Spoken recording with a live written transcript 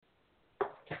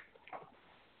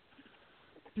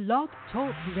Blog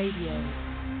Talk Radio.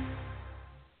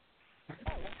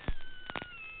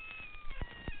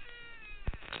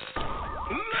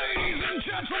 Ladies and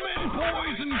gentlemen,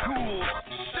 boys and ghouls,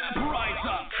 step right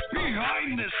up.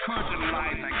 Behind this curtain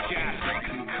lies a ghastly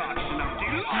concoction of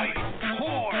delight,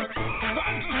 horror,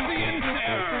 fantasy, and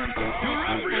terror. Your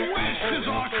every wish is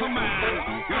our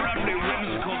command. Your every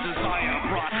whimsical desire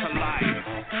brought to life.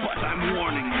 But I'm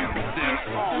warning you, there's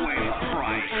always a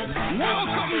price.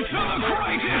 Welcome to the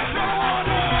greatest show on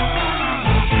earth!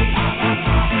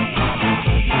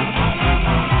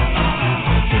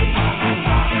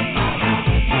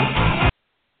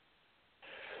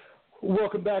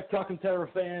 Welcome back, Talking Terror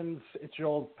fans. It's your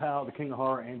old pal, the King of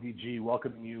Horror, Andy G,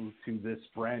 welcoming you to this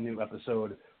brand new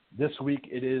episode. This week,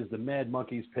 it is the Mad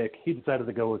Monkey's pick. He decided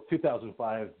to go with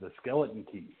 2005, The Skeleton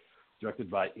Key,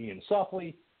 directed by Iain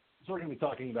Softley. So we're going to be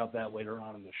talking about that later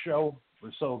on in the show.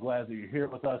 We're so glad that you're here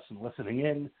with us and listening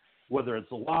in, whether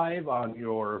it's live on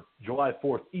your July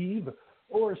 4th Eve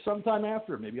or sometime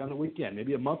after, maybe on the weekend,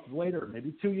 maybe a month later,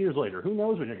 maybe 2 years later. Who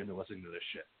knows when you're going to be listening to this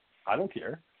shit? I don't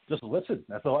care. Just listen.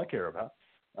 That's all I care about.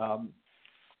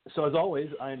 So as always,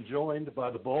 I am joined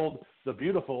by the bold, the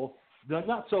beautiful, the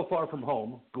not so far from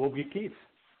home, Goldie Keith.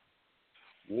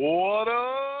 What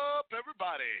up,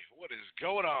 everybody? What is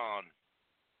going on?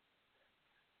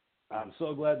 I'm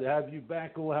so glad to have you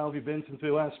back. How have you been since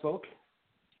we last spoke?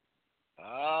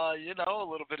 A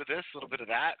little bit of this, a little bit of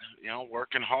that.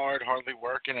 Working hard, hardly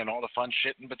working, and all the fun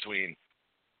shit in between.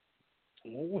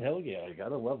 Oh, hell yeah. You got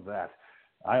to love that.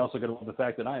 I also got to love the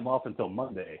fact that I am off until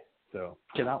Monday, so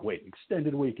cannot wait.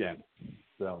 Extended weekend.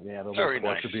 So, yeah, there'll be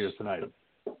extra beers tonight.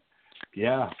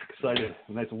 Yeah, excited.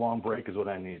 A nice long break is what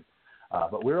I need.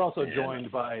 But we're also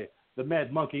joined by the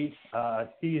Mad Monkey,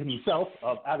 he himself,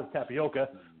 out of Tapioca,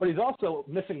 but he's also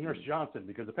missing Nurse Johnson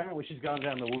because apparently she's gone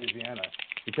down to Louisiana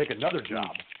to take another job.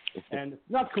 And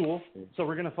not cool, so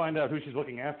we're going to find out who she's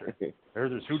looking after. I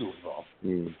heard there's Hoodoo involved.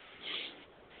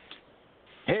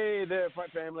 Hey there,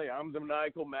 Fright Family. I'm the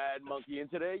maniacal Mad Monkey, and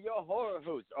today your horror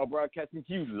hosts are broadcasting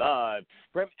to you live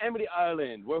from Amity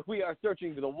Island, where we are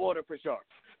searching the water for sharks,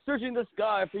 searching the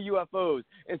sky for UFOs,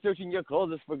 and searching your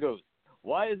closets for ghosts.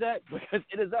 Why is that? Because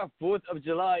it is our 4th of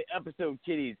July episode,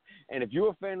 kiddies. And if you're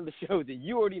a fan of the show, then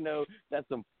you already know that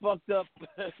some fucked up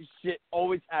shit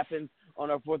always happens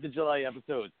on our 4th of July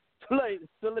episodes.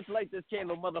 So let's light this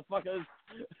candle, motherfuckers.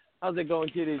 How's it going,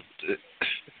 kiddies?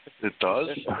 It does?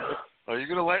 Are you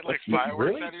going to light,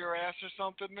 fireworks out of your ass or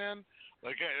something, man?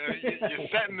 You're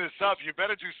setting this up. You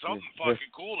better do something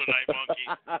fucking cool tonight,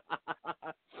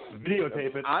 Monkey.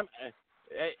 Videotape it.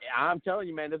 I'm telling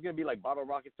you, man, there's going to be, bottle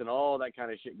rockets and all that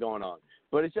kind of shit going on.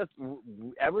 But it's just,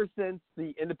 ever since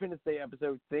the Independence Day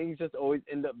episode, things just always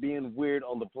end up being weird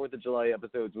on the 4th of July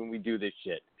episodes when we do this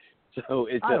shit. So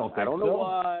it's just, I don't know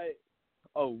why.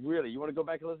 Oh, really? You want to go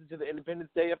back and listen to the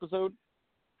Independence Day episode?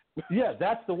 Yeah,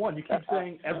 that's the one. You keep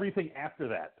saying everything after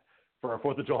that for our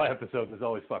 4th of July episode is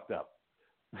always fucked up.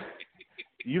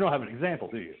 You don't have an example,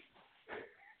 do you?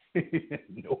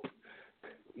 Nope.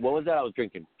 What was that I was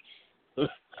drinking?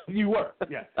 You were,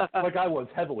 yeah. Like I was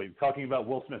heavily talking about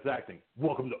Will Smith's acting.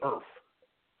 Welcome to Earth.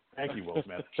 Thank you, Will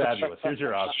Smith. Fabulous. Here's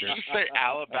your Oscar. Did you just say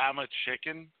Alabama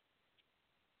chicken?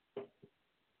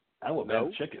 Alabama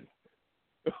chicken?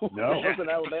 No. It wasn't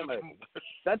Alabama.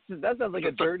 That sounds like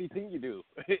a dirty thing you do.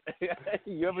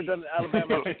 You ever done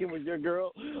Alabama chicken with your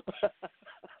girl?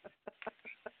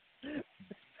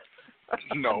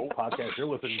 No. Podcast you're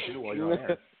listening to while you're on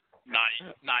air.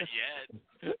 Not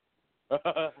yet.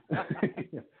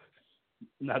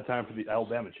 Not time for the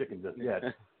Alabama chicken just yet.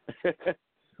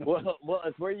 Well,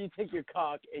 it's where you take your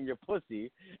cock and your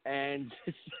pussy and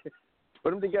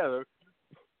put them together.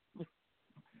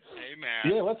 Hey,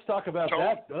 man. Yeah, let's talk about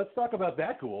that. Let's talk about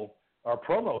that, cool. Our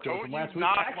promo code from last week. Don't you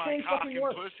knock my cock and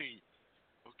pussy,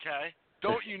 okay?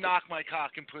 Don't you knock my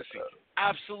cock and pussy.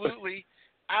 Absolutely.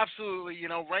 Absolutely.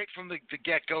 Right from the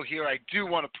get-go here, I do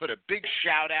want to put a big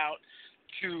shout-out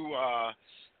to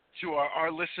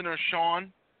our listener,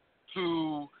 Sean,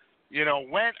 who,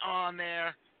 went on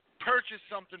there, purchased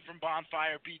something from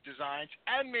Bonfire Beat Designs,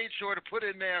 and made sure to put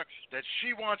in there that she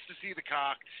wants to see the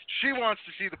cock, she wants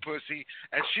to see the pussy,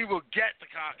 and she will get the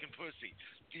cock and pussy.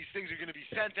 These things are going to be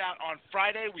sent out on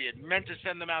Friday. We had meant to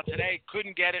send them out today,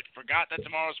 couldn't get it, forgot that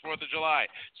tomorrow's 4th of July.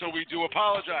 So we do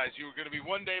apologize. You were going to be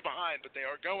one day behind, but they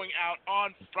are going out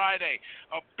on Friday.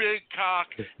 A big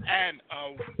cock and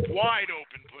a wide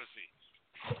open pussy.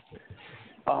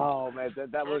 Oh, man,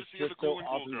 that was just so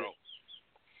awesome.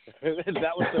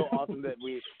 That was so awesome that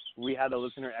we had a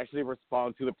listener actually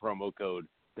respond to the promo code.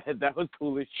 That was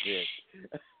cool as shit.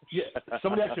 Yeah,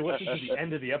 somebody actually listened to the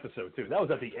end of the episode, too. That was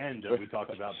at the end that we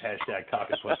talked about hashtag cock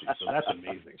and pussy, so that's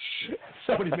amazing.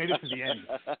 Somebody's made it to the end.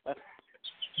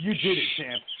 You did it,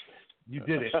 champ. You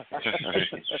did it.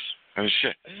 Oh,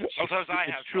 shit. Sometimes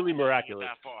I have truly miraculous.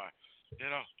 That far. You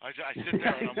know, I sit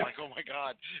there and I'm like, oh, my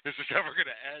God, is this ever going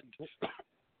to end?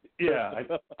 Yeah,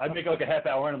 I make like a half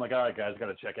hour and I'm like, all right, guys, got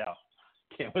to check out.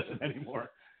 Can't listen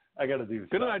anymore. I got to do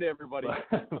Good stuff. night, everybody.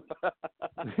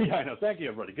 Yeah, I know. Thank you,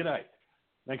 everybody. Good night.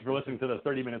 Thank you for listening to the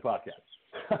 30-minute podcast.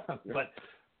 But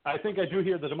I think I do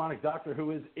hear the demonic doctor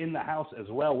who is in the house as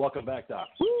well. Welcome back, Doc.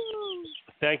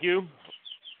 Thank you.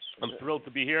 I'm thrilled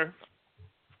to be here.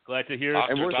 Glad to hear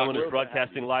someone is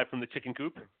broadcasting live from the chicken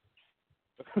coop.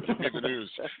 Get the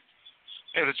news.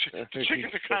 Hey, the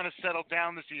chickens are kind of settled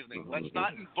down this evening. Let's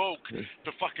not invoke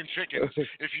the fucking chickens.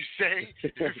 If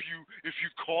you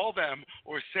call them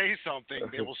or say something,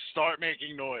 they will start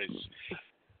making noise.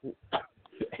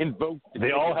 Invoke.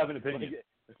 They all have an opinion.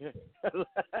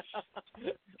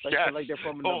 Like they're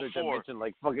from another dimension,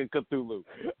 like fucking Cthulhu.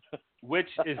 Which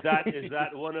is that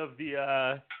one of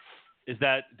the?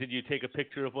 Did you take a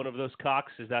picture of one of those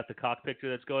cocks? Is that the cock picture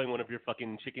that's going? One of your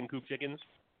fucking chicken coop chickens?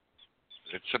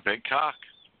 It's a big cock.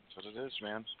 That's what it is,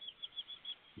 man.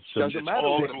 Doesn't matter.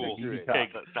 All what ghoul.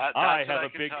 I have a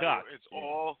big cock.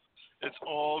 It's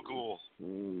all ghoul.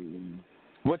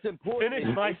 What's important?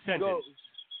 Finish my sentence.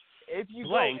 If you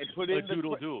blank go and put in a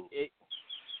doodle doodle.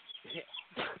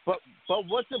 But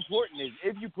what's important is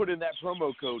if you put in that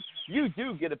promo code, you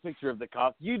do get a picture of the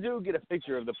cock. You do get a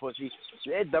picture of the pussy.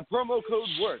 The promo code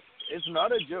works. It's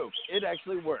not a joke. It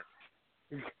actually works.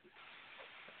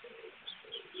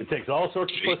 It takes all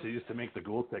sorts of pussies to make the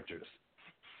ghoul pictures.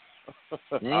 So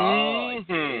not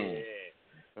just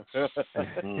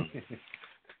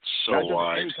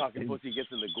any cock and pussy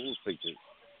gets in the ghoul's pictures.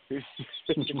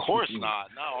 Of course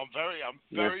not. No, I'm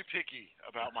very picky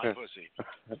about my pussy.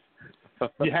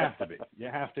 You have to be. You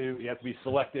have to be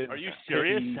selective. Are you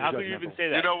serious? How could you even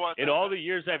say that? You know what? In all the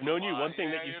years I've known you, one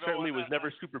thing that you certainly was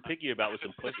never super picky about was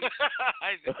some pussy.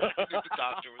 I knew the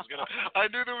doctor was gonna. I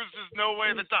knew there was just no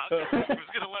way the doctor was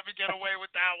gonna let me get away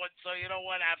with that one. So you know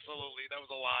what? Absolutely, that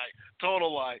was a lie. Total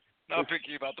lie. Not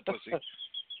picky about the pussy.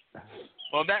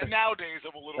 Well, nowadays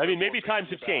I'm a little. I mean, bit maybe times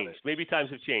have changed. Maybe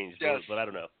times have changed. Yes. But I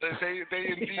don't know. They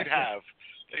indeed have.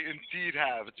 They indeed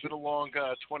have. It's been a long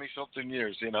 20-something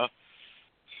years, you know.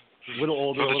 A little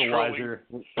older, a little wiser.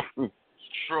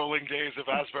 Strolling days of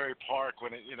Asbury Park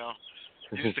when it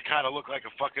used to kind of look like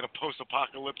a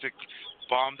post-apocalyptic,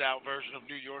 bombed-out version of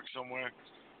New York somewhere.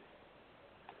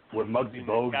 With Muggsy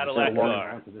Bogues still Cadillac walking car.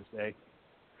 around to this day.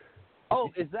 Oh,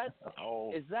 is that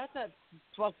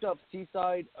fucked up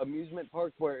seaside amusement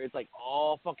park where it's like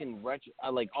all fucking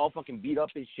all fucking beat up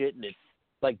and shit, and it's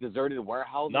like deserted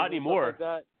warehouses? Not anymore. Like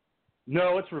that?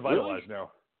 No, it's revitalized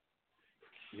now.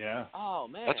 Yeah. Oh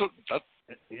man. That's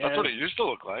what it used to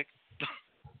look like.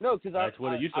 No, because I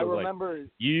remember.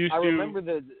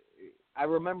 I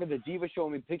remember the diva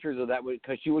showing me pictures of that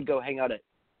because she would go hang out at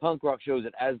punk rock shows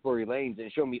at Asbury Lanes and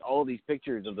show me all these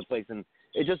pictures of the place, and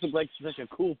it just looked like such a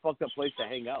cool fucked up place to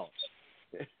hang out.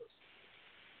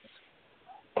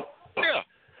 Yeah.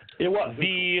 It was.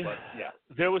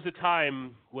 There was a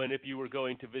time when if you were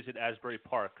going to visit Asbury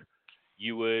Park,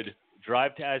 you would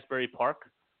drive to Asbury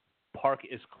Park, park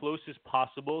as close as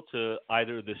possible to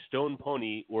either the Stone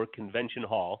Pony or Convention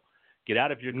Hall, get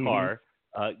out of your car,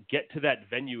 get to that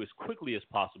venue as quickly as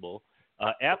possible.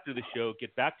 After the show,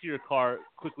 get back to your car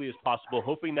quickly as possible,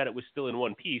 hoping that it was still in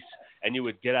one piece, and you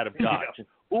would get out of Dodge.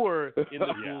 Or, in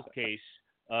the fool's case,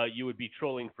 you would be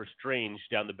trolling for Strange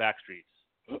down the back streets.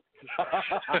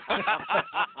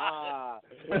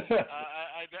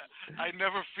 I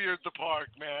never feared the park,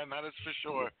 man. That is for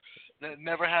sure.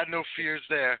 Never had no fears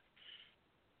there.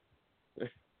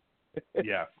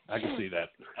 Yeah, I can see that.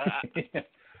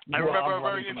 I remember a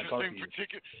very interesting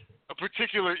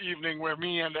particular evening where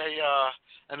me and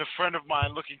a friend of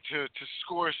mine looking to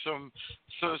score some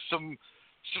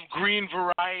green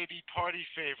variety party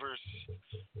favors,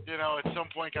 at some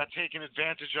point got taken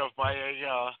advantage of by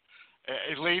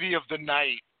a lady of the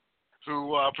night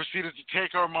who proceeded to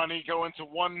take our money, go into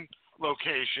one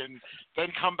location,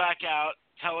 then come back out,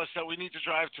 tell us that we need to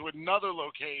drive to another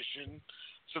location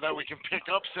so that we can pick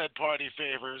up said party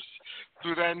favors,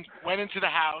 who then went into the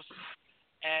house,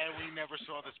 and we never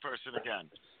saw this person again.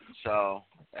 So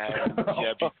And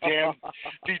yeah,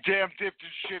 be damn dipped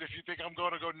in shit if you think I'm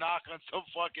going to go knock on some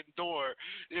fucking door,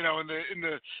 in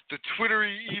the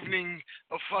Twittery evening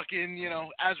of fucking,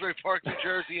 Asbury Park, New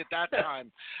Jersey at that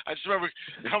time. I just remember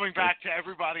coming back to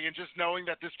everybody and just knowing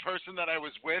that this person that I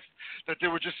was with, that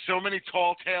there were just so many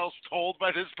tall tales told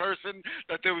by this person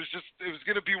that it was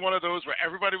going to be one of those where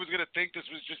everybody was going to think this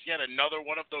was just yet another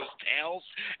one of those tales,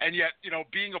 and yet,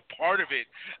 being a part of it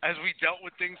as we dealt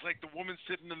with things like the woman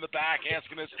sitting in the back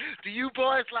asking us, do you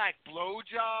boys like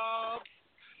blowjobs?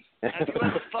 Have you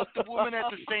ever fucked a woman at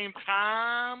the same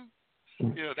time?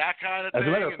 That kind of thing. As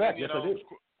a matter of fact, then, yes, I do.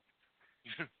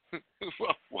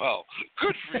 well,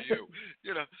 good for you.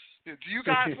 Do you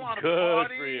guys want to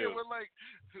party? And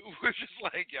we're just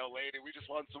like, yo, lady, we just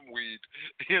want some weed.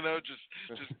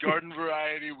 Just garden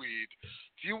variety weed.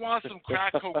 Do you want some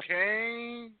crack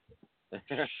cocaine?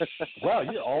 Wow,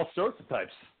 you all sorts of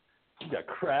types. You got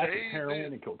crack, and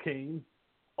heroin, and cocaine.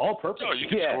 All purpose. Oh, you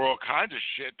could score all kinds of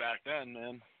shit back then,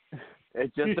 man.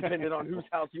 It just depended on whose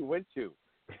house you went to.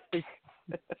 You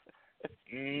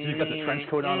got the trench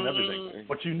coat on and everything.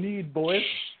 What you need, boys.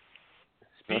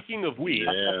 Speaking of weed.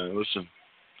 Yeah, listen.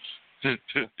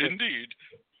 Indeed.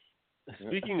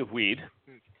 Speaking of weed,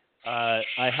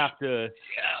 I have to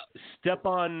step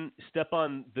on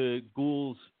the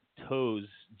ghoul's toes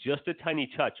just a tiny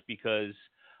touch because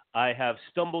I have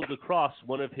stumbled across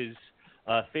one of his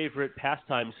favorite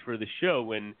pastimes for the show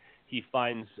when he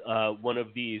finds one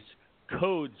of these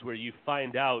codes where you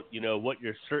find out, what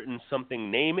your certain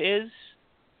something name is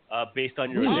based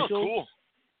on your initials. Oh, cool.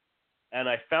 And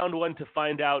I found one to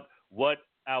find out what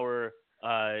our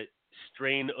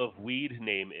strain of weed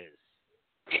name is.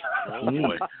 Oh,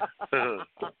 boy.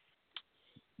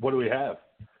 What do we have?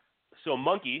 So,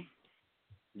 Monkey.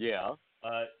 Yeah.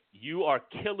 You are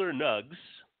Killer Nugs.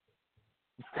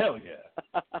 Hell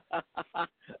yeah.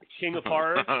 King of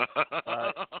Horror.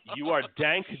 You are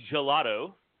Dank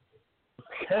Gelato.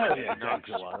 Hell yeah, Dank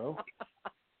Gelato.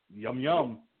 Yum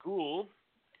yum. Ghoul.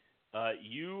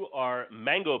 You are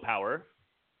Mango Power.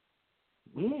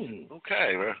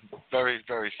 Okay, very,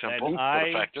 very simple, but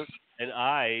effective. And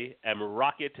I am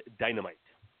Rocket Dynamite.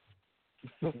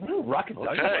 Rocket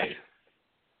Dynamite.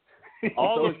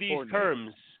 All of these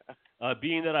terms,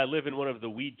 being that I live in one of the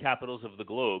weed capitals of the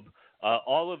globe,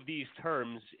 all of these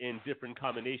terms in different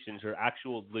combinations are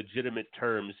actual legitimate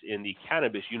terms in the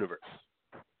cannabis universe.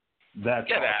 That's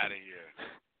Get awesome. out of here.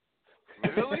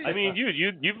 Really? I mean,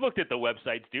 you've looked at the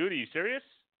websites, dude. Are you serious?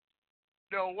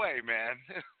 No way, man.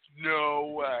 No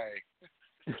way.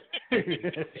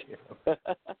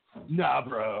 Nah,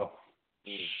 bro.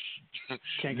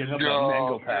 Can't get enough of that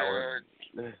mango power.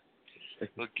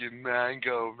 Look at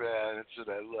mango, man. That's what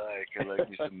I like. I like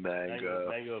me some mango.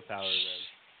 Mango power,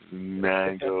 man.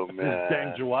 Mango, man.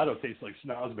 Dang gelato tastes like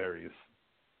snozberries.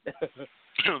 The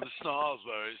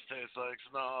snozberries taste like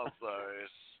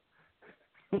snozberries.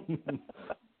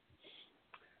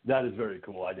 That is very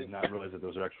cool. I did not realize that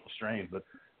those are actual strains, but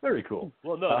very cool.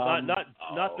 Well, no,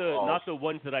 not the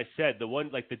ones that I said. The one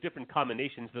like the different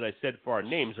combinations that I said for our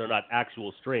names are not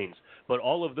actual strains, but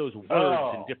all of those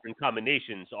words in different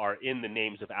combinations are in the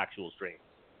names of actual strains.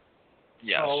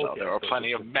 Yeah, so there are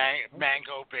plenty of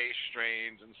mango-based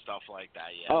strains and stuff like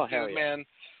that. Yeah. Oh, hell yeah. Man.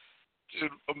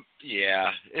 Dude,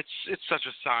 yeah, it's such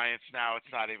a science now.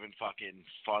 It's not even fucking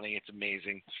funny. It's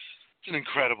amazing. It's an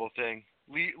incredible thing.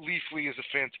 Leafly is a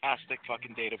fantastic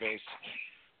fucking database.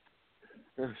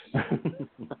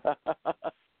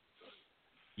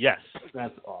 Yes,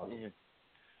 that's awesome.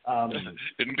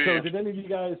 Indeed. So, did any of you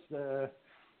guys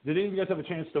have a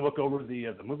chance to look over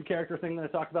the movie character thing that I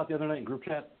talked about the other night in group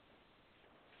chat?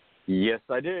 Yes,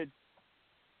 I did.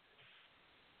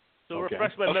 So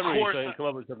refresh my memory so I can come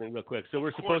up with something real quick. So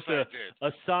we're supposed to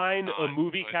assign a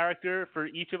movie character for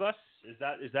each of us? Is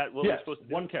that what we're supposed to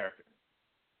do? One character.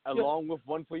 Along with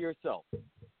one for yourself.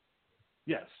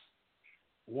 Yes.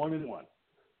 1 and 1.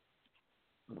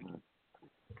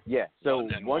 Yeah, so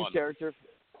one character.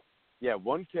 Yeah,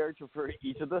 one character for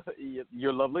each of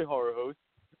your lovely horror hosts,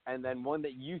 and then one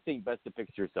that you think best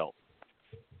depicts yourself.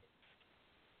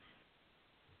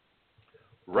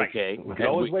 Right. Okay. We can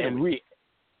always wait. And we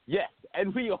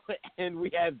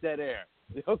have dead air.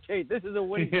 Okay, this is a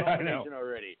winning combination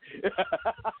already.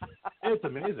 It's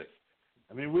amazing.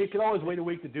 I mean, we could always wait a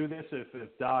week to do this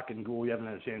if Doc and Ghoul, you haven't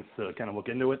had a chance to kind of look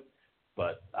into it.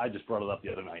 But I just brought it up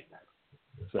the other night.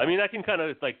 So. I mean, I can kind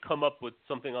of come up with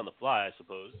something on the fly, I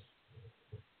suppose.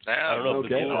 Yeah, I don't know if the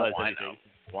Ghoul has anything.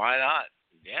 Why not?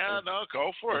 Yeah, no,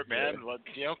 go for it, man.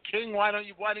 King, why don't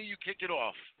you kick it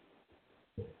off?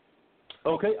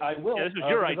 Okay, I will. Yeah, this is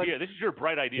your idea. This is your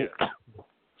bright idea.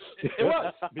 It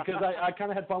was, because I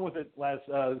kind of had fun with it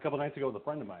a couple nights ago with a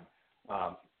friend of mine.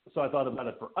 So I thought about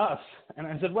it for us, and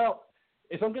I said, well,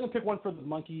 if I'm going to pick one for the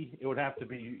monkey, it would have to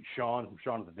be Shaun from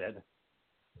Shaun of the Dead,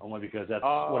 only because that's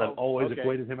what I've always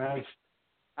equated him as.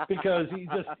 Because he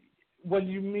just, when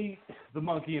you meet the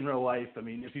monkey in real life, I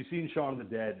mean, if you've seen Shaun of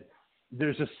the Dead,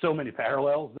 there's just so many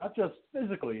parallels, not just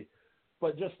physically,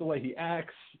 but just the way he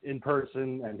acts in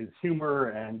person and his humor,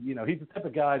 and, you know, he's the type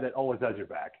of guy that always has your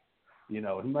back. You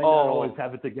know, he might not always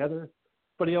have it together,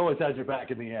 but he always has your back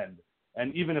in the end.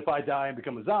 And even if I die and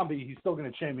become a zombie, he's still going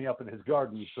to chain me up in his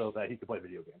garden so that he can play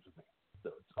video games with me. So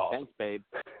it's awesome. Thanks, babe.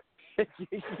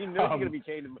 you know you're going to be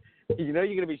chained. You know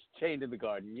you're going to be chained in the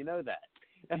garden. You know that.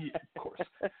 Yeah, of course.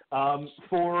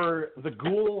 For the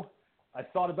ghoul, I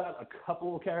thought about a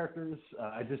couple of characters.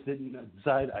 I just didn't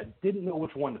decide. I didn't know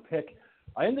which one to pick.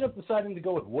 I ended up deciding to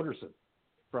go with Wooderson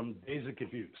from Dazed and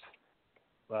Confused,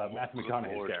 Matthew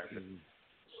McConaughey's character,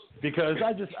 because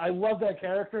I love that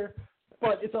character.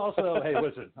 But it's also, hey,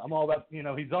 listen, I'm all about, you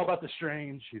know, he's all about the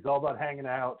strange. He's all about hanging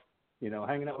out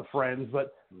with friends.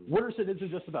 But Wooderson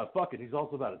isn't just about fucking. He's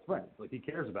also about his friends. Like, he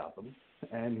cares about them,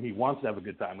 and he wants to have a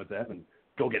good time with them and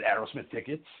go get Aerosmith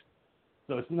tickets.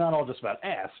 So it's not all just about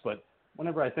ass. But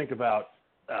whenever I think about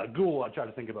Ghoul, I try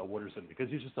to think about Wooderson because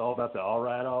he's just all about the all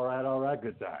right,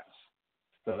 good times.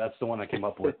 So that's the one I came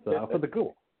up with for the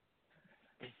Ghoul.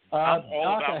 I'm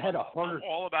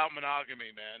all about monogamy,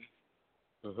 man.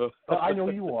 I know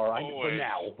you are. I know for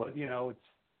now, but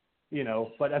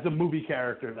but as a movie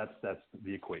character, that's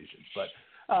the equation. But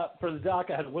for the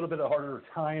doc, I had a little bit of harder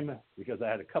time because I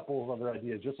had a couple of other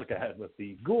ideas, just like I had with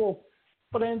the Ghoul.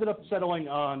 But I ended up settling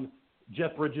on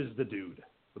Jeff Bridges, the dude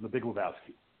from The Big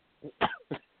Lebowski,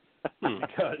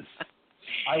 because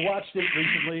I watched it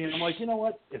recently, and I'm like, you know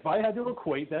what? If I had to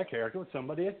equate that character with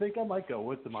somebody, I think I might go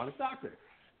with Demonic Doctor,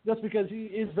 just because he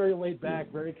is very laid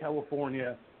back, very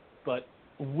California, but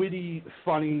witty,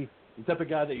 funny, the type of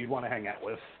guy that you'd want to hang out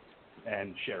with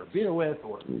and share a beer with,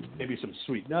 or maybe some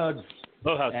sweet nugs,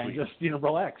 and just,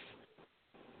 relax.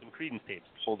 Some Creedence tapes.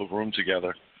 Hold the room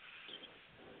together.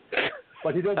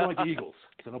 But he doesn't like the Eagles,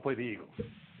 so don't play the Eagles.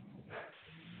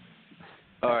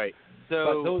 All right.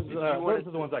 So those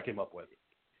are the ones I came up with.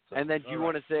 So, and then do you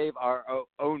want to save our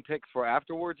own picks for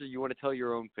afterwards, or you want to tell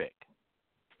your own pick?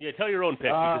 Yeah, tell your own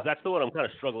pick, because that's the one I'm kind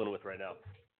of struggling with right now.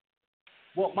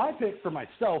 Well, my pick for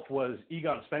myself was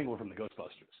Egon Spengler from the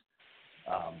Ghostbusters.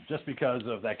 Just because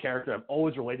of that character. I've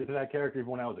always related to that character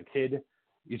even when I was a kid.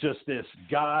 He's just this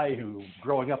guy who,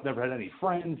 growing up, never had any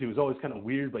friends. He was always kind of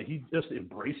weird, but he just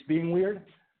embraced being weird.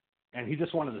 And he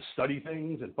just wanted to study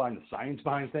things and find the science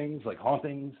behind things, like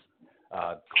hauntings,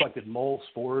 collected mole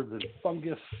spores and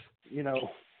fungus,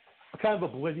 kind of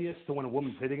oblivious to when a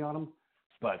woman's hitting on him.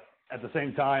 But at the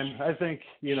same time, I think,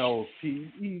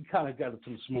 he kind of got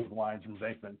some smooth lines from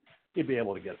Venkman. He'd be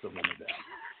able to get some women down.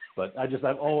 But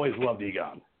I've always loved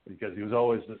Egon because he was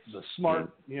always the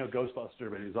smart, Ghostbuster,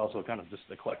 but he was also kind of just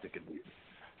eclectic and weird.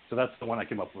 So that's the one I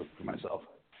came up with for myself.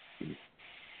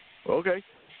 Okay.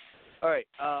 All right.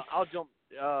 I'll jump.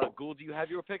 Ghoul, do you have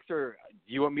your picks, or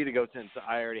do you want me to go since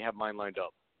I already have mine lined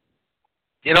up?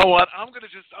 You know what? I'm gonna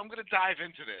dive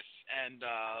into this and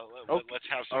let's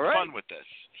have some fun with this.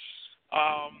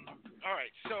 All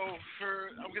right. So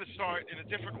I'm gonna start in a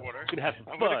different order.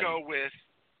 I'm gonna go with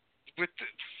the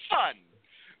fun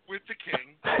with the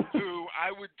King, who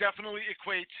I would definitely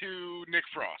equate to Nick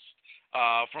Frost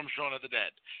from Shaun of the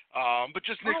Dead. But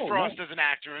just Nick Frost as an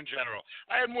actor in general.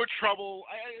 I had more trouble.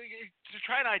 To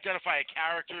try and identify a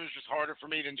character is just harder for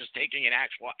me than just taking an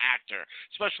actual actor,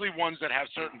 especially ones that have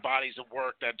certain bodies of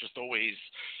work that just always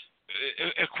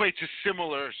equate to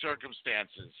similar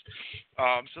circumstances.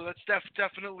 So that's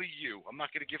definitely you. I'm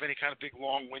not going to give any kind of big,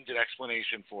 long-winded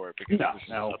explanation for it because this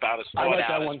is about as thought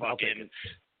out as fucking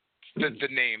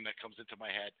the name that comes into my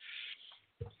head.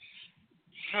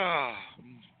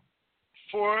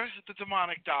 For the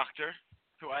Demonic Doctor,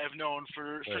 who I have known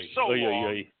for so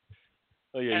long,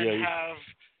 and have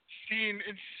seen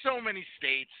in so many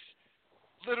states,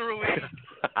 literally,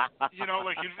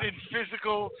 like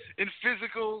in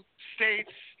physical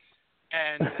states,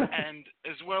 and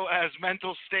as well as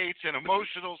mental states and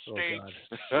emotional states,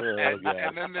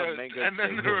 and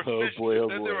then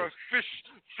there are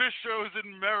fish shows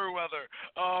in Meriwether.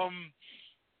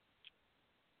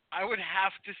 I would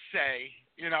have to say,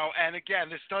 and again,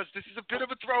 this is a bit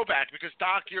of a throwback because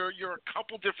Doc, you're a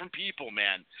couple different people,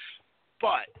 man.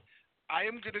 But I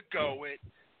am gonna go with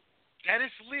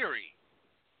Dennis Leary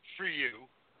for you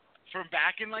from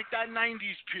back in like that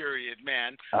 90s period,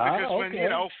 man. Because when, you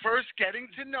know, first getting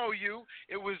to know you,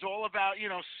 it was all about, you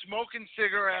know, smoking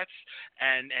cigarettes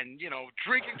and you know,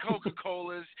 drinking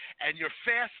Coca-Colas, and you're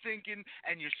fast thinking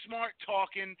and you're smart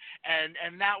talking,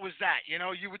 and that was that. You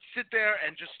know, you would sit there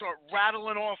and just start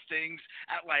rattling off things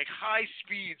at like high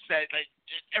speeds that like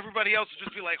everybody else would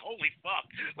just be like, holy fuck,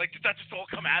 like did that just all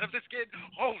come out of this kid?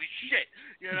 Holy shit,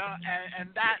 you know,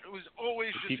 and that was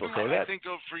always just who I think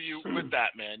of for you with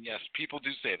that, man. Yes, people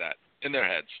do say that in their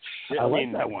heads. Yeah, I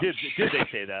mean, did they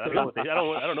say that? I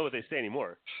don't know what they say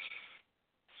anymore.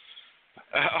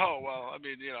 Oh, well, I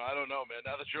mean, you know, I don't know, man.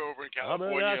 Now that you're over in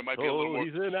California, it might be a little more...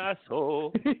 He's an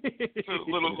asshole.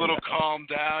 little calm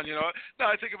down, you know. No,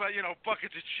 I think about, you know,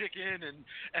 buckets of chicken and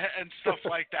stuff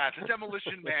like that. The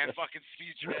Demolition Man fucking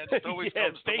speech, man, just always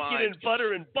comes to mind. Bacon and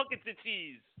butter and buckets of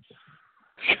cheese.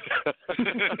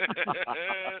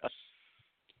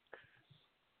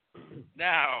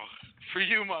 Now, for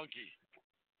you, Monkey.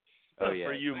 Oh, yeah.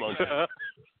 For you, Monkey.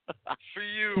 For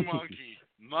you, Monkey.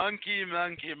 Monkey.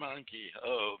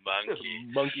 Oh, monkey.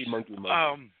 Monkey. Monkey.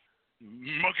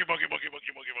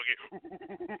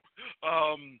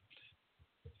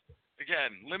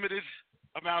 Again, limited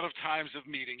amount of times of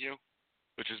meeting you,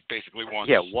 which is basically once.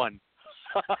 Yeah, one.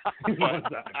 But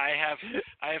I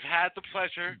have had the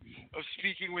pleasure of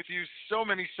speaking with you so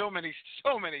many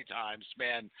times,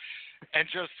 man. And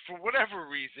just for whatever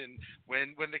reason,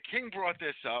 when the king brought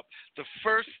this up, the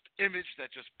first image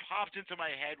that just popped into my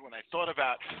head when I thought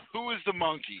about who is the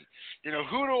monkey, you know,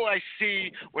 who do I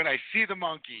see when I see the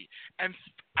monkey? And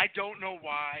I don't know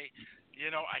why. You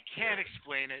know, I can't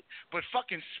explain it, but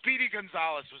fucking Speedy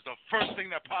Gonzalez was the first thing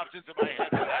that popped into my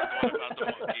head when I thought about the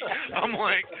monkey. I'm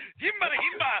like, Himba,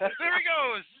 there he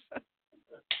goes.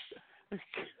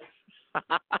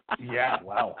 Yeah,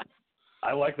 wow.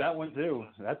 I like that one too.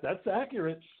 That's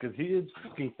accurate because he is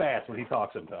fucking fast when he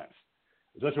talks sometimes,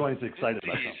 especially when he's excited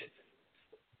about something.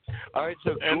 All right,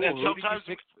 so cool.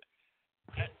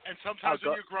 And sometimes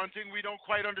when you're grunting, we don't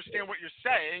quite understand what you're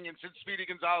saying. And since Speedy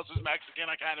Gonzalez is Mexican,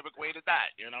 I kind of equated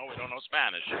that. You know, we don't know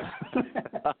Spanish.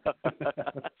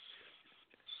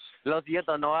 Lo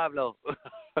siento, no hablo.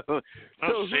 So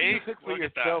who do you pick for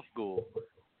yourself, Ghoul?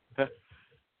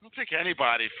 Don't pick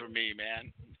anybody for me,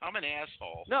 man. I'm an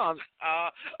asshole. No,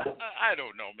 I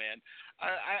don't know, man.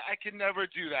 I can never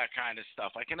do that kind of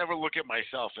stuff. I can never look at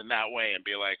myself in that way and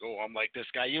be like, oh, I'm like this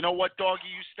guy. You know what, doggy?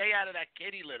 You stay out of that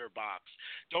kitty litter box.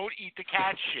 Don't eat the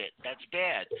cat shit. That's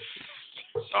bad.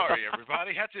 Sorry,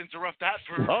 everybody. Had to interrupt that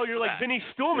for. Oh, you're like Vinny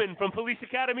Stuhlman from Police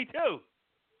Academy too.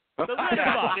 The litter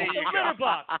box. The litter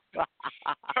box.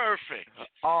 Perfect.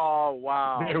 Oh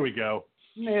wow. There we go.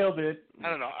 Nailed it. I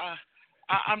don't know.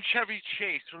 I'm Chevy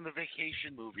Chase from the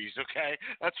Vacation movies, okay?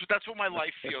 That's what my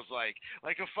life feels like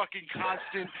a fucking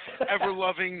constant,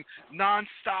 ever-loving,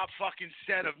 non-stop fucking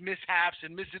set of mishaps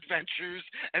and misadventures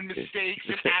and mistakes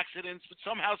and accidents, but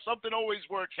somehow something always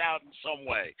works out in some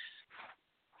way.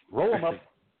 Roll them up.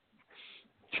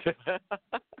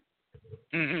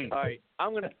 All right,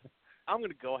 I'm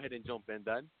gonna go ahead and jump in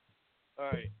then. All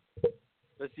right,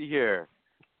 let's see here.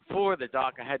 For the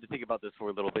doc, I had to think about this for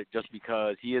a little bit just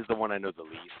because he is the one I know the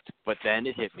least. But then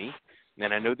it hit me,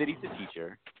 and I know that he's a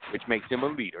teacher, which makes him a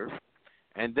leader.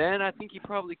 And then I think he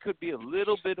probably could be a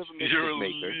little bit of a mischief You're a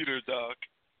maker. leader, Doc.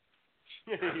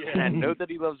 And I know that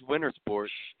he loves winter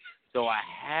sports, so I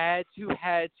had to.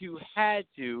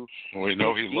 We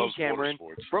know he loves Cameron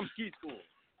water sports. from ski school.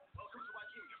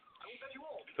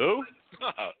 Who?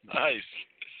 Nice.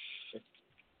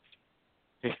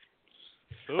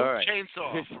 Who? All right.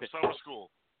 Chainsaw from summer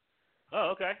school. Oh,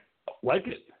 okay. Like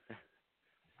it.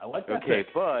 I like that. Okay,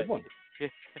 pick. but Good one.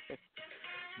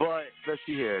 but let's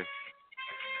see here.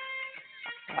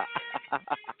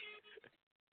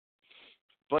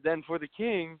 But then for the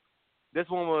king, this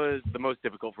one was the most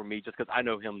difficult for me just because I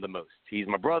know him the most. He's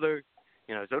my brother,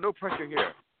 you know, so no pressure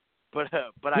here. But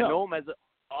I know him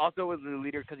also as a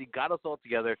leader because he got us all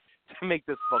together to make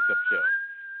this fucked up show.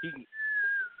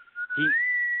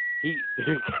 He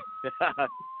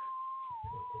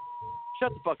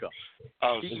shut the fuck up.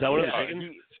 Oh, is that what I'm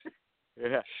thinking?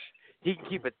 Yeah. He can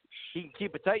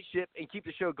keep a tight ship and keep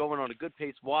the show going on a good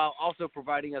pace while also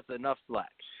providing us enough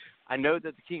slack. I know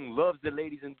that the king loves the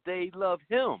ladies and they love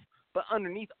him, but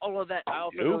underneath all of that, I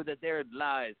also know that there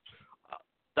lies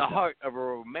the heart of a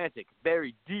romantic,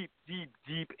 very deep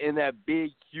in that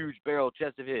big, huge barrel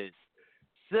chest of his.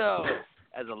 So,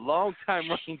 as a long-time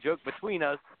running joke between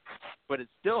us, but it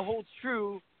still holds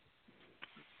true,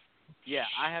 yeah,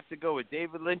 I have to go with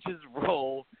David Lynch's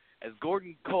role as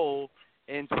Gordon Cole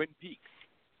in Twin Peaks.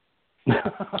 I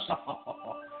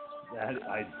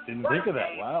didn't think of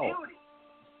that. Wow.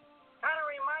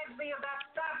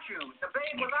 statue, the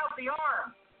babe without the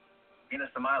arm. Venus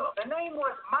de Milo. The name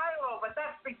was Milo, but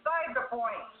that's beside the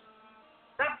point.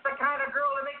 That's the kind of girl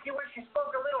that makes you wish you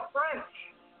spoke a little French.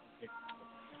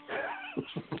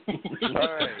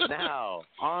 All right, now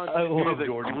on to the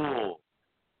ghoul.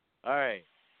 All right,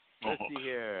 let's see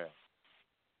here.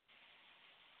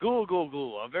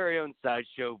 Ghoul, our very own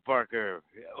Sideshow Barker.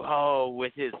 Oh,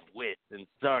 with his wit and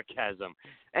sarcasm,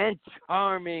 and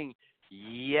charming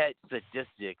yet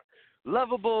sadistic,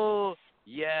 lovable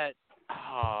yet.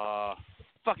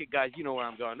 Fuck it, guys. You know where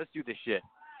I'm going. Let's do this shit.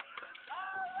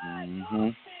 Come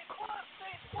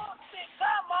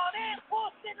on in,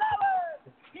 pussy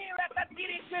lovers. Here at the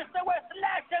Kitty Twister, we're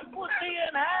slashing pussy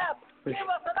in half. Give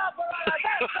us an upper on a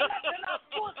best selection of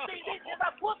pussy. This is a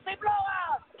pussy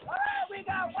blowout. All right, we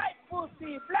got white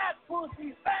pussy, black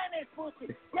pussy, Spanish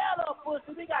pussy, yellow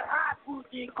pussy. We got hot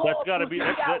pussy, cold That's got to be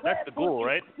that's the ghoul,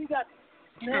 right? We got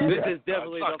This is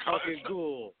definitely the fucking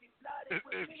ghoul. We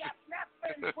got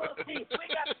snapping pussy. We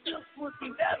got silk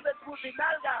pussy, velvet pussy,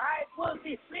 nalga high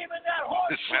pussy. We even got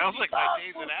horse It sounds pussy, like my dog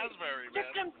days in pussy, Asbury, man.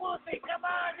 chicken pussy. Come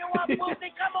on, you want pussy?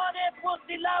 Come on in,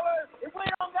 pussy lovers. If we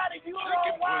don't got it, you Chicken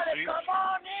don't want pussy. it. Come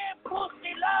on in,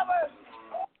 pussy lovers.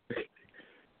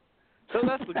 So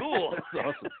that's the ghoul.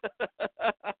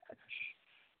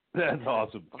 That's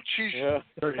awesome. Cheech, Yeah.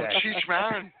 Cheech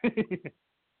Marin.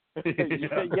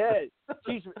 Yeah.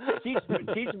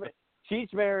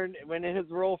 Cheech Marin went in his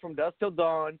role from Dusk Till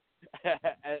Dawn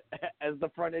as the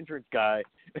front entrance guy,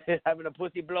 having a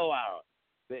pussy blowout.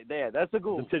 There, that's the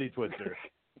ghoul. The titty twister.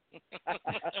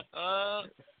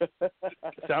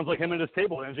 Sounds like him at his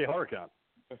table at NJ HorrorCon.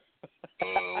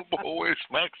 Oh, boy, it's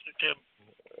Mexican.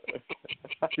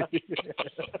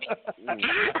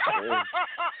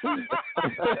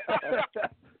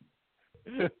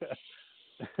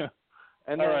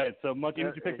 And all then, right, so Monkey,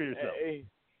 who'd you pick for yourself?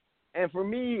 And for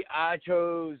me, I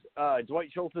chose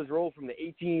Dwight Schultz's role from the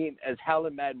 18 as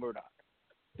Howlin' Mad Murdoch.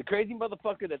 The crazy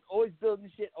motherfucker that's always building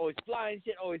shit, always flying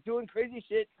shit, always doing crazy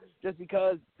shit, just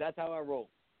because that's how I roll.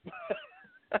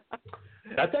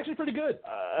 That's actually pretty good.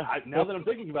 Now that I'm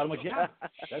thinking about it, I'm like, yeah,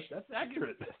 that's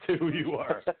accurate to who you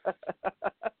are.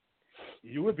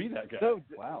 You would be that guy.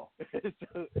 Wow.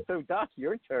 So Doc,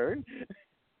 your turn.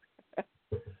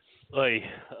 Oy.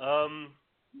 All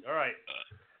right.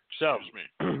 So,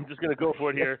 I'm just going to go for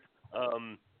it here.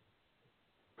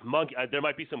 Monkey, there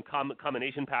might be some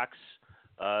combination packs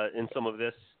in some of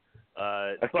this.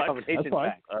 But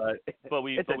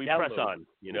we press on.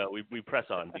 You know, we press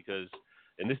on because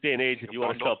in this day and age, if you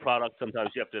want to sell products,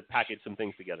 sometimes you have to package some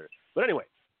things together. But anyway.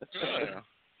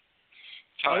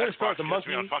 I'm going to start the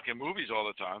monkey. On fucking movies all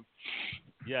the time.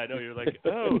 Yeah, I know. You're like,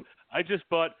 oh, I just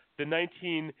bought the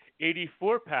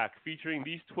 1984 pack featuring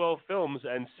these 12 films,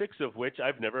 and 6 of which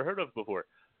I've never heard of before.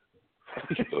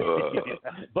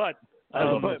 But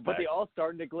they all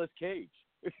star Nicolas Cage.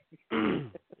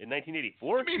 In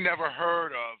 1984? I mean, never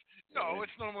heard of. No,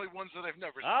 it's normally ones that I've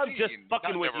never seen. I'm just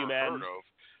fucking with you, man. Heard of.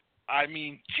 I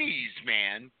mean, geez,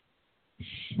 man.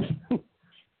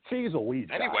 She's a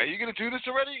weed. Anyway, you gonna do this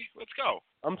already? Let's go.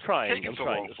 I'm trying.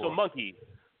 So Monkey,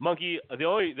 the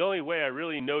only way I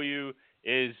really know you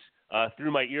is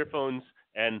through my earphones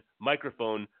and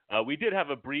microphone. We did have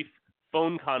a brief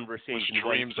phone conversation,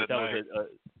 but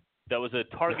that was a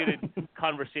targeted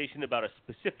conversation about a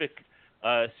specific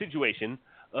situation.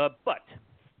 But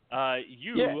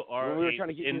you are. We were trying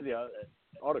to get you the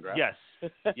autograph. Yes.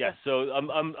 So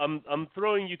I'm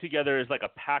throwing you together as like a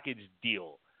package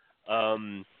deal.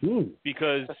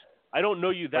 Because I don't know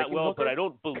you that well, but I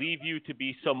don't believe you to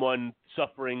be someone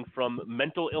suffering from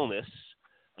mental illness.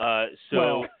 I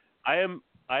am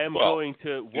going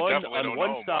to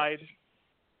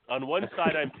on one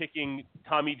side I'm picking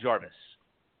Tommy Jarvis.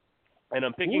 And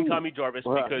I'm picking Tommy Jarvis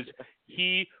because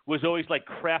he was always like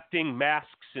crafting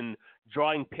masks and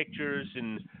drawing pictures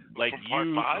and like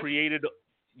you created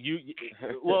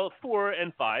 4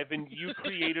 and 5 and you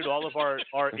created all of our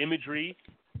imagery.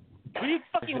 Will you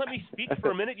fucking let me speak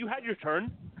for a minute? You had your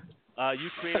turn. You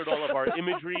created all of our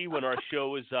imagery when our show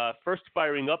was first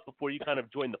firing up before you kind of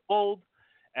joined the fold.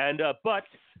 And but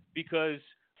because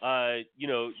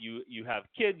you have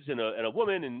kids and a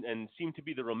woman and seem to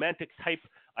be the romantic type,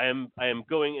 I am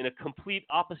going in a complete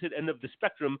opposite end of the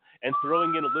spectrum and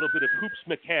throwing in a little bit of Hoops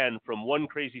McCann from One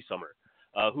Crazy Summer,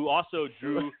 who also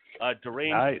drew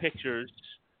deranged pictures,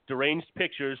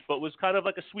 but was kind of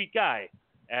like a sweet guy.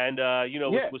 And,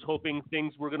 was hoping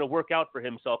things were going to work out for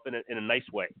himself in a nice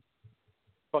way.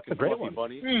 Fucking great one,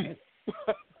 buddy.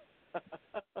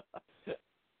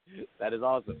 That is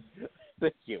awesome.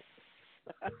 Thank you.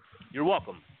 You're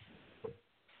welcome.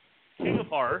 King of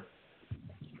Horror.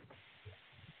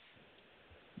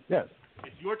 Yes.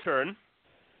 It's your turn,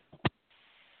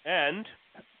 and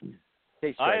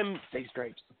Stay I straight. am Stay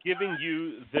straight. giving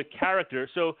you the character.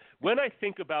 So when I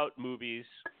think about movies,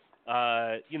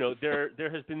 there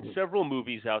has been several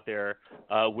movies out there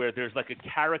where there's like a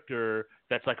character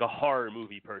that's like a horror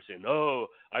movie person. Oh,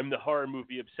 I'm the horror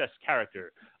movie obsessed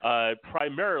character.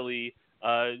 Primarily,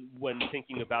 when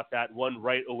thinking about that, one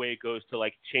right away goes to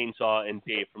like Chainsaw and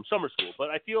Dave from Summer School. But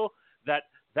I feel that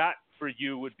for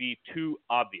you would be too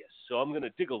obvious. So I'm going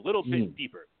to dig a little bit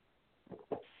deeper.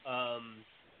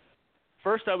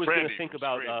 First, I was going to think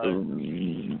about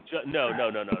no.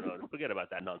 Forget about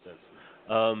that nonsense.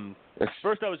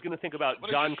 First, I was going to think about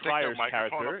John Cryer's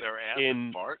character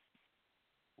in fart?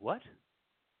 What?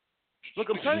 Look,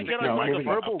 I'm trying to get on like a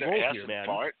verbal roll here, man.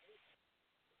 Fart?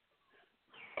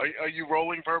 Are you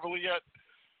rolling verbally yet?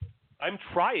 I'm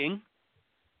trying.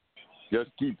 Just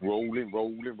keep rolling.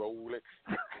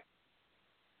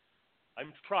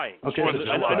 I'm trying. Okay.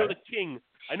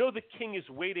 I know the king is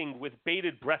waiting with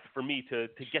bated breath for me to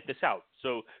get this out.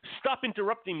 So stop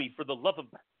interrupting me, for the love of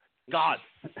God.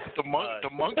 The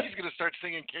monkey's gonna start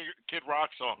singing Kid Rock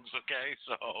songs. Okay,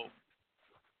 so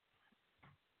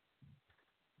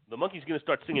the monkey's gonna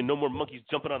start singing "No More Monkeys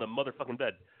Jumping on a Motherfucking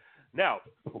Bed." Now,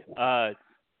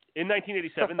 in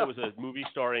 1987, there was a movie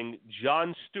starring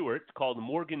Jon Stewart called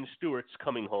Morgan Stewart's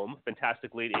Coming Home,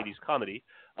 fantastic late 80s comedy,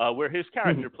 where his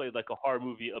character played like a horror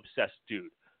movie obsessed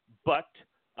dude. But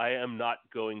I am not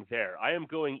going there. I am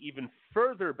going even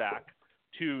further back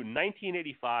to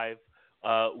 1985,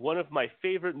 one of my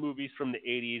favorite movies from the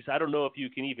 80s. I don't know if you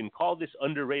can even call this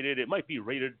underrated. It might be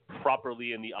rated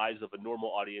properly in the eyes of a normal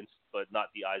audience, but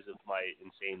not the eyes of my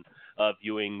insane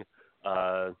viewing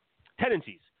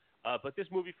tendencies. But this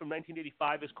movie from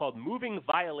 1985 is called Moving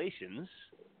Violations,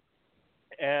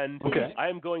 and I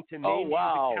am going to name you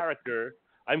the character.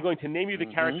 I'm going to name you the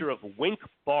character of Wink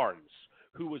Barnes,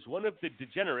 who was one of the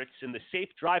degenerates in the safe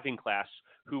driving class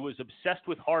who was obsessed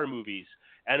with horror movies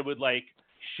and would like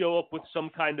show up with some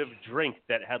kind of drink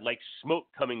that had like smoke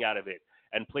coming out of it,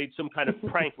 and played some kind of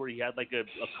prank where he had like a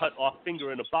cut off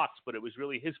finger in a box, but it was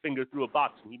really his finger through a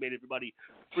box, and he made everybody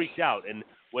freaked out. And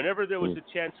whenever there was a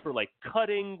chance for like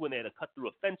cutting, when they had to cut through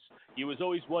a fence, he was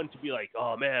always one to be like,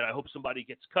 oh man, I hope somebody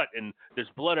gets cut and there's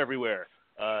blood everywhere,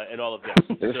 and all of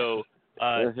this. So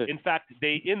in fact,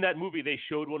 in that movie they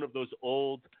showed one of those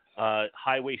old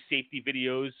highway safety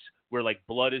videos where like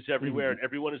blood is everywhere and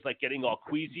everyone is like getting all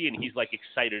queasy, and he's like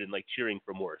excited and like cheering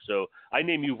for more. So I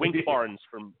name you Wink Barnes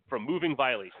from Moving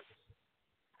Violations.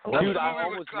 Dude, I movie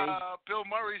almost with Bill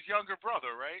Murray's younger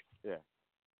brother, right?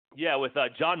 Yeah, with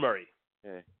John Murray.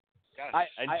 Yeah.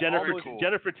 And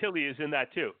Jennifer Tilly is in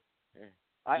that too.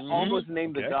 I almost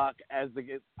named the doc as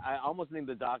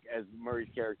Murray's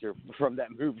character from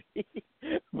that movie,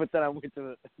 but then I went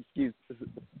to excuse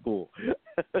school.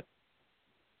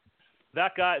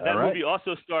 That movie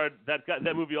also starred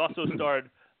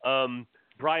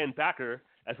Brian Backer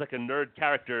as like a nerd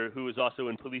character who was also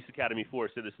in Police Academy 4: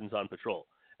 Citizens on Patrol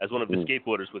as one of the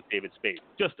skateboarders with David Spade.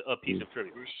 Just a piece of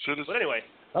trivia. But anyway,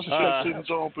 Citizens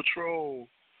on Patrol.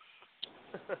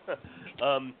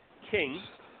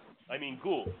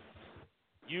 Ghoul,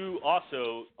 you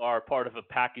also are part of a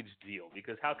package deal,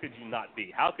 because how could you not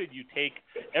be? How could you take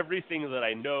everything that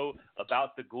I know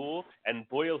about the Ghoul and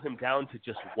boil him down to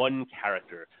just one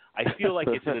character? I feel like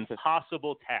it's an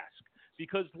impossible task,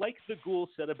 because like the Ghoul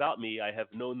said about me, I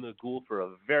have known the Ghoul for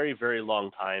a very, very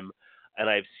long time, and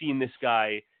I've seen this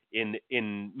guy in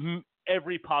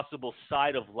every possible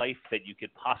side of life that you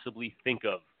could possibly think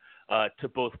of, to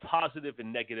both positive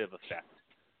and negative effect.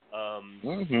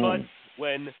 But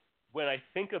when I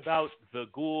think about the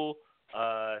Ghoul,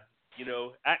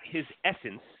 at his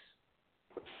essence,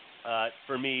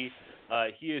 for me,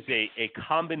 he is a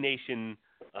combination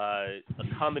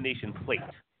plate.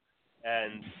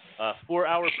 And for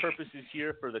our purposes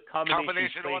here, for the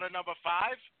combination plate, order number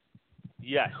 5?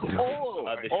 Yes.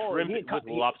 The shrimp with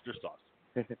lobster sauce.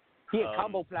 He a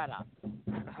combo platter.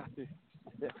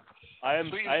 I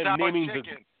am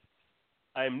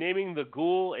naming the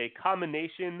Ghoul a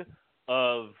combination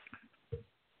of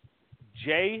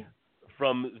Jay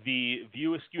from the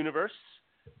Viewisk universe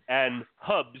and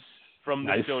Hubs from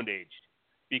the Stone Age,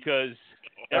 because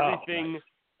everything,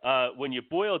 when you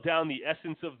boil down the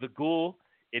essence of the Ghoul,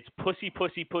 it's pussy,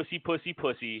 pussy, pussy, pussy,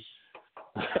 pussy,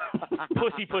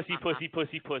 pussy, pussy, pussy,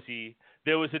 pussy, pussy.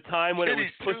 There was a time when it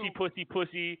was pussy, pussy,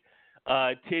 pussy,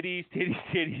 titties, titties,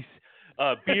 titties.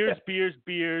 Beers, beers,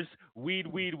 beers, weed,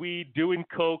 weed, weed, doing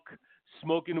coke,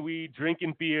 smoking weed,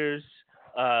 drinking beers,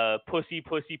 pussy,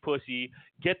 pussy, pussy.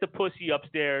 Get the pussy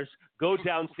upstairs, go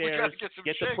downstairs,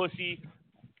 get the pussy,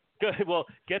 Well,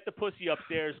 get the pussy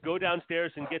upstairs. Go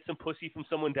downstairs and get some pussy from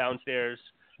someone downstairs.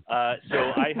 So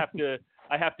I have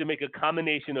to make a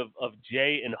combination of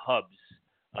J and Hubs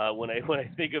when I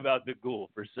think about the ghoul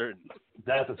for certain.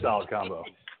 That's a solid combo.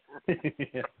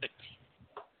 Yeah.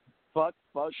 Fuck,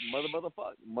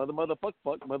 motherfuck, motherfuck.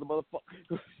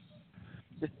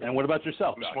 And what about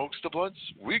yourself, Who Doc? smokes the blunts?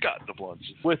 We got the blunts.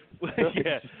 With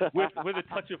a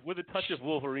touch of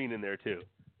Wolverine in there too.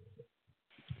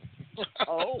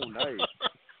 Oh, nice.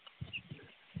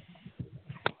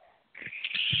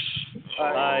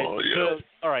 So,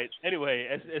 all right. Anyway,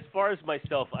 as far as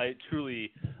myself, I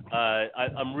truly,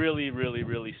 I'm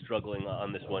really struggling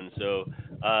on this one. So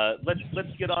let's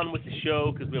get on with the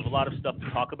show because we have a lot of stuff to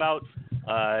talk about,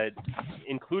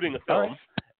 including a film. Right.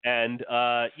 And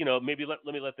maybe let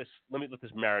me let this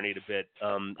marinate a bit.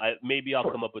 Maybe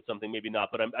I'll come up with something, maybe not.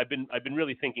 But I've been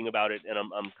really thinking about it, and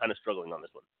I'm kind of struggling on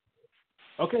this one.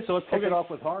 Okay, so let's kick it off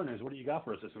with horror news. What do you got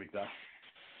for us this week, Doc?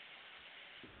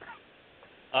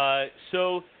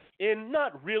 So in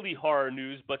not really horror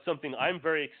news, but something I'm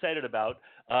very excited about,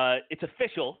 it's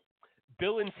official.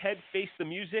 Bill and Ted Face the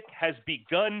Music has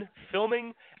begun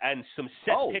filming, and some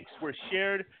set pics were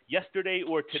shared yesterday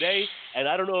or today. And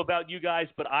I don't know about you guys,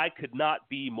 but I could not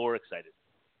be more excited.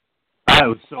 I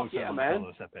was so excited yeah, to man.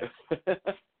 those set pics.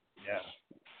 Yeah.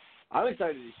 I'm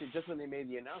excited just when they made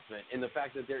the announcement and the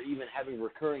fact that they're even having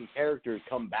recurring characters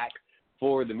come back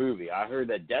for the movie. I heard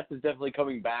that Death is definitely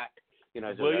coming back.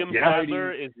 William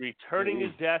Sadler is returning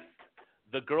as Death.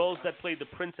 The girls that played the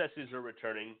princesses are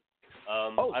returning.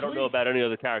 I don't know about any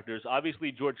other characters.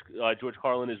 Obviously, George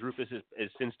Carlin as Rufus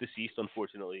is since deceased,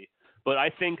 unfortunately. But I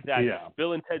think that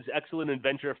Bill and Ted's Excellent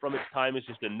Adventure from its time is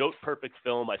just a note-perfect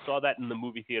film. I saw that in the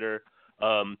movie theater.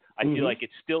 I feel like it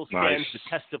still stands the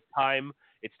test of time.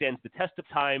 It stands the test of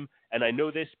time, and I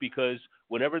know this because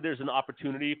whenever there's an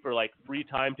opportunity for like free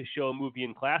time to show a movie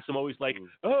in class, I'm always like,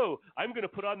 oh, I'm going to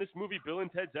put on this movie, Bill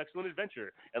and Ted's Excellent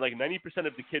Adventure. And like 90%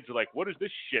 of the kids are like, what is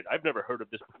this shit? I've never heard of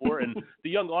this before. And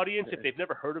the young audience, if they've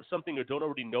never heard of something or don't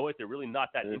already know it, they're really not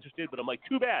that interested. But I'm like,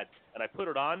 too bad. And I put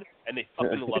it on, and they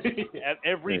fucking love it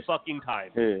every fucking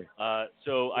time.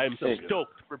 So I'm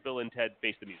stoked for Bill and Ted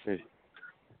Face the Music.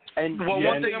 And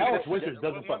one thing I'm going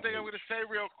to say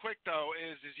real quick though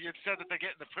is you had said that they're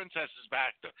getting the princesses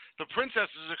back. The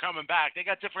princesses are coming back. They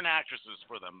got different actresses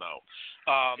for them though.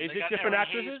 Is it different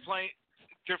actresses?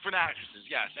 Different actresses,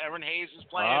 yes. Erin Hayes is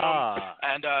playing them,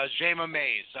 and Jema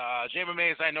Mays. Jema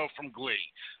Mays I know from Glee.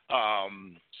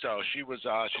 So she's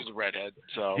a redhead.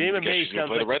 So Jema Mays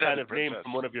sounds like the kind of name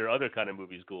from one of your other kind of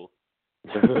movies, Ghoul.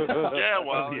 Yeah,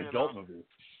 well, the adult movie.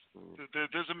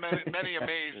 There's many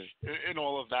amaze in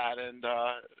all of that, and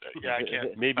I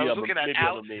can't. Maybe I was looking at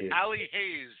amazed. Allie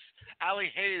Hayes.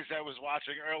 Allie Hayes, I was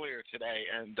watching earlier today,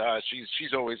 and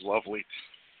she's always lovely.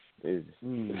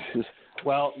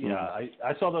 Well, yeah,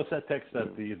 I saw those set pics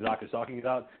that the doc is talking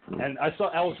about, and I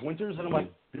saw Alex Winters, and I'm like,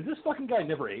 did this fucking guy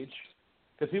never age?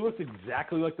 Because he looked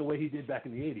exactly like the way he did back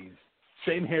in the '80s.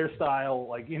 Same hairstyle,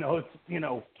 like Keanu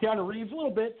Reeves a little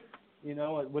bit.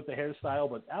 With the hairstyle,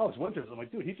 but Alex Winters, I'm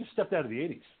like, dude, he just stepped out of the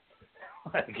 80s.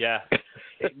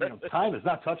 Time has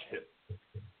not touched him.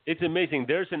 It's amazing.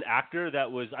 There's an actor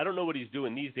that was, I don't know what he's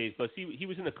doing these days, but he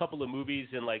was in a couple of movies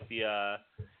in like the,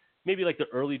 maybe like the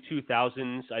early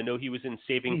 2000s. I know he was in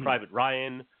Saving Private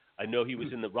Ryan. I know he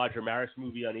was in the Roger Maris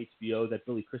movie on HBO that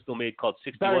Billy Crystal made called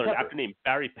 61. An actor named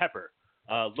Barry Pepper.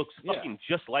 Looks fucking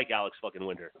just like Alex fucking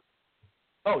Winter.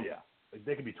 Oh, yeah. Like,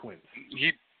 they could be twins.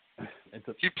 He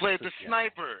played the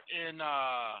sniper in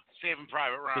Saving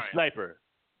Private Ryan. The sniper.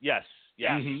 Yes.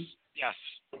 Yes.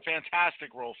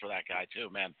 Fantastic role for that guy too,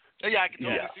 man. Yeah, I can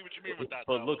totally see what you mean with that.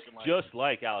 But looks just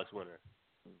like Alex Winter.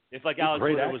 If like Alex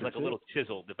Winter was like a little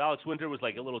chiseled. If Alex Winter was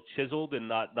like a little chiseled and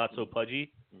not so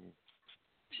pudgy.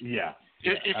 Yeah.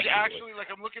 If you actually, like,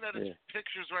 I'm looking at his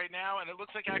pictures right now, and it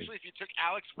looks like actually if you took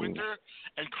Alex Winter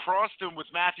and crossed him with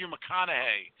Matthew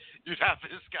McConaughey, you'd have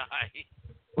this guy.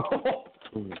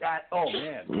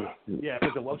 Man. Yeah,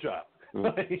 it's a love shot.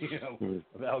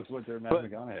 Of Alex Winter and Matthew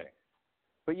McConaughey.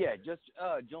 But yeah, just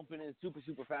jumping in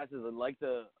super fast, as like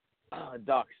the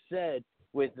doc said,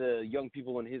 with the young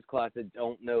people in his class that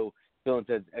don't know Bill and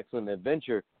Ted's Excellent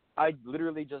Adventure, I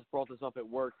literally just brought this up at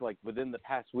work, like within the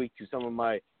past week, to some of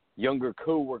my younger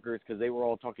coworkers because they were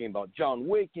all talking about John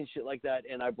Wick and shit like that,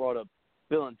 and I brought up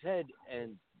Bill and Ted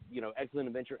and Excellent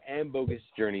Adventure and Bogus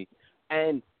Journey,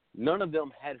 and none of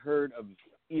them had heard of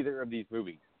either of these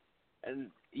movies, and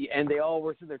they all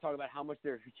were sitting there talking about how much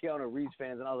they're Keanu Reeves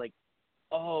fans, and I was like,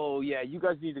 oh yeah, you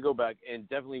guys need to go back and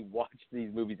definitely watch these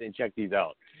movies and check these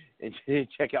out, and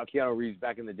check out Keanu Reeves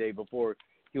back in the day before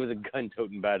he was a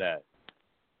gun-toting badass.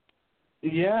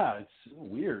 Yeah, it's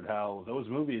weird how those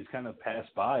movies kind of pass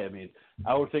by. I mean,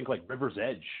 I would think like River's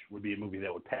Edge would be a movie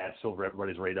that would pass over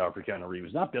everybody's radar for Keanu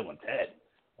Reeves, not Bill and Ted.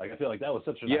 Like I feel like that was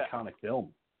such an iconic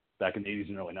film back in the 80s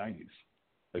and early 90s.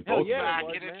 Like both back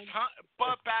in its time,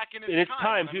 but back in its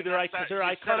time, dude, they're iconic to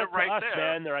us,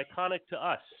 man. They're iconic to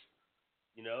us.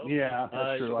 You know. Yeah,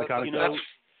 that's true. Iconic. You know,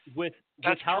 with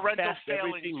how parental fast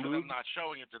failings everything for moves. them not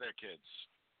showing it to their kids.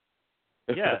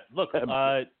 Yeah, look,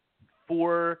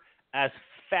 for as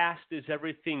fast as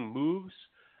everything moves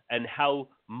and how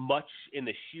much in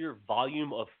the sheer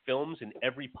volume of films in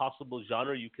every possible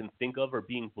genre you can think of are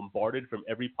being bombarded from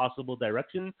every possible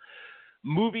direction,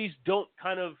 movies don't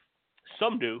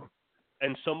some do,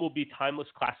 and some will be timeless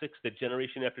classics that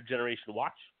generation after generation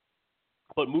watch,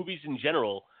 but movies in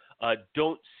general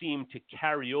don't seem to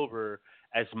carry over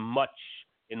as much,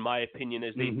 in my opinion,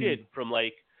 as they did from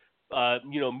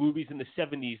movies in the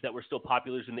 70s that were still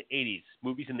popular in the 80s,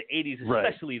 movies in the 80s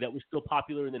especially that were still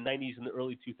popular in the 90s and the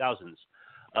early 2000s.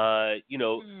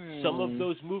 Some of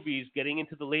those movies getting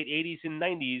into the late 80s and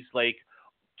 90s, like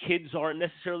kids aren't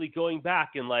necessarily going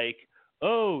back and like,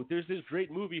 oh, there's this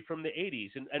great movie from the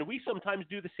 80s. And we sometimes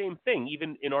do the same thing,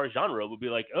 even in our genre. We'll be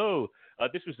like, oh,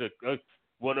 this was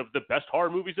one of the best horror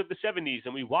movies of the 70s.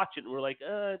 And we watch it and we're like,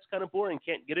 it's kind of boring.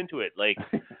 Can't get into it. Like,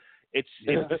 it's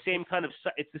the same kind of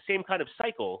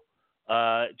cycle,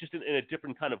 just in a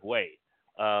different kind of way.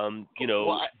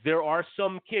 There are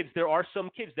some kids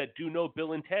that do know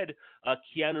Bill and Ted.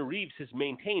 Keanu Reeves has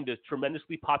maintained a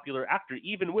tremendously popular actor,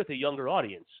 even with a younger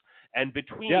audience. And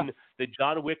between the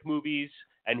John Wick movies,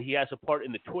 and he has a part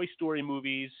in the Toy Story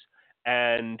movies,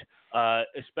 and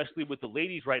especially with the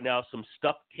ladies right now, some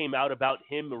stuff came out about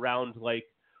him around like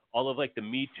all of like the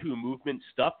Me Too movement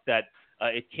stuff that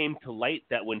it came to light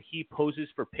that when he poses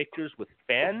for pictures with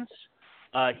fans,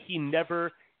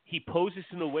 he poses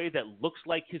in a way that looks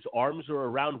like his arms are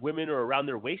around women or around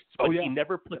their waists, but he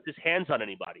never puts his hands on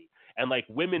anybody. And like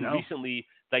women recently,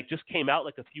 like just came out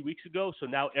like a few weeks ago, so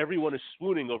now everyone is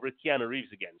swooning over Keanu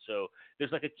Reeves again. So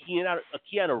there's like a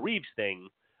Keanu Reeves thing,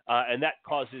 and that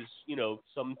causes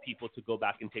some people to go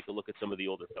back and take a look at some of the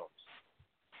older films.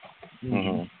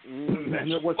 The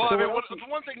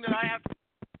one thing that I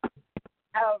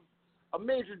have a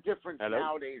major difference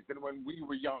nowadays than when we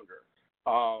were younger.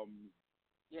 And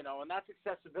that's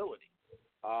accessibility.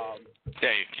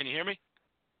 Dave, can you hear me?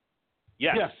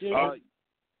 Yes.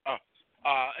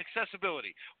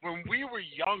 Accessibility. When we were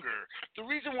younger, the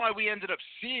reason why we ended up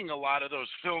seeing a lot of those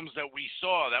films that we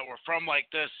saw that were from like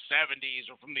the 70s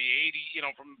or from the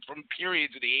 80s, from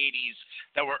periods of the 80s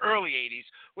that were early 80s,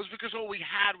 was because all we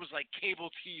had was like cable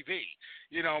TV.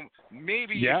 We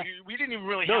didn't even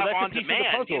really have on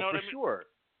demand. You know what I mean? Sure.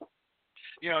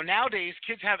 Nowadays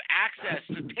kids have access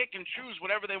to pick and choose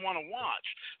whatever they want to watch.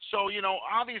 So,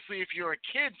 obviously if you're a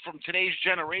kid from today's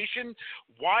generation,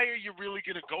 why are you really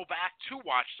going to go back to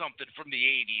watch something from the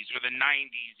 80s or the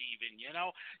 90s even,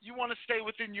 You want to stay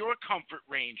within your comfort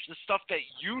range, the stuff that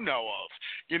you know of.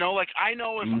 Like I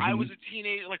know if I was a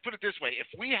teenager, like put it this way, if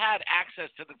we had access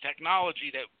to the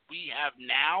technology that we have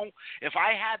now, if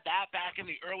I had that back in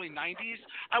the early 90s,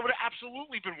 I would have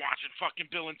absolutely been watching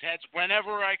fucking Bill and Ted's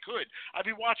whenever I could. I'd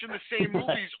be watching the same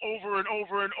movies over and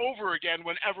over and over again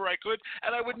whenever I could,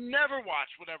 and I would never watch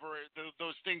whatever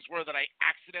those things were that I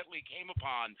accidentally came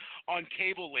upon on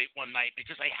cable late one night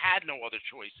because I had no other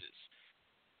choices.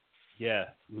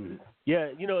 Yeah.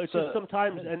 Yeah, it's just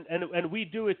sometimes, and we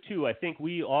do it too. I think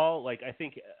we all,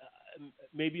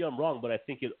 maybe I'm wrong, but I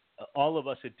think all of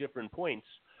us at different points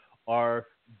are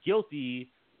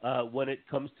guilty when it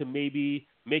comes to maybe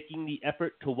making the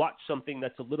effort to watch something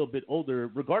that's a little bit older,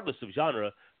 regardless of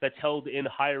genre, that's held in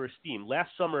higher esteem.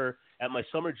 Last summer at my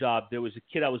summer job, there was a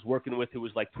kid I was working with who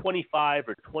was like 25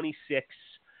 or 26.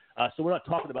 So we're not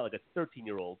talking about like a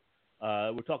 13-year-old.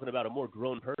 We're talking about a more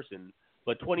grown person,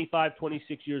 but 25,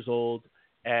 26 years old,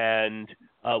 and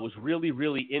was really,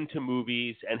 really into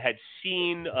movies and had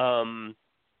seen, I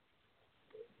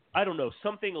don't know,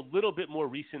 something a little bit more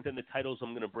recent than the titles I'm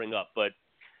going to bring up, but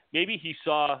maybe he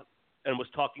saw and was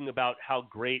talking about how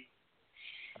great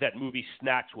that movie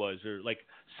Snatch was, or like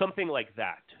something like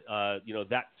that,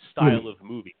 that style of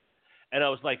movie. And I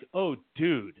was like, oh,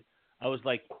 dude. I was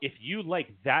like, if you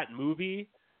like that movie,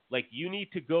 like you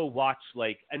need to go watch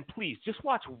and please just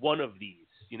watch one of these,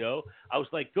 I was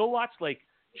like, go watch like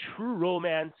True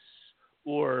Romance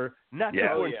or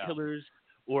Natural Born Killers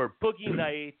or Boogie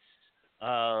Nights.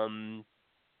 I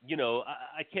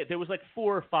can't. There was like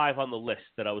 4 or 5 on the list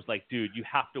that I was like, dude, you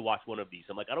have to watch one of these.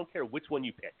 I'm like, I don't care which one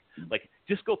you pick. Like,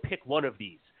 just go pick one of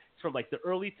these. It's from like the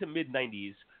early to mid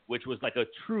 90s, which was like a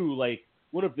true like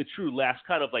one of the true last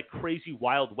kind of like crazy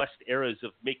Wild West eras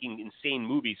of making insane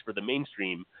movies for the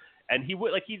mainstream. And he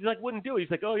wouldn't do it.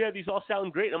 He's like, oh yeah, these all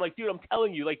sound great. And I'm like, dude, I'm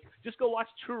telling you, like, just go watch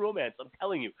True Romance. I'm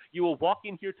telling you, you will walk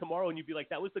in here tomorrow and you'll be like,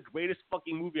 that was the greatest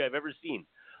fucking movie I've ever seen.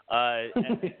 And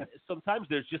sometimes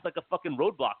there's just like a fucking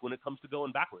roadblock when it comes to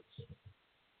going backwards.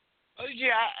 You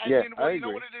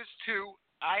know what it is too.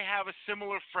 I have a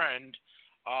similar friend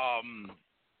and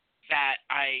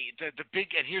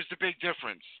here's the big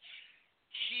difference.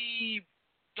 He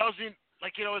doesn't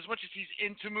as much as he's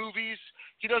into movies,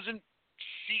 he doesn't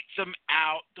seek them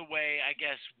out the way I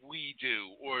guess we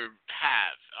do or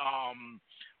have.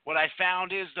 What I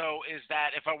found is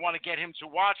that if I want to get him to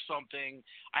watch something,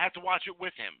 I have to watch it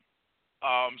with him.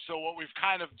 So what we've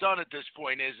kind of done at this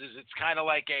point is it's kind of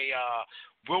like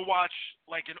we'll watch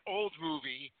like an old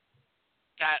movie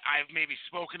that I've maybe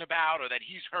spoken about or that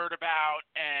he's heard about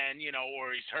and,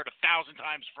 or he's heard 1,000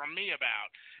 times from me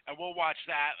about. And we'll watch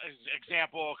that. As an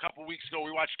example, a couple weeks ago, we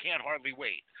watched Can't Hardly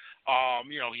Wait.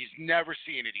 He's never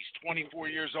seen it. He's 24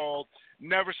 years old,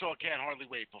 never saw Can't Hardly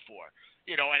Wait before.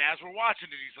 And as we're watching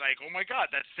it, he's like, oh my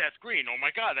God, that's Seth Green. Oh my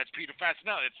God, that's Peter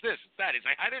Facinelli. It's this, it's that. He's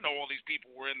like, I didn't know all these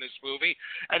people were in this movie.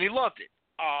 And he loved it.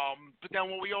 But then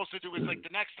what we also do is like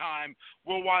the next time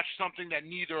we'll watch something that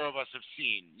neither of us have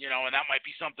seen, and that might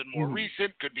be something more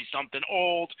recent, could be something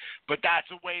old, but that's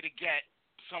a way to get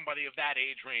somebody of that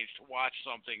age range to watch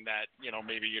something that,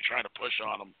 maybe you're trying to push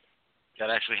on them, that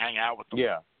actually hang out with them.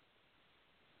 Yeah.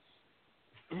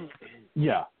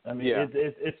 Yeah. I mean,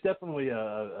 it's definitely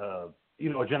a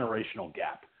generational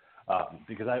gap.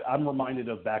 Because I'm reminded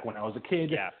of back when I was a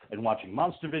kid and watching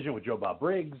Monster Vision with Joe Bob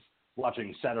Briggs,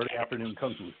 watching Saturday Afternoon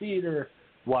Kung Fu Theater,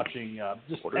 watching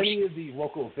just any of the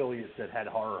local affiliates that had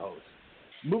horror hosts.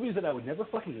 Movies that I would never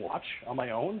fucking watch on my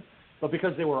own, but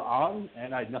because they were on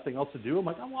and I had nothing else to do, I'm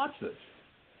like, I'll watch this.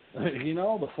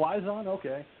 The Fly's on?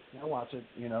 Okay. I'll watch it.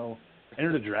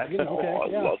 Enter the Dragon? Okay. I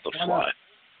love The Fly.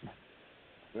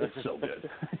 It's so good.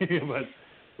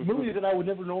 But movies that I would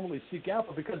never normally seek out,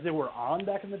 but because they were on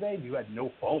back in the day, you had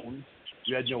no phones,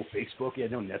 you had no Facebook, you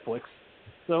had no Netflix.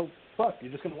 So, fuck,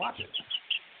 you're just going to watch it.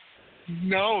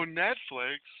 No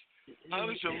Netflix? How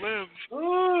does it live?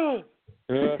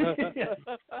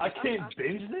 I can't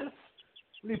binge this?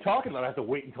 What are you talking about? I have to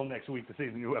wait until next week to see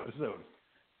the new episode.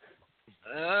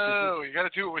 Oh, you got to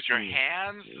do it with your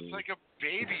hands? It's like a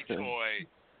baby toy.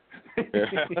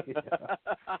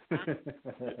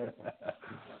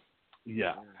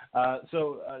 Yeah.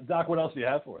 So, Doc, what else do you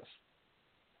have for us?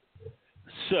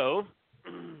 So,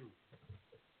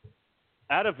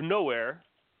 out of nowhere,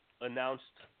 announced,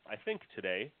 I think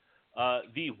today,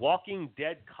 the Walking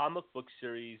Dead comic book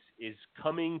series is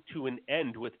coming to an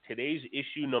end with today's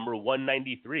issue number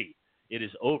 193. It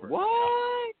is over.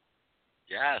 What?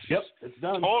 Yes. Yep, it's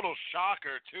done. Total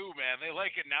shocker, too, man. They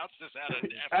announced this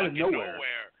out of nowhere.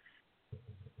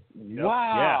 Yep.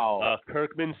 Wow. Yeah.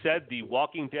 Kirkman said the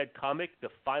Walking Dead comic, the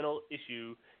final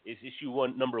issue, is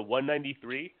number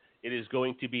 193. It is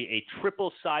going to be a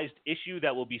triple-sized issue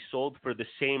that will be sold for the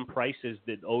same price as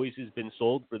that always has been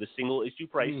sold for the single-issue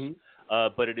price.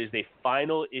 Mm-hmm. But it is a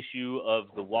final issue of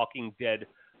the Walking Dead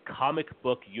comic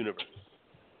book universe.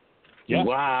 Yeah.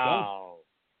 Wow.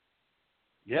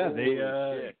 Yeah,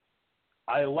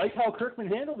 I like how Kirkman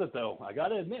handled it, though. I got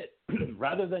to admit,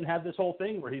 rather than have this whole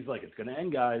thing where he's like, it's going to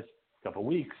end, guys, a couple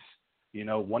weeks,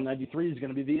 193 is going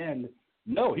to be the end.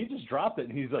 No, he just dropped it,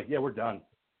 and he's like, yeah, we're done.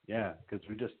 Yeah, because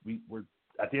we're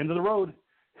at the end of the road,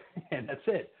 and that's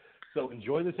it. So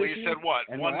enjoy this issue. You said what?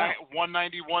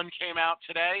 191 came out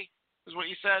today, is what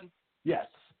you said? Yes.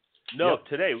 No,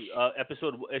 today,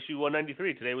 issue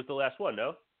 193. Today was the last one,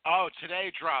 no? Oh,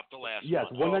 today dropped the last one. Yes,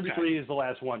 193 is the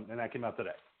last one, and that came out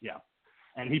today. Yeah.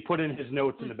 And he put in his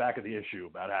notes in the back of the issue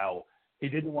about how he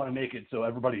didn't want to make it so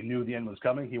everybody knew the end was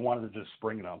coming. He wanted to just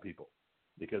spring it on people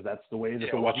because that's the way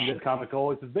that the Walking Dead comic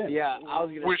always has been. Yeah,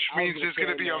 which means there's going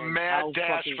to be a mad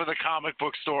dash for the comic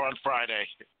book store on Friday.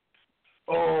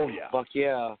 Oh, yeah. Fuck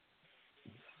yeah.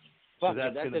 Fuck,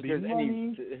 so that's if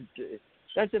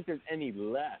there's any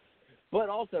left. But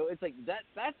also, it's like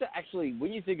that's actually,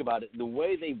 when you think about it, the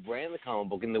way they ran the comic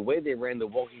book and the way they ran the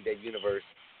Walking Dead universe,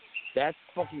 that's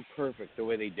fucking perfect, the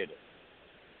way they did it.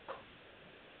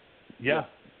 Yeah.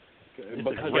 Because it's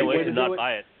a great way to not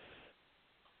buy it.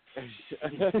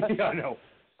 Yeah, I know.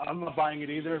 I'm not buying it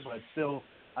either, but still,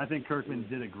 I think Kirkman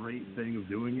did a great thing of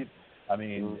doing it. I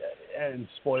mean, and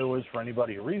spoilers for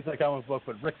anybody who reads that comic book,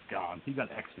 but Rick's gone. He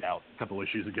got X'd out a couple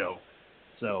issues ago.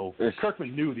 So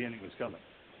Kirkman knew the ending was coming.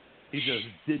 He just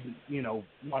didn't,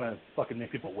 want to fucking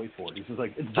make people wait for it. He's just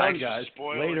like, it's done, guys.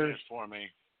 Later. For me.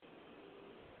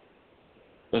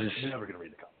 You're never going to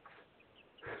read the comics.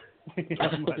 He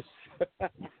got ducked.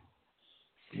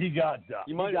 He got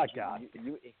God.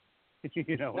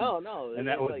 No. And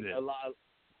that was like it. A lot.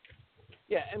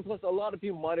 Yeah, and plus a lot of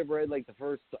people might have read like the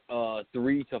first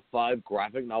 3 to 5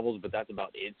 graphic novels, but that's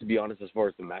about it. To be honest, as far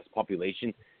as the mass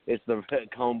population, it's the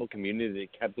comic book community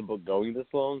that kept the book going this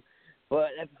long.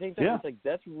 But at the same time, it's like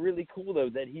that's really cool though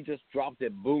that he just dropped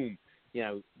it. Boom.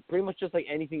 Pretty much just like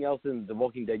anything else in the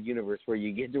Walking Dead universe, where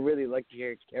you get to really like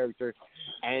the character,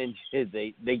 and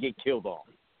they get killed off.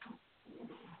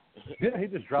 Yeah, he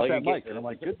just dropped that mic, and I'm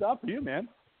like, good job for you, man.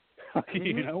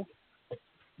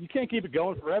 You can't keep it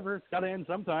going forever. It's got to end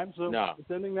sometime, so it's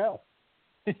ending now.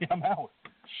 I'm out.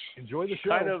 Enjoy the show.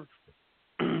 Kind of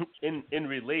in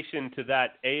relation to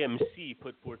that, AMC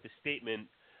put forth a statement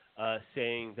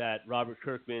saying that Robert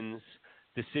Kirkman's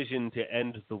decision to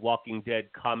end the Walking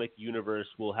Dead comic universe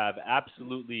will have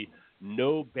absolutely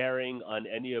no bearing on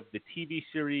any of the TV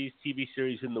series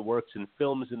in the works, and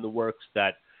films in the works,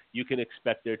 that you can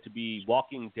expect there to be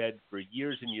Walking Dead for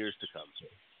years and years to come.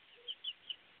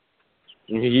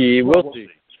 We'll see.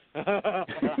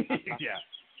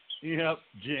 Yep,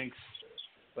 jinx.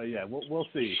 But yeah, we'll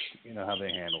see. How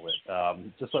they handle it.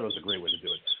 Just thought it was a great way to do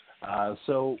it.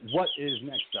 So what is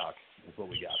next, Doc? Is what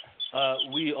we got.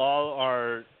 We all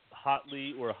are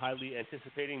highly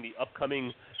anticipating the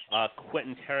upcoming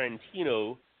Quentin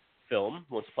Tarantino film,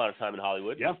 Once Upon a Time in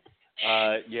Hollywood. Yeah.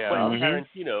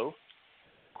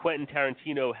 Quentin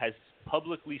Tarantino has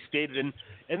publicly stated,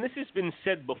 and this has been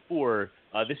said before,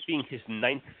 this being his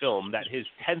 9th film, that his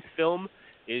 10th film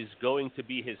is going to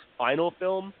be his final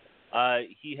film.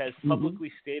 He has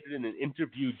publicly stated in an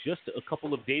interview just a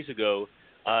couple of days ago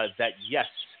that yes,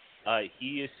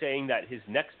 he is saying that his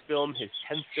next film, his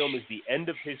 10th film, is the end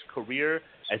of his career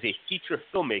as a feature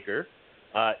filmmaker.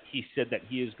 He said that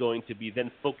he is going to be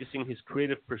then focusing his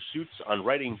creative pursuits on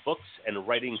writing books and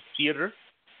writing theater.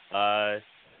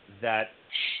 That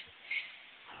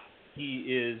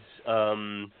he is,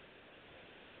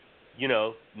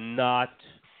 not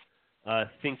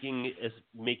thinking as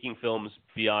making films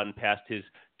beyond past his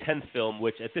 10th film,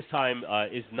 which at this time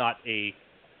is not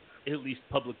at least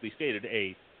publicly stated,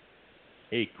 a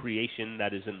creation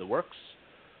that is in the works.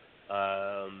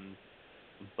 But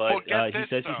he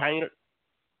says he's hanging it.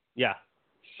 Yeah.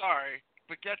 Sorry,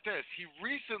 but get this. He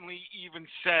recently even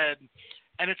said,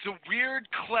 and it's a weird,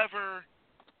 clever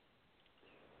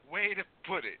way to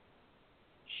put it.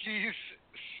 He's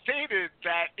stated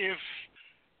that if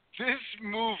this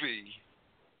movie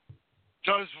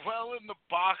does well in the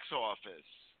box office,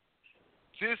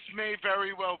 this may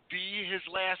very well be his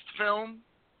last film,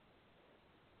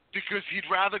 because he'd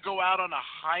rather go out on a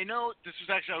high note. This was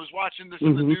actually, I was watching this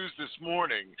in the news this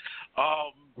morning.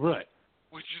 Right.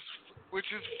 Which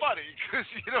is funny, because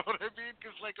you know what I mean?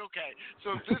 Because, okay,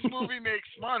 so if this movie makes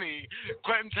money,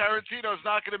 Quentin Tarantino's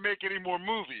not going to make any more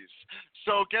movies.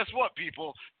 So guess what,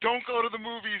 people? Don't go to the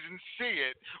movies and see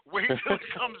it. Wait till it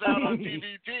comes out on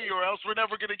DVD, or else we're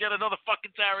never going to get another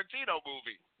fucking Tarantino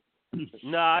movie.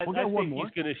 No, I think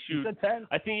he's going to shoot.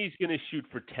 I think he's going to shoot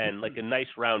for 10, like a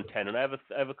nice round 10. And I have a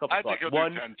couple thoughts. I think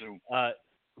he'll do 10 too.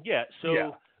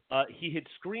 He had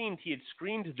screened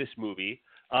this movie.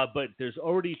 But there's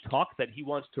already talk that he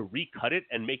wants to recut it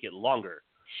and make it longer.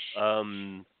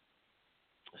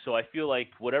 So I feel like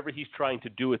whatever he's trying to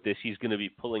do with this, he's going to be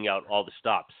pulling out all the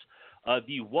stops.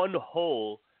 The one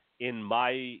hole in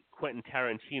my Quentin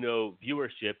Tarantino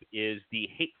viewership is The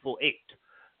Hateful Eight,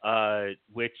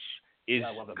 which is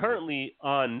currently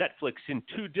on Netflix in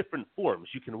 2 different forms.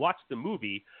 You can watch the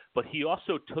movie, but he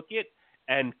also took it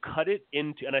and cut it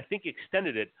into, and I think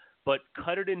extended it, but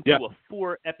cut it into a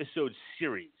 4-episode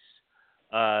series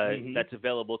that's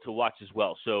available to watch as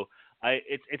well. So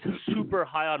it's super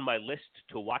high on my list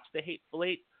to watch The Hateful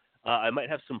Eight. I might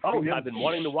have some free. I've been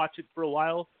wanting to watch it for a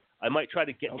while. I might try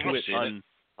to get to it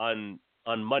on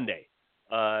Monday.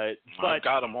 But I've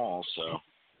got them all, so.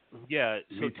 Yeah,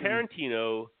 so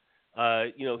Tarantino,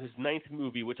 his 9th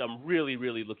movie, which I'm really,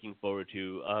 really looking forward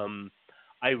to.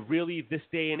 This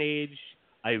day and age,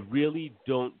 I really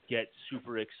don't get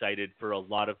super excited for a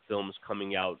lot of films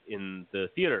coming out in the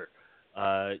theater.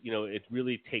 It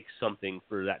really takes something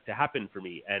for that to happen for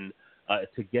me, and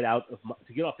to get off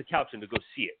the couch and to go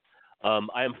see it.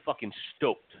 I am fucking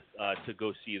stoked to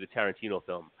go see the Tarantino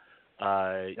film.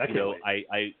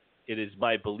 It is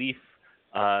my belief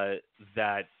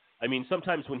that,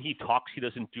 sometimes when he talks, he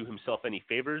doesn't do himself any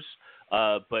favors.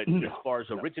 But as far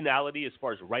as originality, as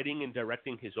far as writing and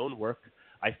directing his own work,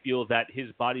 I feel that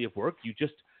his body of work, you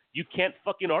can't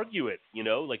fucking argue it.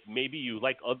 Maybe you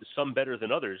like some better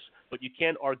than others, but you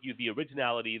can't argue the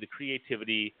originality, the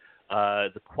creativity,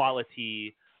 the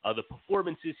quality, The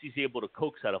performances he's able to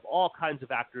coax out of all kinds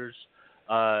of actors.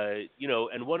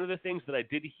 And one of the things that I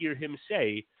did hear him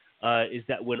say is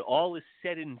that when all is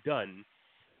said and done,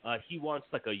 he wants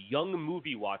like a young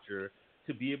movie watcher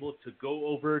to be able to go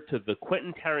over to the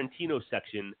Quentin Tarantino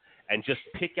section and just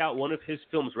pick out one of his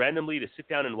films randomly to sit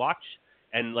down and watch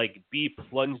and like be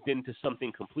plunged into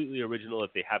something completely original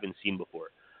that they haven't seen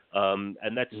before. And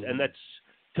that's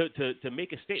to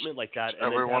make a statement like that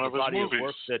and then to have a body of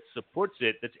work that supports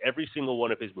it. That's every single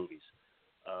one of his movies.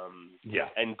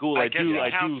 And Ghoul, I do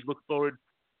look forward.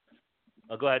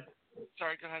 Go ahead.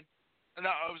 Sorry, go ahead. No,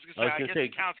 I was going to say, I guess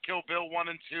it counts Kill Bill 1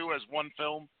 and 2 as one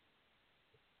film.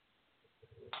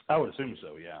 I would assume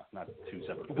so, yeah. Not two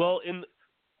separate films. Well, it's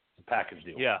a package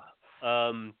deal. Yeah.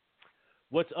 I'll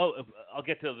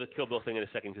get to the Kill Bill thing in a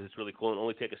second because it's really cool. It'll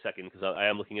only take a second because I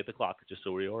am looking at the clock, just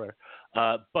so we're aware.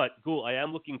 But Ghoul, I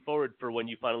am looking forward for when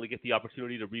you finally get the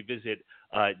opportunity to revisit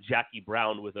Jackie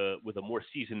Brown with a more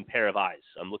seasoned pair of eyes.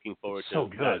 I'm looking forward to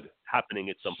that happening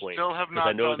at some point. Still have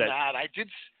not done that.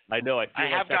 I know. I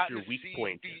feel like that's your weak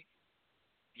point.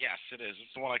 Yes, it is.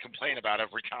 It's the one I complain about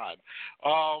every time.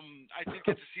 I did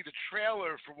get to see the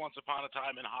trailer for Once Upon a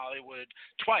Time in Hollywood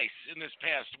twice in this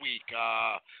past week.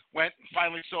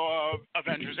 Finally saw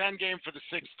Avengers Endgame for the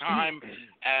 6th time,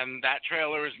 and that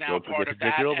trailer is now part of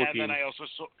that. And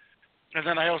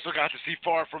then I also got to see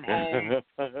Far From Home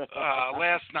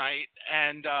last night,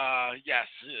 and yes,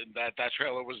 that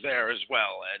trailer was there as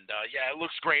well. And it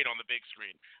looks great on the big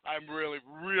screen. I'm really,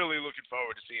 really looking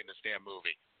forward to seeing this damn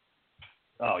movie.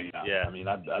 Oh yeah. I mean,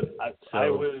 I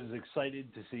was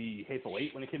excited to see Hateful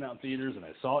Eight when it came out in theaters, and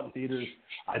I saw it in theaters.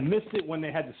 I missed it when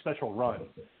they had the special run,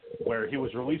 where he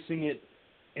was releasing it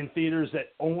in theaters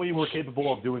that only were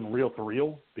capable of doing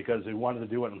reel-to-reel because they wanted to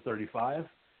do it in 35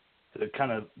 to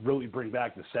kind of really bring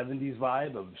back the 70s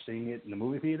vibe of seeing it in the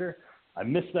movie theater. I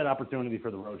missed that opportunity for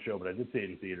the roadshow, but I did see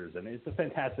it in theaters, and it's a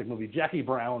fantastic movie. Jackie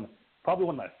Brown, probably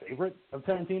one of my favorite of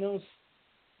Tarantino's,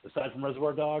 aside from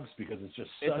Reservoir Dogs, because it's just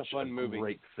such a fun movie.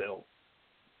 Great film.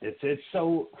 It's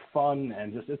so fun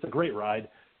and it's a great ride.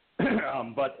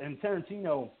 But in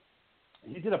Tarantino,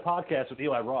 he did a podcast with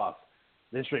Eli Roth,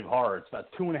 The History of Horror. It's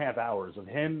about 2.5 hours of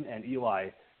him and Eli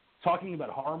talking about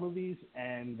horror movies,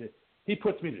 and he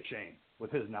puts me to shame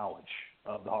with his knowledge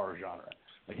of the horror genre.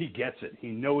 Like, he gets it. He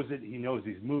knows it. He knows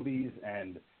these movies,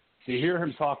 and to hear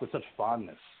him talk with such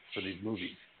fondness for these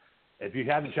movies. If you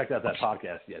haven't checked out that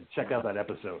podcast yet, check out that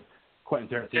episode. Quentin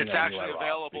Tarantino. It's actually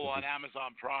available on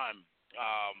Amazon Prime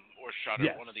or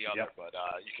Shudder, one or the other. Yep. But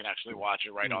you can actually watch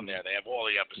it right on there. They have all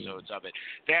the episodes of it.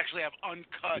 They actually have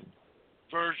uncut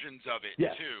versions of it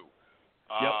too.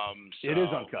 It is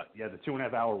uncut. Yeah, the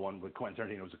 2.5 hour one with Quentin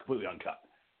Tarantino was completely uncut,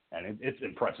 and it's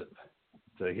impressive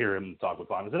to hear him talk with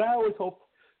fondness. And I always hoped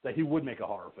that he would make a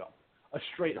horror film, a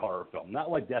straight horror film,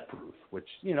 not like Death Proof, which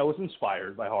was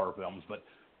inspired by horror films, but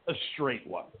a straight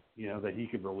one, that he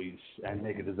could release and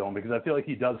make it his own, because I feel like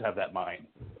he does have that mind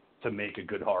to make a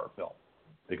good horror film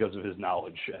because of his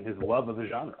knowledge and his love of the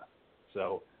genre.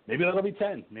 So maybe that'll be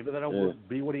 10. Maybe that'll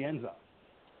be what he ends on,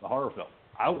 a horror film.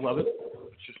 I would love it.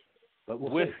 But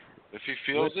we'll see. If he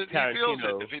feels it, he feels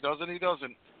it. If he doesn't, he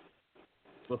doesn't.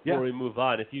 Before we move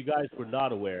on, if you guys were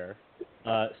not aware,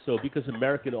 so because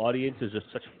American audiences are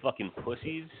such fucking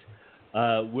pussies,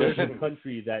 we're the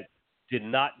country that did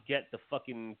not get the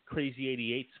fucking Crazy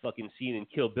 88's fucking scene in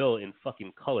Kill Bill in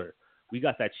fucking color. We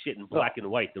got that shit in black and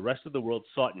white. The rest of the world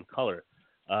saw it in color.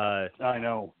 I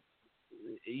know.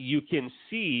 You can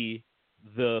see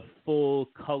the full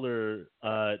color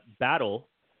battle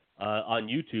on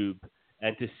YouTube,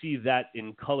 and to see that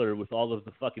in color with all of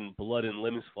the fucking blood and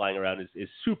limbs flying around is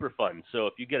super fun. So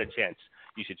if you get a chance,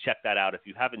 you should check that out if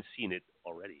you haven't seen it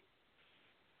already.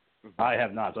 I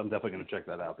have not, so I'm definitely going to check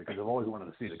that out because I've always wanted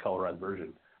to see the colorized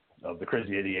version of the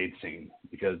Crazy 88 scene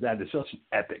because that is such an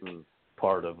epic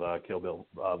part of Kill Bill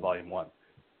Volume 1.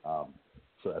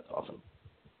 So that's awesome.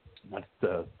 Not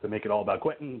to make it all about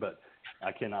Quentin, but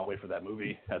I cannot wait for that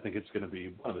movie. I think it's going to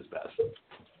be one of his best.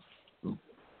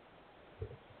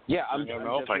 Yeah, I don't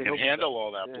know if I can handle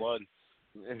all that blood.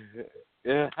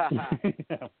 Yeah.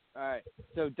 All right.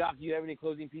 So, Doc, do you have any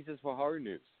closing pieces for horror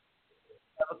news?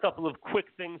 I have a couple of quick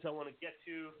things I want to get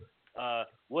to.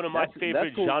 One of my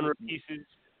favorite genre pieces.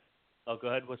 Oh, go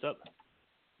ahead. What's up?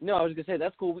 No, I was gonna say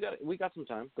that's cool. We got some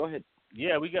time. Go ahead.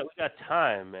 Yeah, we got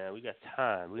time, man. We got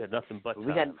time. We got nothing but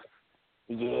time.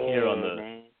 Here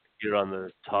on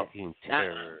the Talking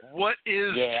Terror. What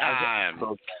is time?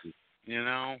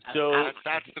 So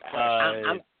that's the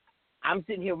question. I'm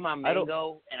sitting here with my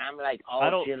mango, and I'm like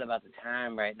all chill about the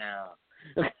time right now.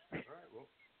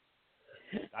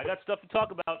 I got stuff to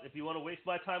talk about. If you want to waste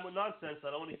my time with nonsense,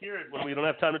 I don't want to hear it when we don't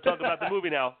have time to talk about the movie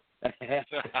now.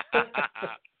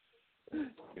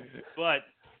 But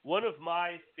one of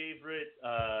my favorite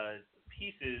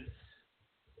pieces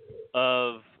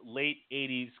of late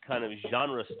 80s kind of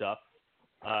genre stuff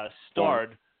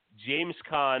starred James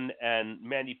Caan and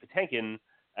Mandy Patinkin,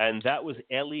 and that was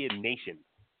Alien Nation,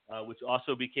 which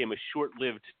also became a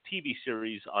short-lived TV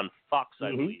series on Fox,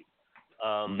 I believe.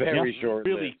 Very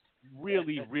short-lived.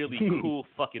 Really cool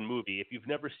fucking movie. If you've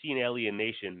never seen Alien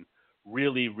Nation,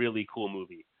 really cool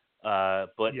movie.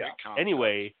 But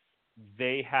anyway,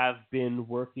 they have been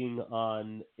working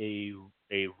on a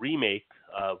remake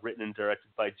written and directed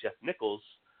by Jeff Nichols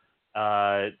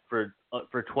for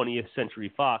 20th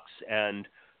Century Fox, and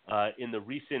in the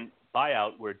recent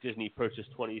buyout where Disney purchased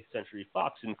 20th Century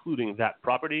Fox, including that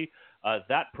property,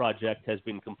 that project has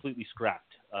been completely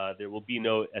scrapped. There will be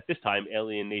no, at this time,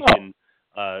 Alien Nation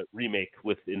remake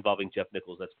involving Jeff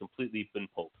Nichols. That's completely been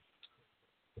pulled.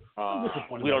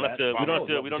 We don't have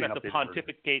to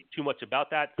pontificate too much about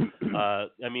that.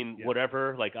 I mean,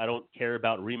 whatever. Like, I don't care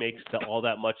about remakes all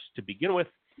that much to begin with.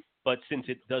 But since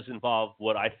it does involve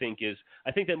what I think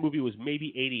that movie was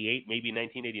maybe 88, maybe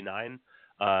 1989.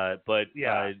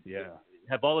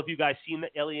 Have all of you guys seen the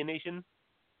Alien Nation?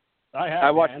 I have.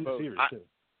 I watched both. Series too.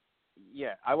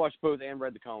 Yeah, I watched both and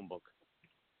read the comic book.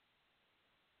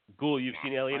 Ghoul, you've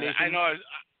seen Alien Nation? I know.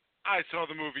 I saw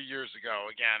the movie years ago.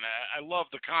 Again, I love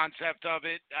the concept of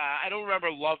it. I don't remember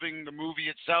loving the movie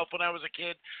itself when I was a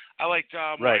kid. I liked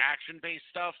more action-based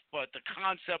stuff, but the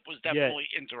concept was definitely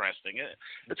interesting.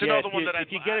 It's another one that I'll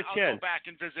go back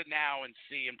and visit now and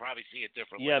probably see it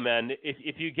differently. Yeah, man.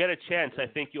 If you get a chance, I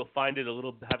think you'll find it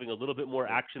having a little bit more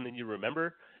action than you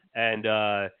remember, and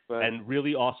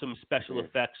really awesome special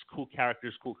effects, cool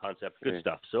characters, cool concept, good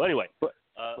stuff. So anyway,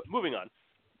 moving on.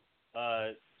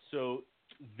 So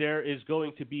there is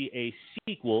going to be a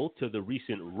sequel to the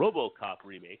recent RoboCop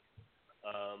remake.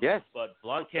 But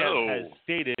Blomkamp has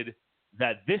stated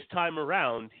that this time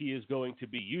around he is going to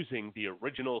be using the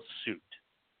original suit.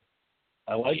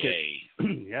 I like it.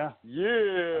 Yeah.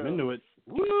 I'm into it.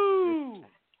 Woo!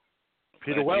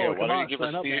 Peter Weller, come on,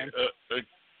 sign up, man.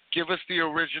 Give us the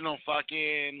original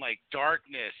fucking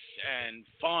darkness and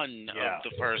fun of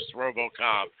the first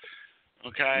RoboCop.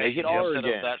 Okay. Make it all instead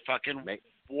again. of that fucking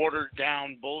watered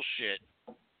down bullshit.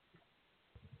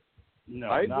 No,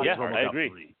 I agree.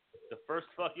 3. The first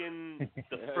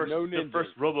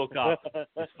RoboCop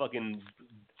is fucking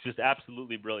just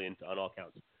absolutely brilliant on all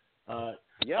counts.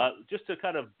 Just to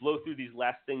kind of blow through these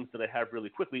last things that I have really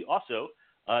quickly. Also,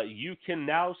 you can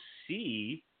now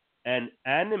see an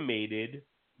animated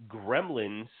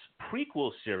Gremlins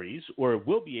prequel series, or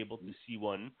will be able to see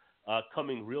one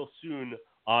coming real soon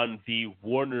on the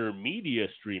Warner Media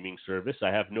streaming service. I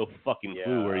have no fucking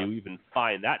clue where you even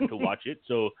find that to watch it,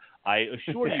 so I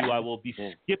assure you I will be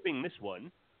skipping this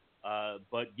one.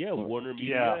 But Warner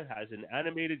Media has an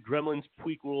animated Gremlins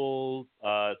prequel,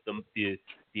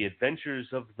 the Adventures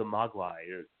of the Mogwai,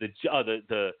 or let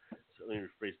me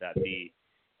rephrase that, the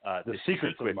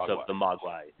Secrets of the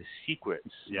Mogwai, the Secrets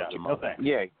of the Mogwai.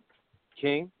 Yeah,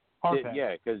 King.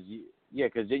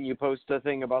 Because didn't you post a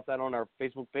thing about that on our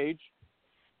Facebook page?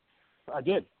 I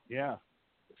did, yeah.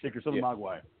 Secrets of the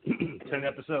Mogwai. 10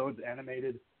 episodes,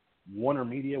 animated, Warner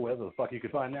Media, wherever the fuck you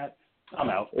could find that. I'm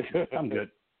out. I'm good.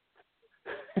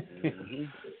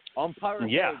 On Pirate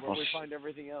Bay, where we find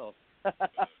everything else.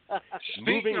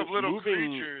 Speaking of little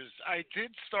creatures, I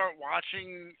did start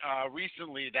watching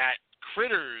recently that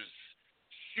Critters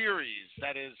series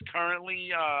that is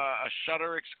currently a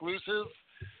Shudder exclusive.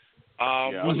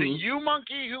 Was it you,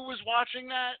 Monkey, who was watching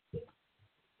that?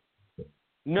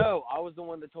 No, I was the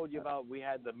one that told you about we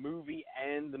had the movie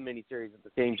and the miniseries at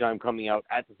the same time coming out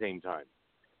at the same time.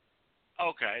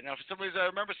 Okay. Now, for some reason, I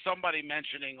remember somebody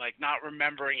mentioning, not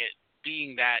remembering it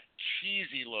being that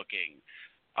cheesy looking.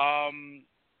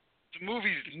 The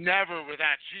movies never were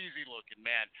that cheesy looking,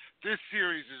 man. This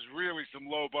series is really some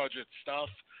low-budget stuff.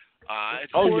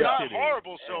 It's not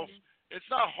horrible, so it's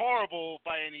not horrible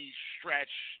by any stretch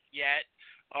yet,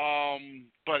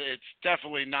 but it's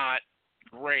definitely not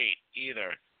great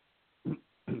either.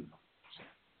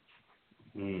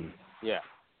 Yeah.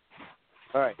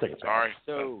 All right. Sorry.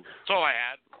 So that's all I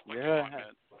had.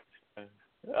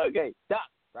 Okay. Stop.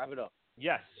 Wrap it up.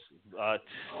 Yes.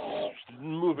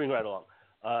 Moving right along.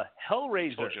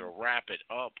 Hellraiser. I told you to wrap it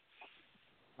up.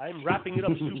 I'm wrapping it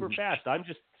up super fast. I'm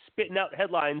just spitting out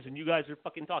headlines, and you guys are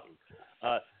fucking talking.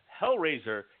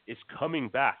 Hellraiser is coming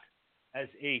back as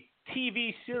a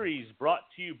TV series brought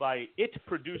to you by IT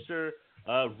producer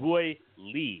Roy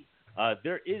Lee.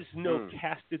 There is no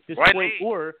cast at this point,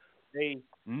 or a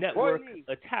network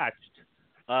attached,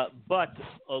 but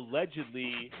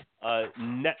allegedly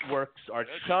networks are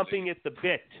chomping at the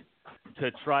bit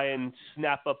to try and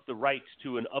snap up the rights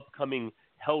to an upcoming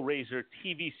Hellraiser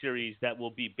TV series that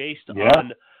will be based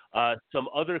on some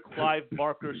other Clive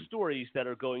Barker stories that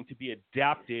are going to be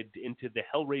adapted into the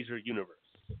Hellraiser universe.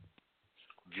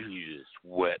 Jesus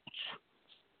wept.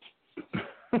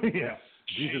 Yeah.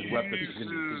 Jesus wept at the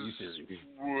TV series.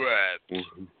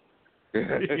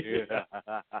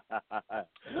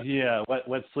 Yeah,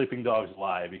 let Sleeping Dogs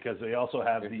Lie, because they also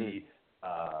have the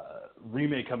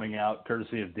remake coming out,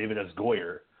 courtesy of David S.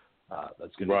 Goyer.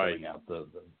 That's going to be coming out, the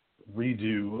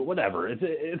redo, whatever.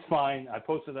 It's fine. I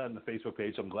posted that on the Facebook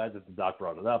page, so I'm glad that the doc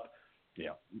brought it up.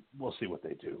 Yeah, we'll see what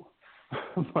they do.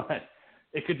 But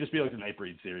it could just be like the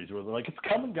Nightbreed series where they're like, it's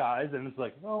coming, guys, and it's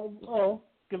like, oh,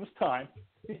 give us time.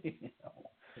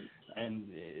 And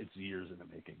it's years in the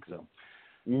making, so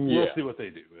we'll see what they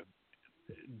do.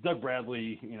 Doug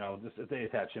Bradley, just if they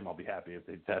attach him, I'll be happy. If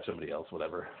they attach somebody else,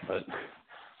 whatever. But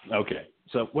okay,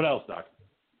 so what else, Doc?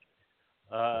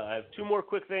 I have two more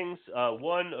quick things.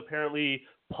 One, apparently,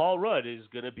 Paul Rudd is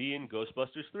going to be in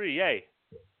Ghostbusters 3. Yay!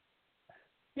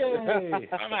 Yay!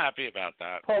 I'm happy about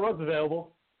that. Paul Rudd's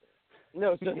available.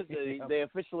 No, so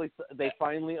they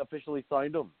finally officially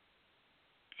signed him.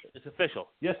 It's official.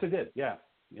 Yes, they did. Yeah.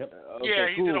 Yep. Okay, Yeah,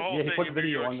 he cool. did a whole He thing put the in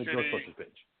video New on the York City. Ghostbusters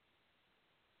page.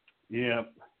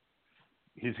 Yep.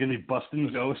 He's going to be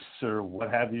busting ghosts or what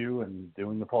have you and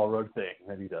doing the Paul Rudd thing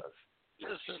that he does.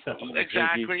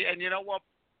 Exactly. And you know what?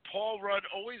 Paul Rudd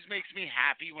always makes me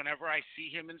happy whenever I see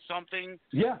him in something.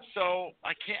 Yeah. So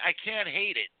I can't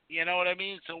hate it. You know what I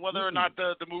mean? So whether or not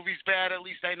the movie's bad, at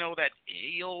least I know that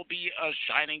he'll be a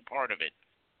shining part of it.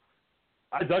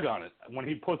 I dug on it. When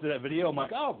he posted that video, I'm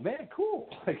like, oh, man, cool.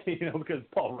 Because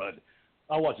Paul Rudd,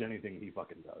 I'll watch anything he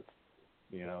fucking does.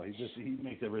 He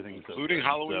makes everything so including good.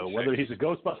 Halloween So whether he's a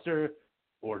Ghostbuster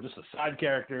or just a side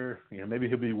character, maybe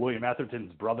he'll be William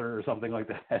Atherton's brother or something like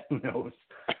that. Who knows?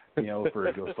 For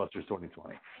Ghostbusters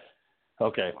 2020.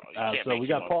 Okay, so we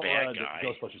got Paul Rudd,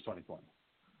 Ghostbusters 2020.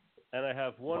 And I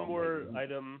have one more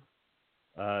item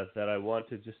that I want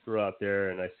to just throw out there,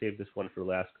 and I saved this one for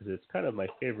last because it's kind of my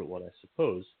favorite one, I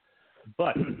suppose.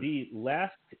 But the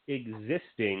last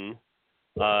existing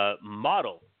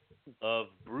model of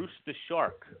Bruce the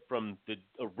Shark from the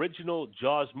original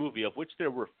Jaws movie, of which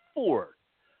there were 4,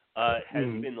 has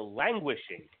been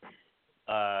languishing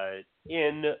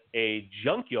in a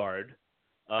junkyard,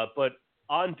 but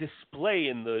on display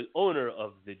in the owner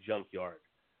of the junkyard.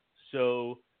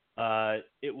 So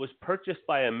it was purchased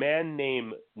by a man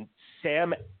named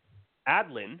Sam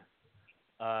Adlin,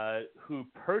 who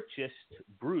purchased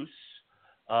Bruce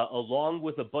along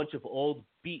with a bunch of old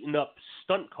beaten-up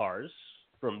stunt cars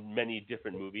from many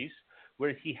different movies,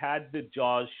 where he had the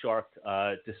Jaws shark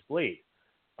displayed.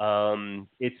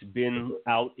 It's been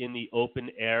out in the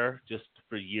open air just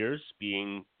for years,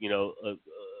 being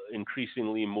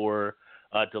increasingly more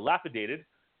dilapidated,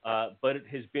 but it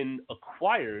has been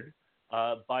acquired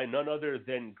by none other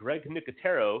than Greg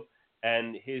Nicotero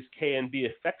and his K&B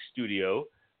Effects Studio,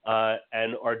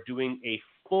 and are doing a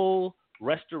full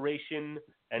restoration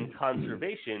and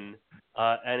conservation,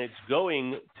 and it's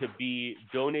going to be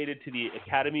donated to the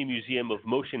Academy Museum of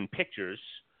Motion Pictures.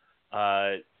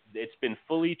 It's been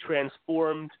fully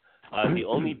transformed. The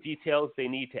only details they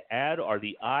need to add are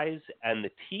the eyes and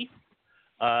the teeth,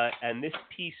 and this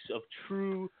piece of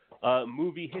true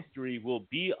movie history will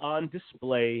be on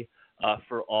display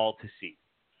for all to see.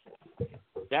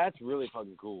 That's really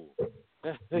fucking cool.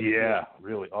 Yeah,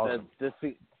 really awesome. This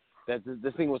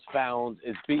thing was found.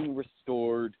 It's being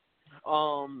restored.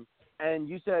 And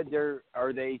you said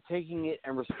are they taking it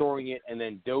and restoring it and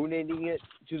then donating it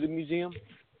to the museum?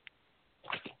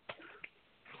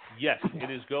 Yes, it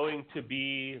is going to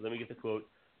be. Let me get the quote.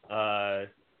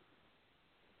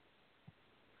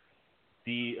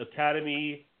 The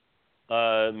Academy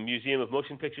Museum of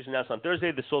Motion Pictures announced on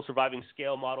Thursday the sole surviving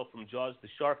scale model from Jaws the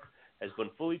Shark has been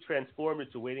fully transformed.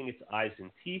 It's awaiting its eyes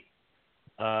and teeth.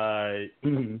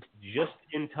 Just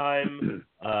in time,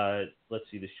 let's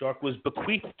see, the shark was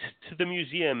bequeathed to the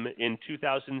museum in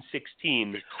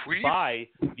 2016 by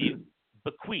the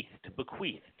bequeathed.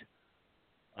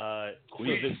 So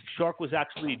the shark was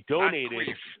actually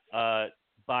donated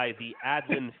by the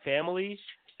Adlin family,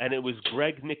 and it was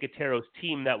Greg Nicotero's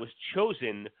team that was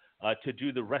chosen to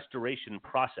do the restoration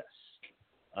process.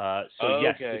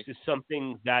 Yes, this is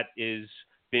something that is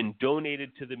been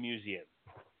donated to the museum.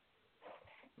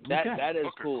 That is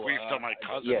cool. We saw my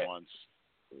cousin once.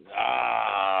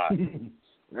 All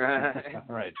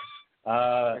right.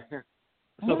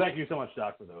 So thank you so much,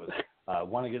 Doc, for those.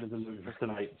 Want to get into the movie for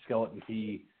tonight, Skeleton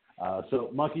Key. So,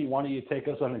 Monkey, why don't you take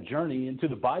us on a journey into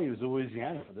the bayous of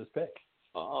Louisiana for this pick?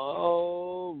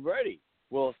 Alrighty.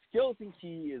 Well, Skeleton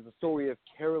Key is the story of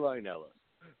Caroline Ellis,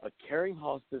 a caring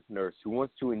hospice nurse who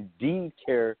wants to indeed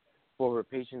care for her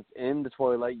patients in the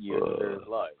twilight years of their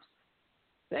lives.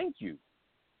 Thank you.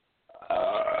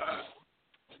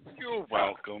 You're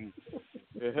welcome.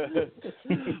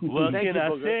 What can I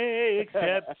say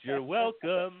except you're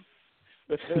welcome?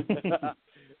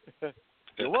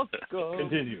 You're welcome.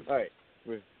 Continue. All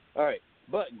right.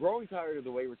 But growing tired of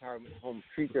the way retirement homes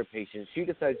treat their patients, she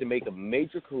decides to make a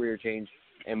major career change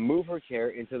and move her care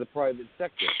into the private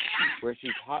sector, where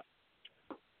she's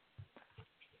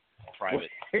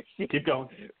Keep going.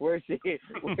 Where she's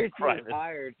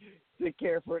hired to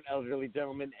care for an elderly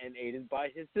gentleman and aided by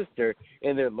his sister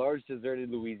in their large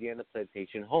deserted Louisiana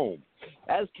plantation home.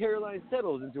 As Caroline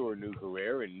settles into her new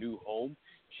career and new home,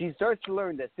 she starts to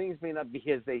learn that things may not be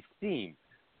as they seem.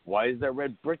 Why is there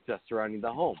red brick dust surrounding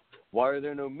the home? Why are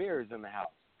there no mirrors in the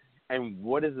house? And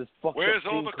what is this fucked Where's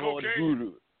up all thing the called cocaine?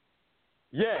 voodoo?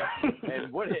 Yeah,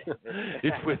 and what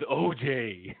It's with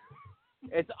OJ.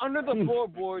 It's under the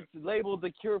floorboards labeled the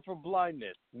cure for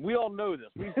blindness. We all know this.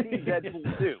 We've seen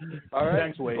Deadpool 2. All right?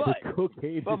 Thanks, Wade.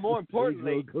 But more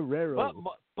importantly, Guerrero.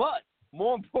 but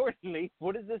more importantly,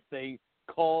 what is this thing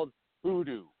called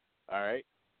Hoodoo? All right?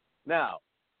 Now,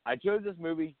 I chose this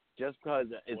movie just because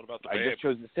I just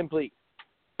chose it simply.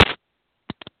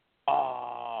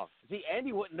 See,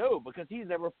 Andy wouldn't know because he's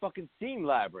never fucking seen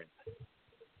Labyrinth.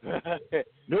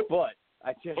 Nope. But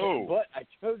I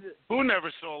chose it. Who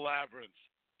never saw Labyrinth?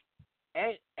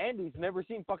 Andy's never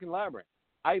seen fucking Labyrinth.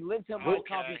 I lent him my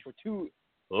copy for two.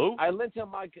 Oh. I lent him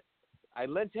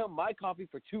my copy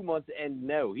for 2 months, and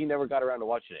no, he never got around to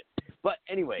watching it. But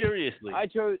anyway, Seriously.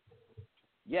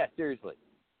 Yeah, seriously.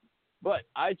 But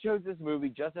I chose this movie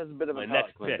just as a bit of a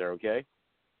palate cleanser, okay?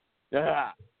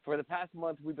 For the past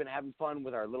month, we've been having fun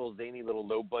with our little zany little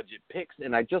low-budget picks,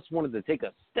 and I just wanted to take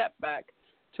a step back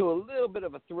to a little bit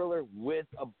of a thriller with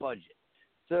a budget.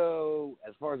 So,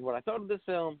 as far as what I thought of this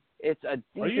film, it's a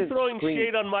decent. Are you throwing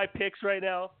shade on my picks right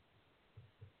now?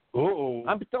 Uh-oh.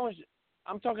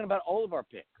 I'm talking about all of our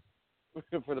picks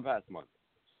for the past month.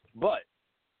 But,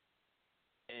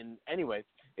 and anyway,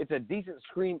 it's a decent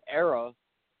Scream era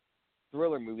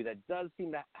thriller movie that does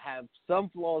seem to have some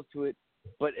flaws to it,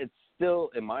 but it's still,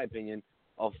 in my opinion,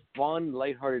 a fun,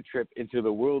 lighthearted trip into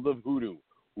the world of Hoodoo.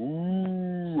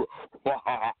 Ooh.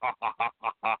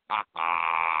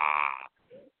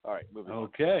 All right, moving on.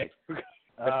 Okay.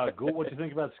 Ghoul, what do you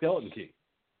think about Skeleton Key?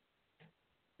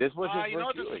 This was his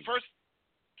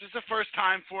This is the first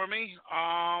time for me.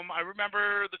 I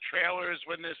remember the trailers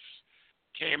when this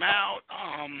came out.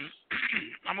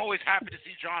 I'm always happy to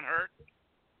see John hurt.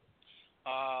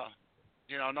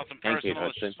 Nothing personal.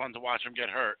 It's just fun to watch him get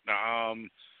hurt.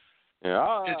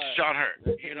 It's John Hurt.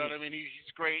 You know what I mean?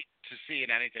 He's great to see in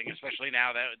anything, especially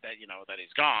now that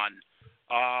he's gone.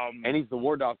 And he's the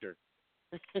war doctor.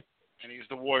 And he's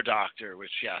the war doctor,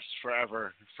 which, yes,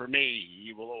 forever for me,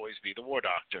 he will always be the war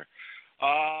doctor.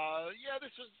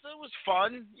 It was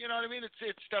fun. You know what I mean?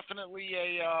 It's definitely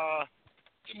a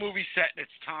movie set in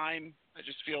its time. I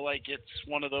just feel like it's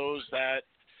one of those that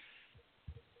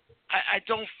I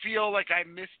don't feel like I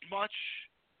missed much.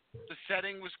 The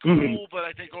setting was cool, but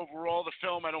I think overall the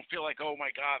film, I don't feel like, oh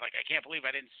my God, like I can't believe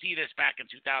I didn't see this back in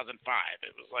 2005.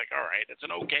 It was like, all right, it's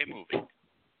an okay movie.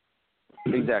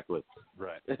 Exactly.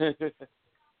 Right.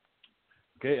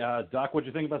 Okay, Doc, what do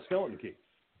you think about Skeleton Key?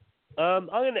 I'm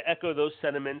going to echo those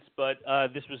sentiments, but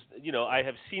this was, I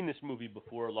have seen this movie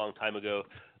before a long time ago.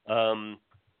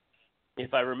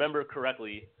 If I remember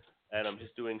correctly, and I'm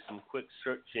just doing some quick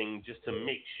searching just to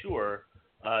make sure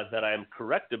that I am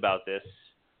correct about this,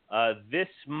 this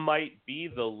might be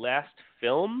the last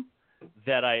film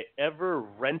that I ever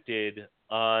rented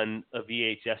on a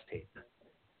VHS tape.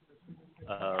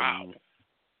 Wow.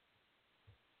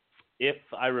 If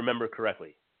I remember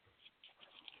correctly.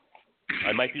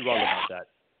 I might be wrong about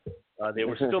that. They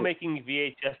were still making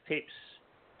VHS tapes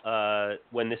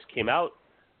when this came out.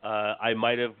 I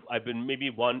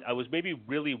was maybe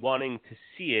really wanting to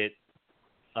see it,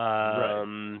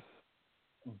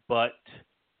 but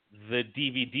the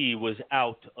DVD was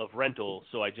out of rental,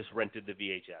 so I just rented the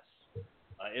VHS.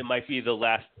 It might be the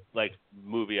last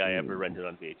movie I ever rented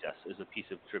on VHS as a piece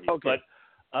of trivia. Okay.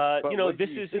 But this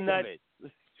is in that.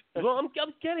 Well, I'm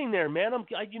getting there, man. I'm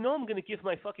going to give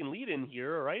my fucking lead in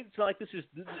here. All right. It's not like this is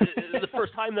the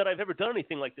first time that I've ever done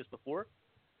anything like this before.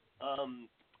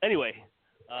 Anyway.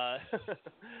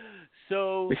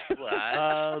 So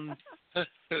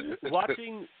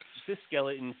watching the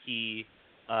Skeleton Key,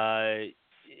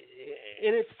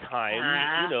 in its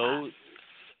time,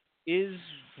 is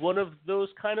one of those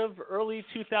kind of early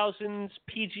 2000s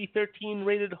PG-13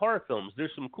 rated horror films.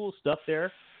 There's some cool stuff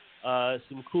there,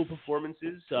 some cool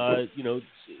performances.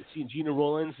 Seeing Gena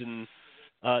Rowlands and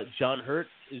John Hurt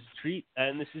is a treat,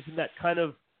 and this is in that kind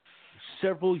of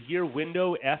several-year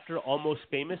window after Almost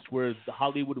Famous, where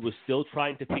Hollywood was still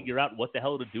trying to figure out what the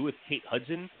hell to do with Kate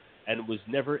Hudson, and was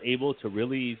never able to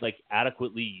really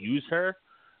adequately use her.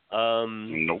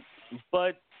 Nope.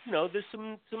 But there's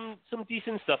some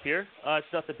decent stuff here. It's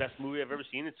not the best movie I've ever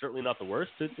seen. It's certainly not the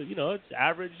worst. It's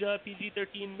average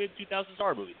PG-13 mid-2000s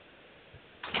horror movie.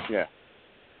 Yeah.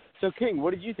 So King,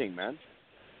 what did you think, man?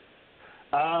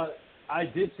 I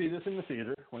did see this in the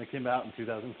theater when it came out in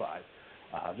 2005.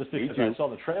 Just because I saw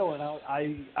the trailer,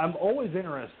 and I'm always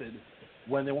interested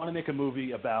when they want to make a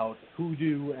movie about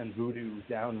hoodoo and voodoo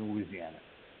down in Louisiana.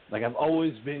 I've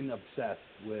always been obsessed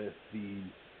with the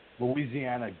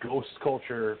Louisiana ghost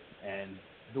culture and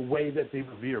the way that they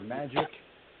revere magic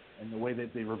and the way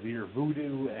that they revere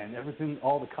voodoo and everything,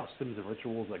 all the customs and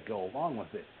rituals that go along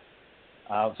with it.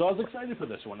 So I was excited for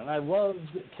this one, and I loved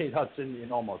Kate Hudson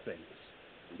in Almost Famous.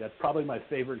 That's probably my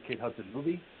favorite Kate Hudson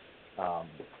movie.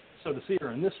 So to see her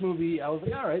in this movie, I was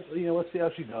like, all right, let's see how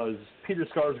she does. Peter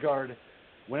Skarsgard,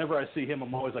 whenever I see him,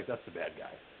 I'm always like, that's the bad guy.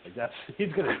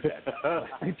 He's going to be bad.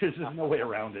 There's just no way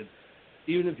around it.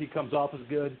 Even if he comes off as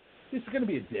good, he's going to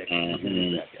be a dick. He's going to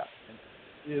be a bad guy.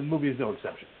 And the movie is no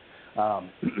exception.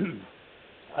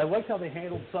 I liked how they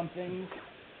handled some things.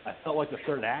 I felt like the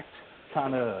third act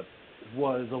kind of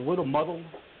was a little muddled,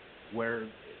 where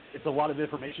it's a lot of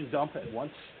information dump at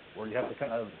once, where you have to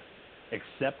kind of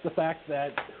accept the fact that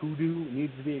hoodoo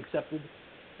needs to be accepted,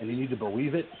 and you need to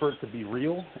believe it for it to be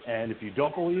real. And if you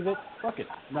don't believe it, fuck it,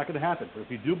 it's not going to happen. But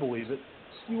if you do believe it,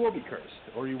 you will be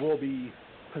cursed, or you will be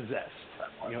possessed,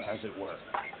 as it were.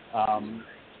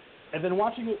 And then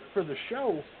watching it for the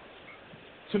show,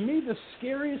 to me, the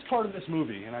scariest part of this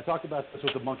movie, and I talked about this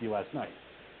with the monkey last night,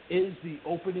 is the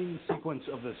opening sequence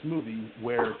of this movie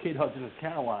where Kate Hudson as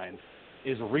Caroline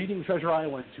is reading Treasure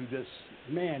Island to this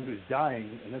man who's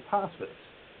dying in this hospice.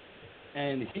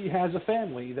 And he has a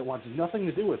family that wants nothing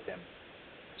to do with him.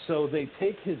 So they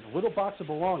take his little box of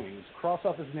belongings, cross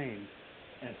off his name,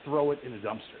 and throw it in a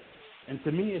dumpster. And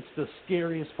to me, it's the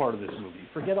scariest part of this movie.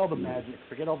 Forget all the magic,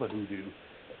 forget all the hoodoo.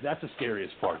 That's the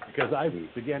scariest part, because I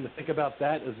began to think about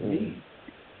that as me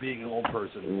being an old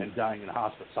person and dying in a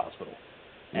hospital.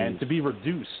 And to be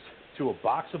reduced to a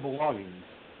box of belongings,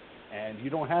 and you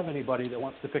don't have anybody that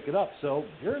wants to pick it up, so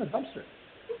you're in a dumpster.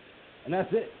 And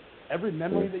that's it. Every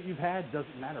memory that you've had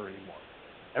doesn't matter anymore.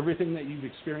 Everything that you've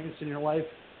experienced in your life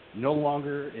no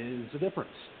longer is a difference.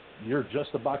 You're just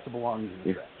a box of belongings in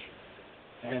the trash.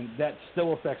 And that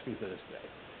still affects me to this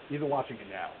day, even watching it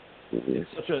now. It's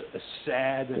such a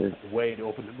sad way to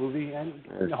open the movie and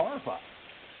horrifying.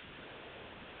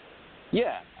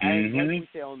 Yeah, and like we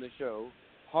say on the show,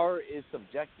 horror is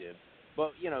subjective,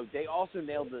 but, they also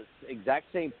nailed the exact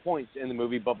same points in the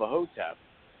movie Bubba Hotep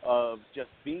of just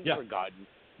being forgotten.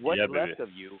 What's left of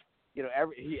you,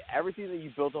 everything that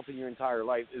you built up in your entire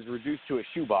life is reduced to a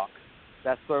shoebox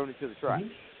that's thrown into the trash.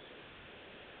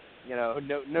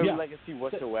 No legacy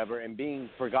whatsoever, and being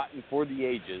forgotten for the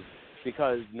ages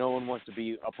because no one wants to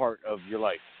be a part of your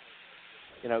life.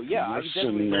 I can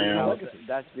definitely know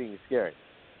that's being scary.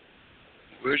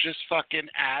 We're just fucking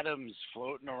atoms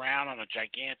floating around on a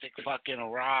gigantic fucking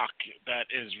rock that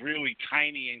is really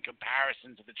tiny in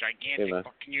comparison to the gigantic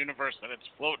fucking universe that it's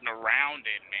floating around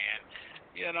in, man.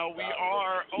 We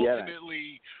are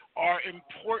ultimately, our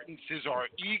importance is our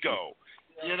ego.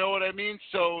 You know what I mean?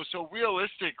 So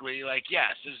realistically,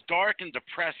 yes, as dark and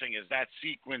depressing as that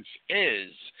sequence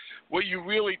is, what you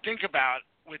really think about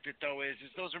with it, though, is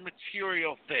those are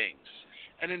material things.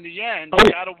 And in the end,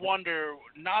 you got to wonder,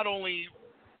 not only,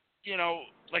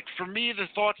 for me, the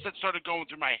thoughts that started going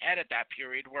through my head at that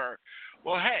period were,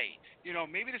 well, hey,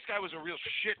 maybe this guy was a real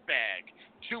shitbag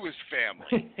to his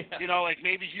family.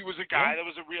 Maybe he was a guy that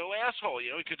was a real asshole.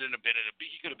 He could have been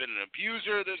an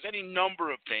abuser. There's any number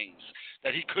of things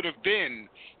that he could have been,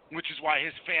 which is why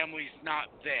his family's not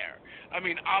there. I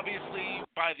mean, obviously,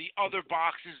 by the other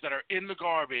boxes that are in the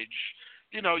garbage,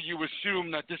 you assume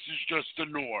that this is just the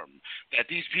norm, that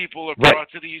these people are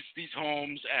brought to these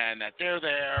homes and that they're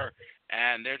there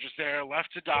and they're just there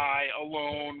left to die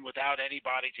alone without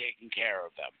anybody taking care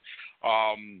of them.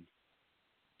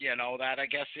 That I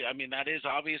guess, that is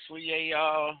obviously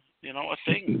a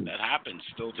thing that happens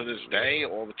still to this day,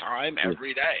 all the time,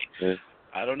 every day.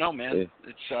 I don't know, man.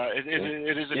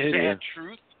 It is a sad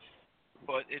truth,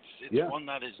 but it's one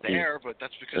that is there, but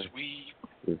that's because we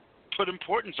put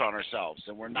importance on ourselves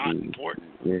and we're not important.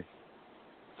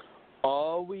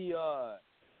 All we are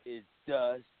is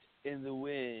dust in the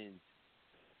wind,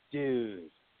 dude.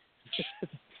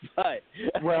 But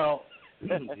well,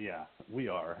 yeah, we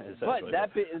are. But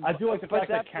that bit is, I do like the fact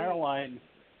that bit, Caroline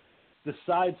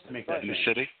decides to make that in the change.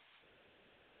 city.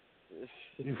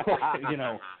 You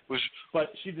know, but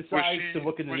she decides to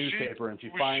look in the newspaper and she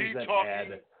finds that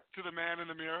ad. To the man in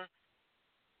the mirror.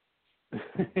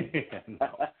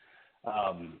 No.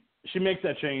 She makes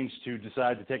that change to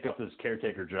decide to take up this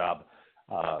caretaker job,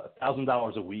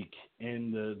 $1,000 a week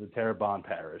in the Terrebonne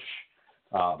parish,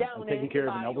 and taking care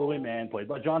of an elderly man played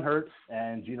by John Hurt,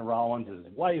 and Gena Rowlands is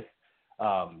his wife.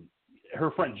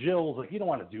 Her friend Jill's like, you don't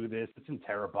want to do this. It's in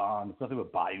Terrebonne. It's nothing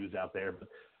but bayous out there. But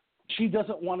she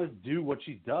doesn't want to do what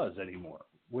she does anymore,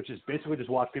 which is basically just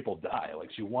watch people die. Like,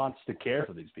 she wants to care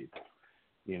for these people,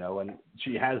 you know, and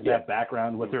she has that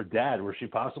background with her dad where she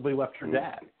possibly left her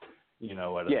dad, you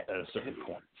know, at a certain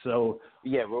point. So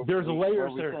there's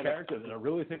layers to her character that I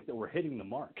really think that we're hitting the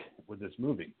mark with this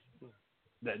movie.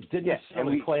 That didn't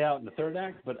necessarily play out in the third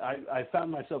act, but I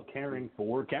found myself caring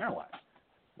for Caroline.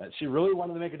 That she really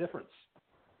wanted to make a difference.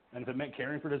 And if it meant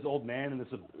caring for this old man in this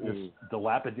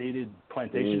dilapidated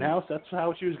plantation house, that's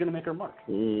how she was going to make her mark.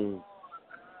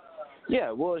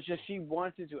 Yeah, well, it's just she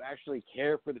wanted to actually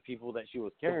care for the people that she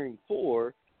was caring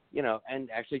for, you know, and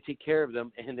actually take care of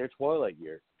them in their twilight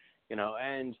years, you know,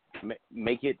 and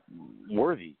make it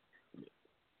worthy.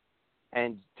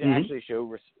 And to actually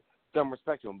show some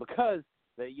respect to them. Because,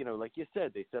 you know, like you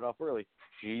said, they set off early,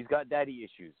 she's got daddy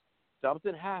issues.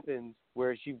 Something happens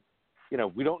where she, you know,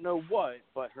 we don't know what,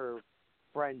 but her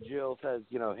friend Jill says,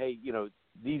 you know, hey, you know,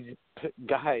 these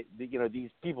guys, you know,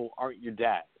 these people aren't your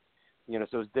dad. You know,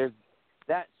 so there's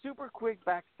that super quick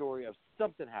backstory of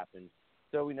something happened.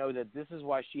 So we know that this is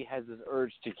why she has this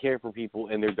urge to care for people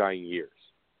in their dying years.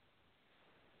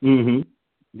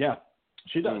 Yeah,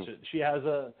 she does. She has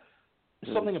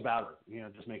something about her, you know,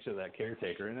 just makes her that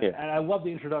caretaker. And I love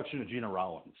the introduction of Gena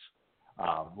Rowlands,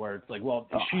 where it's like, well,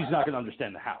 she's not going to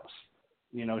understand the house.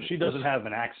 You know, she doesn't have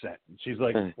an accent. She's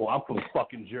like, well, I'm from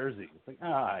fucking Jersey. It's like,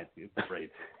 it's great.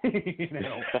 You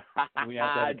know, we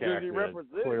have that character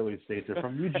that clearly states they're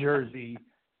from New Jersey,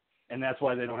 and that's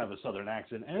why they don't have a southern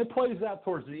accent. And it plays out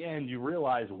towards the end. You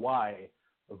realize why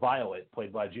Violet,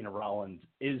 played by Gena Rowlands,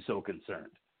 is so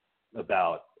concerned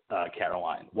about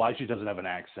Caroline, why she doesn't have an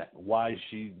accent, why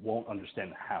she won't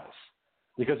understand the house.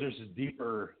 Because there's a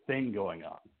deeper thing going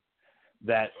on.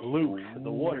 That Luke,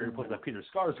 the lawyer who plays like Peter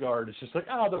Skarsgard, is just like,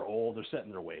 they're old, they're set in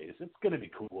their ways. It's going to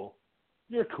be cool.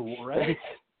 You're cool, right?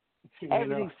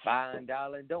 Everything's fine,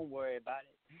 darling. Don't worry about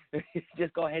it.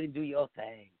 Just go ahead and do your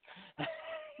thing.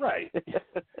 Right.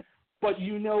 But,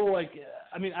 you know, like,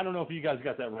 I mean, I don't know if you guys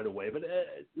got that right away, but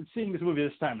seeing this movie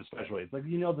this time especially, it's like,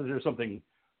 you know that there's something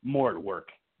more at work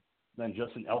than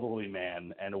just an elderly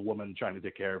man and a woman trying to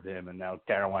take care of him, and now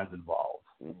Caroline's involved.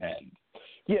 And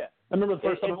I remember the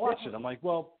first time I watched it, I'm like,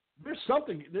 well, there's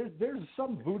something, there's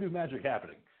some voodoo magic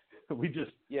happening. We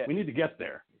need to get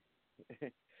there.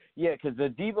 Yeah, because the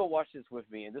diva watched this with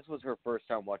me, and this was her first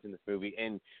time watching this movie,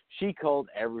 and she called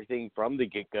everything from the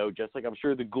get-go, just like I'm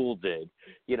sure the ghoul did,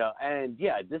 you know. And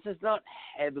this is not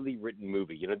a heavily written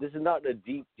movie, you know. This is not a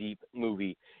deep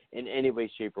movie in any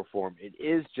way, shape, or form. It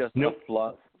is just a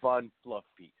fun fluff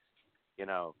piece, you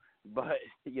know. But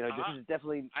you know, this is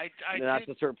definitely not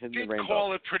the serpent in the rainbow. I did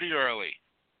call it pretty early.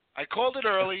 I called it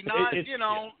early, not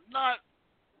not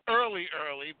early,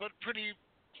 but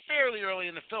fairly early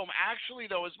in the film. Actually,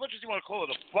 though, as much as you want to call it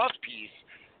a fluff piece,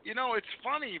 you know, it's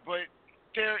funny, but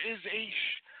there is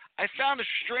I found a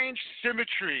strange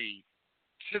symmetry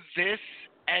to this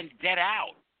and Get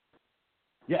Out.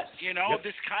 Yes. You know,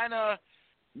 this kind of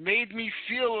made me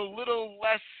feel a little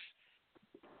less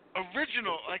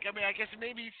original. Like, I mean, I guess it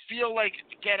made me feel like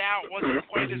Get Out wasn't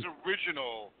quite as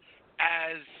original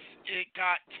as it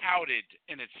got touted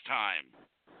in its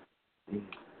time.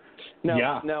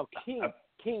 Now,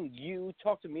 King, you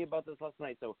talked to me about this last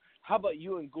night, so how about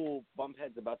you and Ghoul bump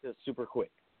heads about this super quick?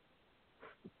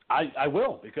 I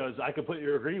will, because I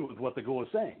completely agree with what the Ghoul is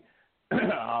saying.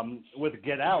 With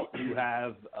Get Out, you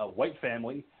have a white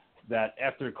family that,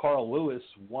 after Carl Lewis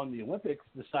won the Olympics,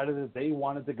 decided that they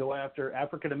wanted to go after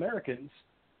African Americans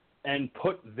and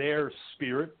put their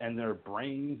spirit and their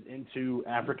brains into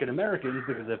African Americans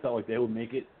because they felt like they would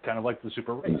make it kind of like the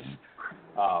super race.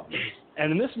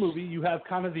 And in this movie, you have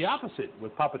kind of the opposite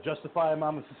with Papa Justify and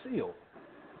Mama Cecile.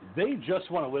 They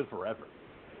just want to live forever.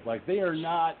 Like, they are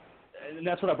not, and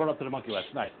that's what I brought up to the monkey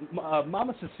last night.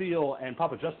 Mama Cecile and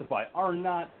Papa Justify are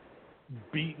not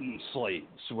beaten slaves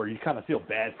where you kind of feel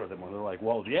bad for them when they're like,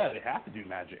 well, yeah, they have to do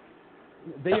magic.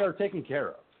 They are taken care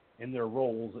of in their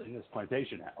roles in this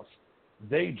plantation house.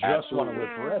 They just want to live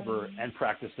forever and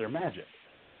practice their magic.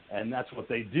 And that's what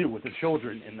they do with the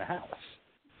children in the house.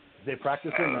 They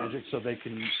practice their magic so they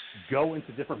can go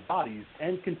into different bodies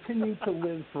and continue to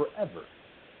live forever.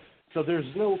 So there's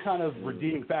no kind of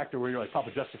redeeming factor where you're like,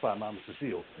 Papa Justify, Mama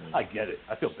Cecile. I get it.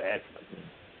 I feel bad for them.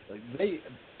 Like, they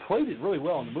played it really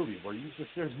well in the movie where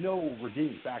there's no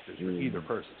redeeming factors for either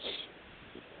person.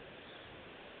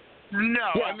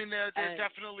 No, I mean they're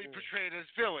definitely portrayed as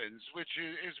villains, which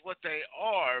is what they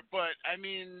are. But I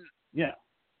mean, yeah.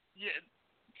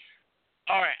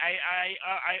 All right,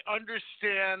 I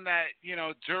understand that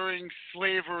during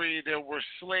slavery there were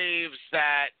slaves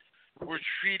that were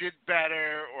treated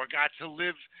better or got to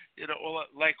live,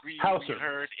 like we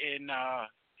heard in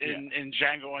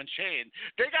Django Unchained.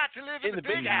 They got to live in the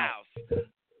big house.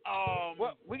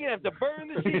 Well, we're gonna have to burn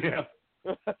the sheep.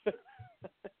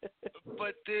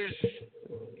 But there's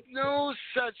no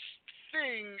such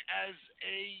thing as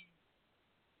a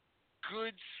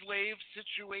good slave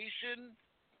situation,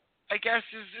 I guess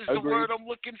is the word I'm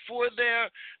looking for there.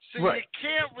 So you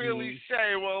can't really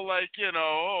say, well,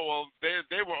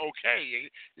 they were okay.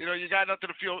 You got nothing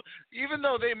to feel. Even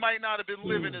though they might not have been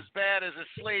living as bad as a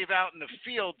slave out in the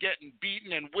field getting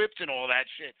beaten and whipped and all that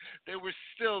shit, they were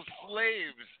still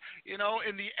slaves. In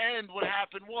the end, what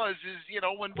happened was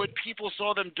when people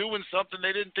saw them doing something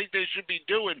they didn't think they should be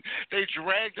doing, they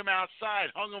dragged them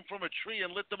outside, hung them from a tree,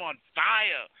 and lit them on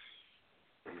fire.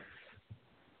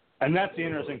 And that's the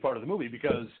interesting part of the movie,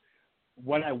 because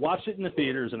when I watched it in the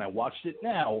theaters and I watched it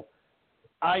now,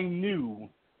 I knew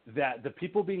that the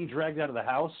people being dragged out of the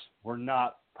house were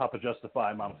not Papa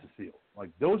Justify, Mama Cecile.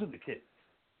 Like, those are the kids.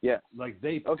 Yeah. Like,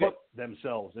 they put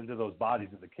themselves into those bodies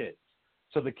of the kids.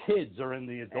 So the kids are in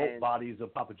the adult bodies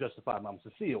of Papa Justify, Mama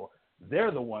Cecile.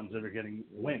 They're the ones that are getting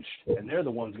lynched, and they're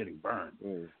the ones getting burned.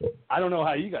 I don't know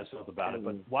how you guys felt about it,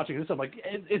 but watching this, I'm like,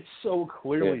 it's so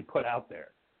clearly put out there.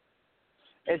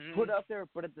 It's put out there,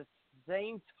 but at the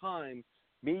same time,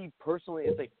 me personally,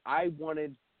 it's like I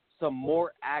wanted some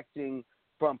more acting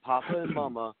from Papa and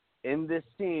Mama in this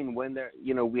scene when they're,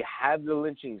 we have the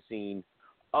lynching scene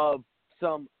of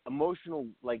some emotional,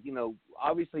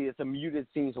 obviously it's a muted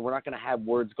scene, so we're not going to have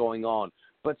words going on,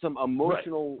 but some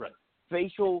emotional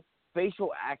facial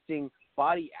acting,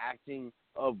 body acting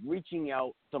of reaching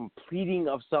out, some pleading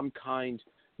of some kind,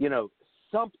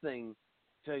 something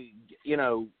to,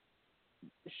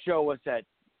 show us that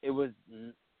it was,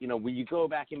 when you go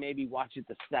back and maybe watch it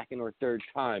the second or third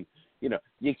time,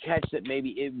 you catch that maybe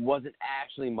it wasn't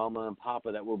actually Mama and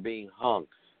Papa that were being hung.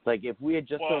 Like, if we had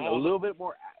just done a little bit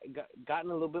more,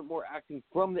 gotten a little bit more acting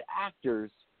from the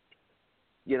actors,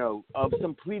 of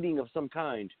some pleading of some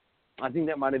kind, I think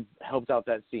that might have helped out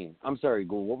that scene. I'm sorry,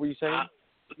 Ghoul, what were you saying?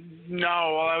 No,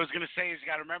 all I was going to say is you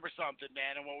got to remember something,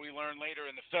 man, and what we learn later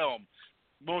in the film.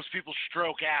 Most people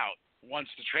stroke out once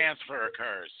the transfer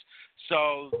occurs.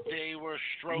 So they were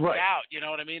stroked out, you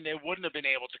know what I mean? They wouldn't have been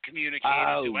able to communicate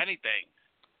and do anything.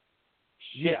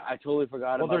 Yeah, I totally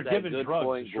forgot about that. Well, they're given Good drugs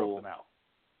point, to stroke them out.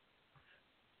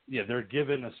 Yeah, they're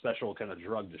given a special kind of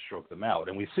drug to stroke them out,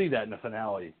 and we see that in the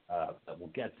finale that we'll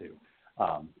get to.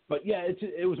 But yeah,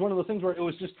 it was one of those things where it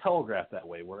was just telegraphed that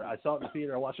way, where I saw it in the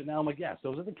theater, I watch it now, I'm like, yes,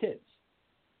 those are the kids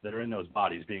that are in those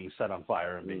bodies being set on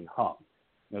fire and being hung.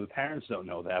 The parents don't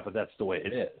know that, but that's the way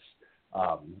it is.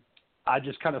 I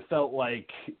just kind of felt like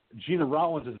Gena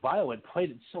Rowlands as Violet played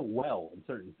it so well in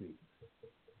certain scenes,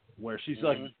 where she's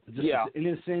like just an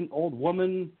innocent old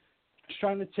woman just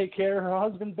trying to take care of her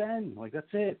husband Ben. Like, that's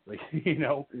it. Like,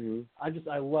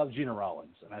 I love Gena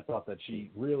Rowlands, and I thought that she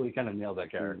really kind of nailed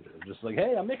that character. Just like,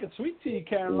 hey, I'm making sweet tea,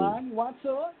 Caroline. You want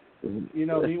some?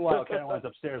 Meanwhile, Caroline's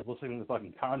upstairs listening to the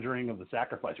fucking Conjuring of the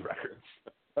Sacrifice records.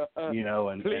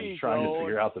 And trying to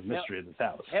figure out the mystery of this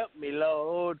house. Help me,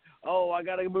 Lord. Oh, I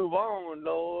got to move on,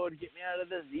 Lord. Get me out of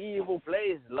this evil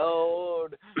place,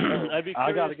 Lord. I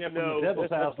got to get from the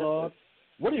devil's house, Lord.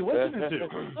 What are you listening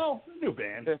to? Oh, new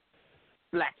band.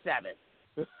 Black Sabbath.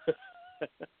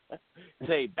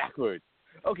 Say backwards.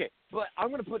 Okay, but I'm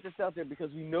going to put this out there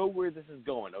because we know where this is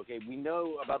going, okay? We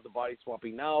know about the body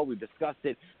swapping now. We've discussed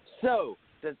it. So,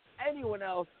 does anyone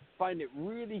else find it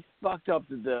really fucked up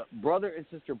that the brother and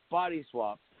sister body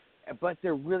swaps, but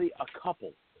they're really a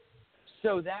couple?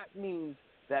 So that means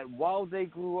that while they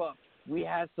grew up, we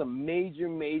had some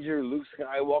major Luke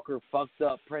Skywalker fucked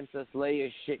up Princess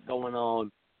Leia shit going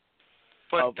on.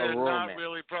 But they're not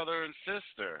really brother and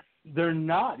sister. They're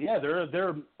not. Yeah,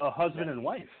 they're a husband and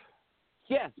wife.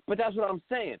 Yes, but that's what I'm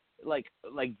saying. Like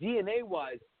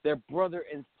DNA-wise, they're brother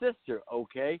and sister,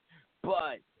 okay?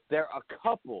 But they're a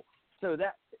couple. So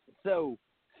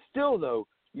still though,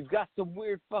 you've got some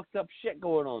weird fucked up shit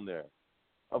going on there.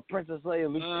 of Princess Leia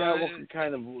and Luke Skywalker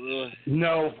kind of.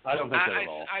 No, I don't think that at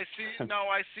all. I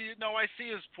see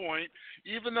his point.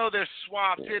 Even though they're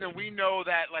swapped in, and we know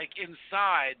that like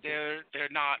inside they're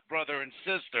not brother and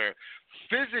sister.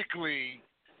 Physically,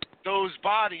 those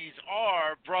bodies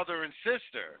are brother and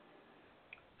sister.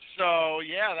 So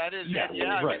yeah, that is yeah.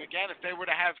 I Right. mean, again, if they were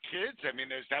to have kids, I mean,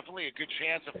 there's definitely a good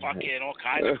chance of fucking all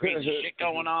kinds of crazy shit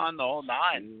going on, the whole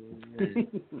nine.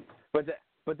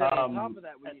 But then on top of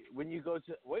that, when you go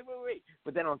to wait.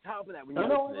 But then on top of that, when you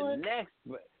go to the next,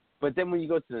 but then when you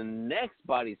go to the next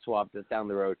body swap that's down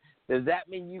the road, does that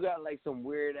mean you got like some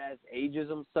weird ass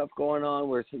ageism stuff going on,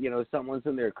 where someone's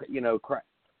in there,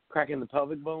 cracking the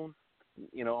pelvic bone,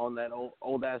 on that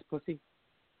old ass pussy?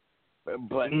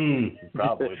 But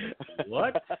probably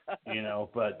what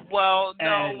but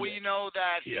we know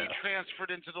that he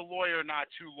transferred into the lawyer not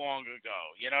too long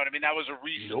ago. You know what I mean? That was a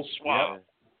recent swap.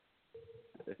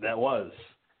 Yep. That was,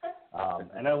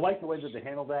 and I like the way that they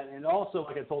handled that. And also,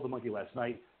 like I told the monkey last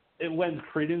night, it lends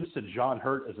credence to John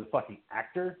Hurt as a fucking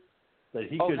actor, that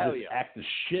he could just act the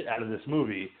shit out of this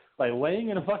movie by laying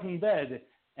in a fucking bed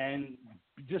and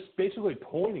just basically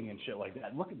pointing and shit like that,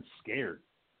 and looking scared.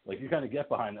 Like, you kind of get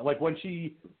behind that. Like, when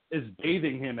she is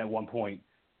bathing him at one point,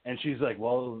 and she's like,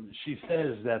 well, she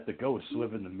says that the ghosts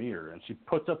live in the mirror, and she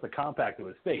puts up the compact to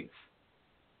his face.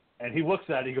 And he looks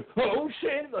at it, he goes, oh,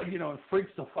 shit, like, and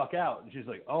freaks the fuck out. And she's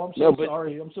like, oh, I'm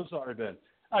so sorry, Ben.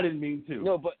 I didn't mean to.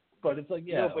 No, but it's like,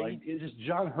 it's just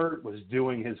John Hurt was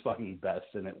doing his fucking best,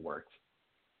 and it worked.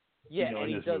 Yeah, and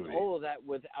he does all of that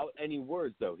without any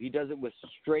words, though. He does it with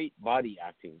straight body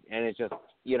acting. And it's just,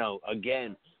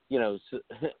 again,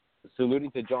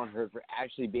 saluting to John Hurt for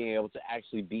actually being able to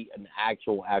actually be an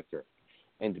actual actor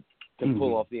and to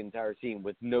pull off the entire scene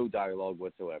with no dialogue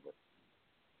whatsoever.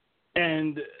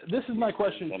 And this is my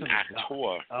question to the doc.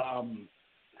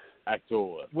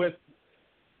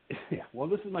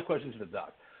 This is my question to the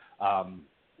doc.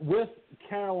 With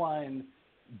Caroline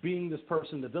being this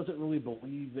person that doesn't really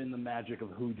believe in the magic of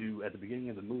hoodoo at the beginning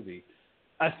of the movie,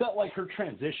 I felt like her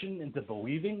transition into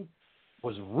believing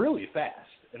was really fast.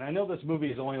 And I know this movie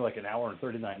is only like an hour and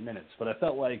 39 minutes, but I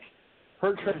felt like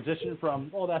her transition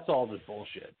from, that's all this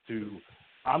bullshit, to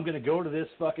I'm going to go to this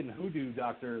fucking hoodoo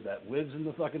doctor that lives in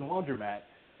the fucking laundromat,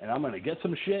 and I'm going to get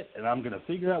some shit, and I'm going to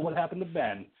figure out what happened to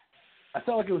Ben. I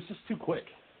felt like it was just too quick.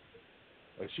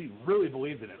 Like, she really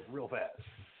believed in it real fast.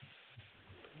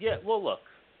 Yeah, well, look,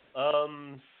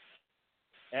 and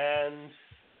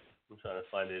I'm trying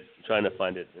to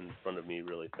find it in front of me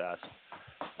really fast.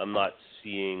 I'm not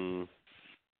seeing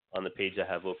on the page I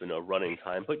have open a running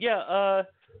time, but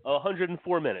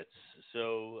 104 minutes,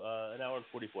 so an hour and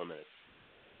 44 minutes.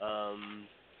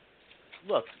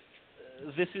 Look,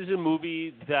 this is a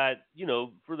movie that,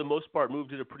 for the most part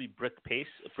moved at a pretty brisk pace,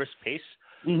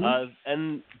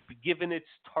 and given its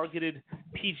targeted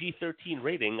PG-13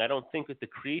 rating, I don't think with the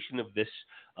creation of this,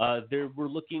 they were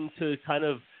looking to kind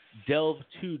of delve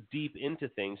too deep into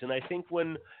things. And I think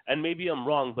and maybe I'm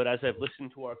wrong, but as I've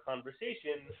listened to our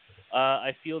conversation,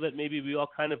 I feel that maybe we all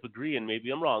kind of agree, and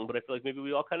maybe I'm wrong, but I feel like maybe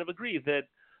we all kind of agree that,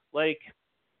 like,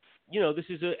 this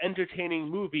is an entertaining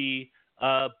movie,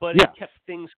 but it kept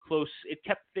things close. It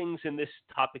kept things in this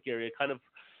topic area kind of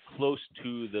close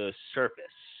to the surface.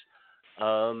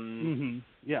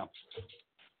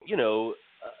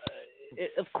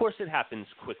 Of course it happens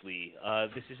quickly.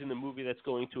 This isn't a movie that's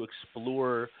going to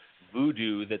explore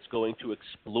voodoo, that's going to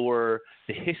explore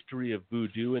the history of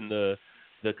voodoo and the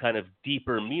kind of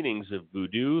deeper meanings of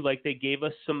voodoo. Like, they gave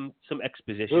us some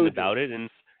exposition about it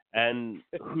and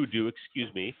hoodoo,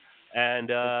 excuse me.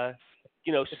 And,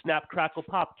 snap, crackle,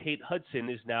 pop, Kate Hudson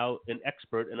is now an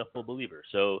expert and a full believer.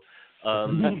 So,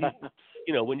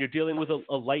 when you're dealing with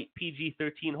a light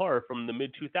PG-13 horror from the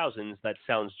mid-2000s, that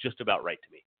sounds just about right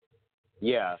to me.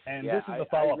 Yeah. And this is the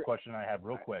follow-up question I have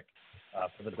real quick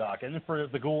for the doc, and for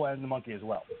the ghoul and the monkey as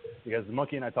well, because the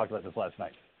monkey and I talked about this last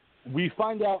night. We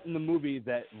find out in the movie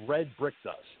that red brick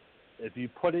dust, if you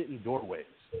put it in doorways,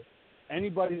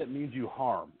 anybody that means you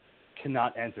harm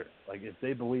cannot enter. Like, if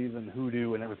they believe in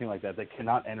hoodoo and everything like that, they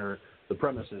cannot enter the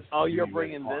premises. Oh, you're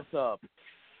bringing this up.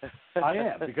 I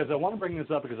am, because I want to bring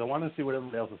this up because I want to see what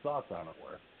everybody else's thoughts on it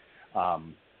were.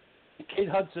 Kate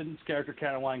Hudson's character,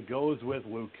 Caroline, goes with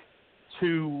Luke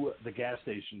to the gas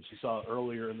station she saw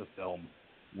earlier in the film,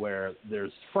 where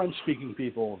there's French-speaking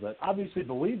people that obviously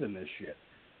believe in this shit.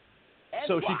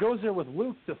 So she goes there with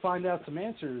Luke to find out some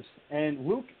answers, and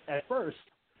Luke, at first,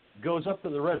 goes up to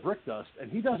the red brick dust, and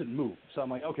he doesn't move. So I'm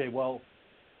like, okay, well,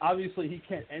 obviously he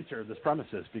can't enter this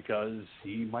premises because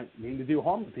he might mean to do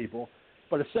harm to people.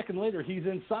 But a second later, he's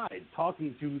inside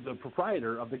talking to the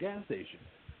proprietor of the gas station.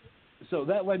 So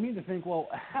that led me to think, well,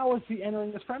 how is he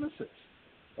entering this premises?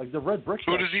 Like the red brick.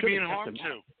 Who does he mean harm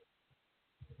to?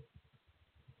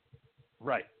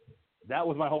 Right. That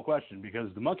was my whole question because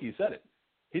the monkey said it.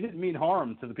 He didn't mean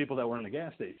harm to the people that were in the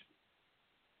gas station.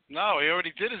 No, he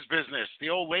already did his business. The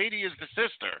old lady is the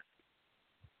sister.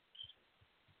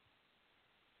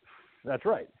 That's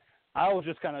right. I was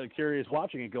just kind of curious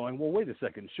watching it going, well, wait a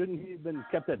second. Shouldn't he have been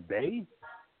kept at bay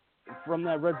from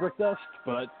that red brick dust?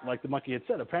 But like the monkey had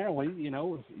said, apparently,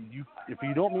 if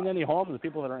you don't mean any harm to the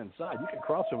people that are inside, you can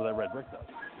cross over that red brick dust.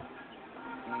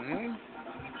 Mm-hmm.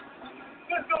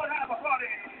 Let's go and have a party.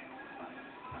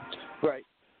 Right.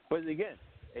 But again,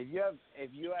 if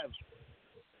you have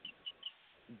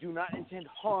do not intend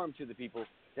harm to the people,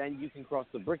 then you can cross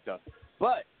the brick dust.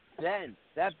 But then,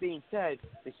 that being said,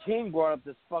 the king brought up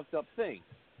this fucked up thing.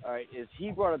 All right, is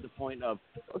he brought up the point of,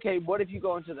 okay, what if you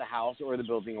go into the house or the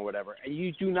building or whatever, and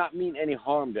you do not mean any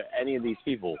harm to any of these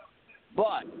people,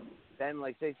 but then,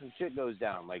 like, say some shit goes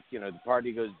down, like, the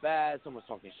party goes bad, someone's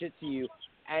talking shit to you,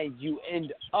 and you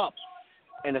end up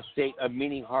in a state of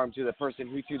meaning harm to the person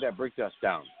who threw that brick dust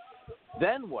down.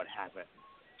 Then what happens?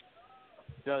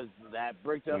 Does that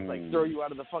brick dust, throw you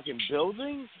out of the fucking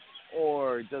building?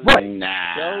 Or does it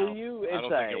show you? I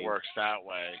don't think it works that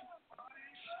way.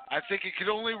 I think it could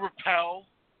only repel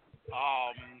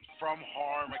from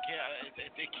harm.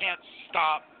 It can't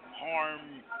stop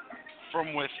harm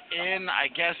from within. I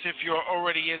guess if you're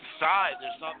already inside,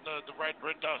 there's not the red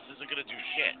brick dust isn't going to do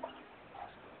shit.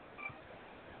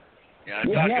 Yeah,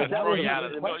 it's not going to throw you out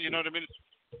of the building. You know what I mean?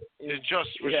 It just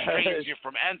restrains you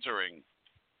from entering.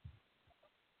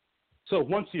 So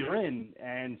once you're in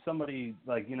and somebody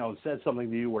says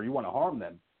something to you where you want to harm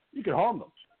them, you can harm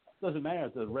them. It doesn't matter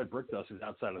if the red brick dust is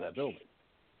outside of that building.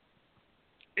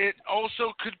 It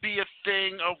also could be a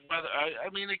thing of whether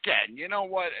again, you know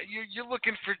what? You're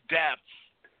looking for depth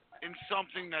in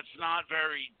something that's not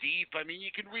very deep. I mean,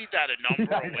 you can read that a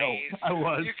number of ways.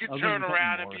 You could turn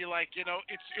around and be like,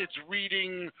 it's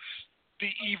reading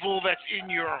the evil that's in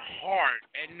your heart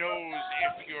and knows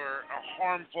if you're a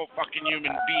harmful fucking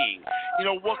human being.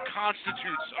 What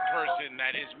constitutes a person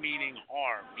that is meaning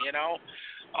harm,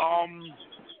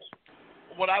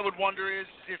 What I would wonder is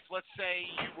if, let's say,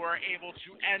 you were able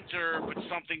to enter, but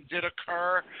something did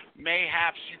occur,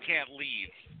 mayhaps you can't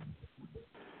leave.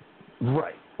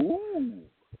 Right. Ooh.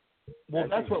 Well,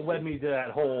 that's what led me to that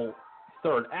whole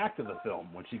third act of the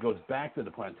film when she goes back to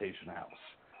the plantation house.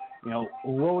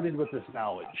 Loaded with this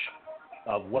knowledge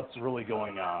of what's really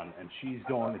going on, and she's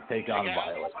going to take on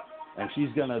Violet, and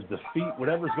she's going to defeat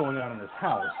whatever's going on in this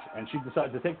house, and she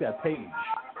decides to take that page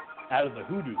out of the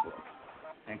Hoodoo book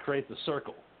and create the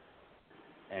circle,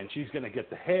 and she's going to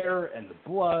get the hair and the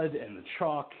blood and the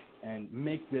chalk and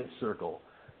make this circle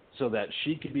so that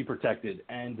she can be protected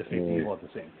and defeat the evil at the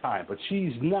same time, but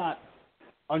she's not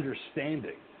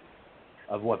understanding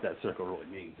of what that circle really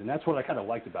means, and that's what I kind of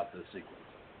liked about this sequence.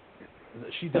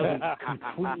 She doesn't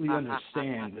completely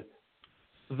understand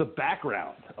the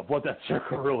background of what that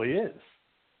circle really is.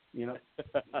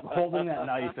 Holding that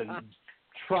knife and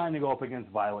trying to go up against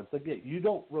Violet. Like, you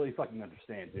don't really fucking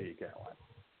understand, do you, Caroline?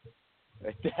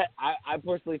 I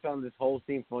personally found this whole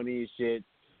scene funny as shit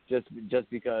just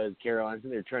because Caroline's in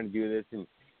there trying to do this, and,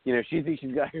 she thinks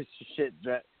she's got her shit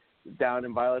down,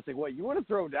 and Violet's like, what, you want to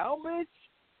throw down, bitch?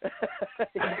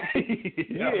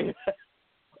 Yeah.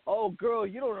 Oh, girl,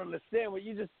 you don't understand what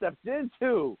you just stepped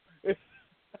into.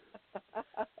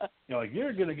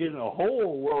 You're going to get in a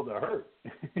whole world of hurt.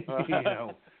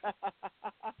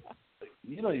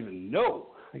 You don't even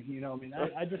know.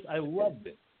 I loved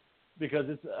it because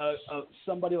it's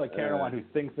somebody like Caroline who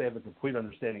thinks they have a complete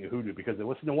understanding of Hoodoo because they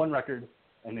listen to one record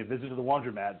and they visited the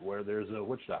laundromat where there's a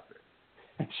witch doctor.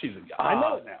 And she's like, I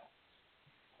know it now.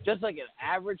 Just like an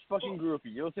average fucking groupie.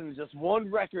 You listen to just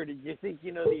one record and you think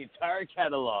you know the entire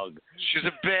catalog. She's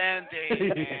a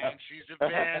Band-Aid, man. She's a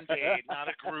Band-Aid, not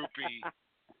a groupie.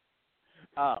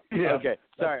 Oh, yeah. Okay.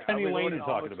 Sorry. Penny Lane is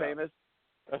talking about. Famous?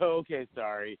 Okay,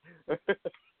 sorry. But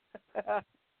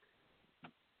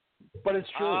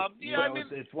it's true.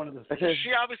 It's one of the.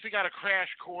 She obviously got a crash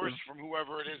course from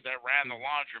whoever it is that ran the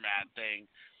laundromat thing.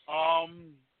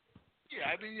 You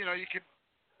could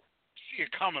see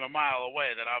it coming a mile away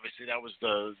that obviously that was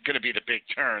going to be the big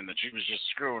turn, that she was just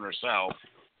screwing herself.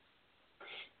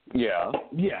 Yeah.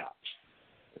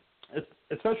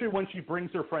 Especially when she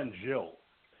brings her friend Jill,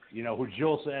 who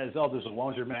Jill says, oh, there's a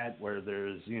laundromat where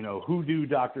there's, Hoodoo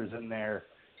doctors in there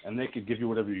and they could give you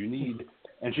whatever you need.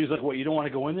 And she's like, what, you don't want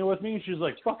to go in there with me? And she's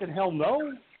like, fucking hell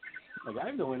no. Like, I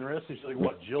have no interest. And she's like,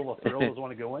 what, Jill, the girl doesn't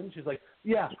want to go in? She's like,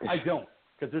 yeah, I don't,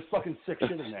 because there's fucking sick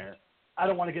shit in there. I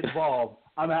don't want to get involved.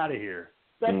 I'm out of here.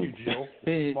 Thank you, Jill.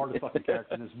 Smartest fucking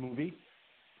character in this movie.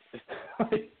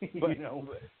 But,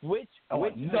 which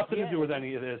nothing to do with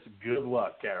any of this. Good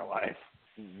luck, Caroline.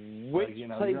 Which you're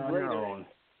plays on your own.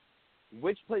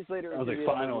 Which plays later? I was like,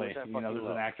 finally, there's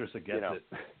an actress that gets it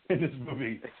in this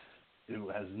movie who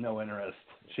has no interest.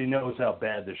 She knows how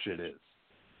bad this shit is.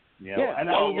 Yeah, and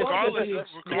regardless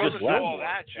of all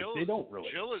that, Jill is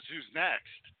who's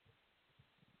next.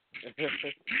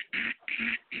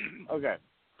 Okay.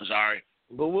 Sorry.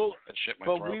 But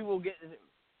we will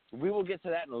get to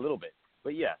that in a little bit.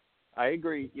 But yes, I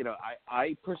agree.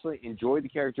 I personally enjoyed the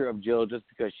character of Jill just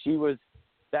because she was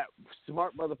that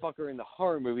smart motherfucker in the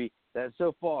horror movie that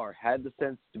so far had the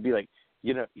sense to be like,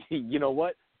 you know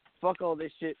what? Fuck all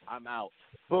this shit. I'm out.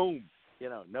 Boom.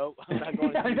 No, I'm not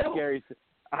going to the scary.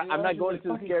 I'm not going to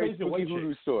the scary spooky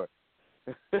voodoo store.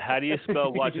 How do you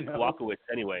spell Wojciechowicz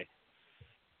anyway?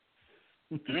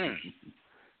 Look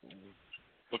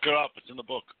it up. It's in the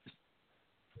book.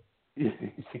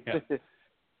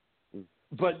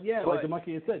 But like the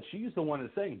monkey had said, she's the one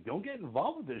that's saying, "Don't get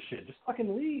involved with this shit. Just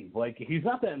fucking leave. Like he's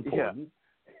not that important.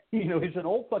 He's an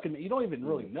old fucking. You don't even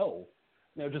really know.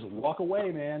 Just walk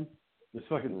away, man. Just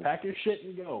fucking pack your shit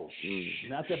and go.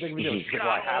 Not that big of a deal. She's like,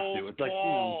 well, I have to. It's like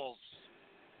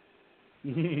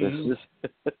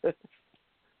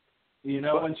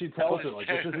when she tells her, like,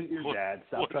 this isn't your dad.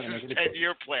 Stop trying to make it a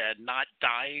 10-year plan, not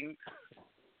dying.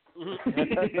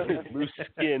 Loose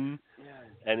skin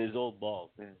and his old balls.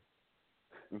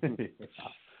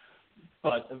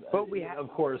 But we have, of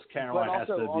course, Caroline has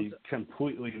to be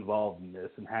completely involved in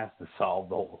this and has to solve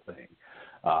the whole thing.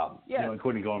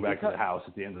 Including going back to the house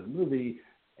at the end of the movie,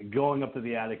 and going up to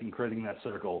the attic and creating that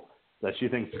circle that she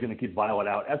thinks is going to keep Violet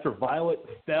out. After Violet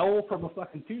fell from a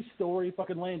fucking 2-story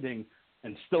fucking landing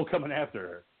and still coming after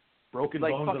her, broken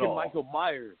bones fucking and all. Michael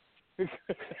Myers.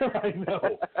 I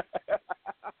know.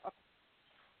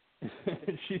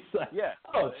 And she's like,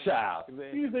 "Oh, child,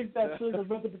 you think that circle's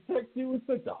meant to protect you? It's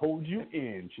meant to hold you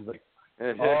in." She's like,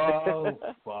 "Oh,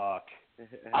 fuck.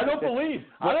 I don't believe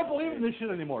in this shit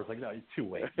anymore." It's like, no, you're too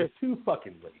late. You're too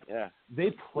fucking late. Yeah.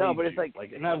 They played but it's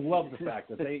you. And I love the fact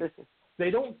that they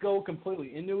don't go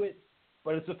completely into it,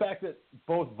 but it's the fact that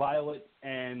both Violet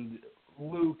and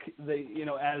Luke, they,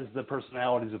 as the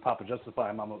personalities of Papa Justify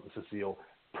and Mama Cecile,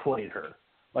 played her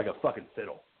like a fucking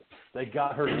fiddle. They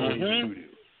got her to believe Voodoo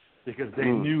because they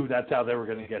knew that's how they were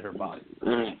going to get her body.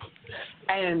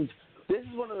 And this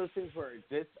is one of those things where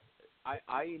I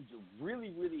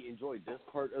really, really enjoyed this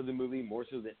part of the movie more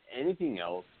so than anything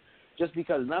else, just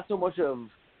because not so much of,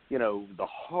 the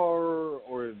horror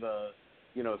or the,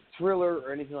 thriller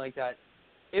or anything like that.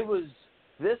 It was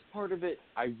this part of it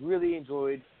I really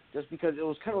enjoyed just because it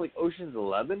was kind of like Ocean's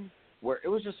 11, where it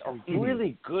was just a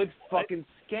really good fucking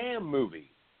scam movie.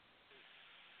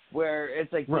 Where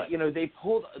it's like, they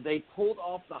pulled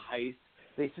off the heist.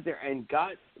 They sit there and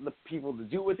got the people to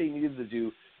do what they needed to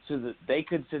do so that they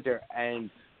could sit there and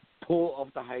pull off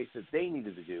the heist that they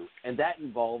needed to do. And that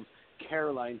involved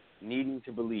Caroline needing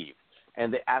to believe.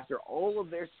 And after all of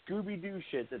their Scooby-Doo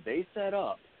shit that they set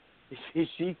up,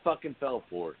 she fucking fell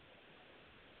for it.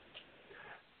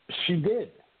 She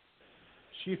did.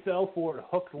 She fell for it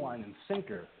hook, line, and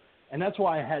sinker. And that's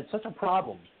why I had such a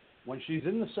problem when she's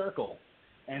in the circle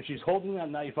and she's holding that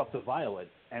knife up to Violet,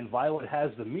 and Violet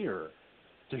has the mirror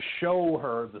to show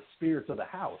her the spirits of the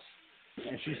house.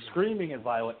 And she's screaming at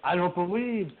Violet, I don't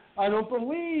believe,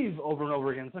 over and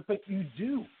over again. It's like, but you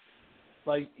do.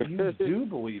 Like, you do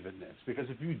believe in this, because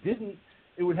if you didn't,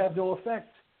 it would have no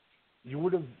effect. You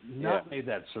would have not made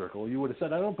that circle. You would have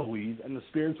said, I don't believe, and the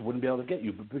spirits wouldn't be able to get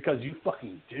you, but because you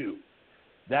fucking do.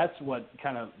 That's what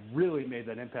kind of really made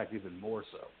that impact even more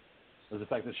so, was the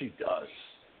fact that she does.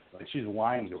 Like, she's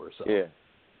lying to herself.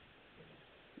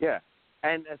 Yeah.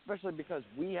 And especially because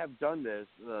we have done this,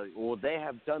 they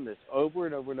have done this over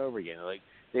and over and over again. Like,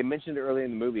 they mentioned earlier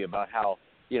in the movie about how,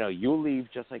 you'll leave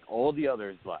just like all the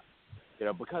others left.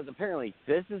 Because apparently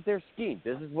this is their scheme.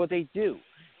 This is what they do,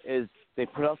 is they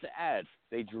put out the ads.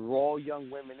 They draw young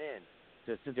women in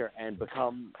to sit there and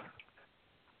become,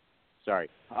 a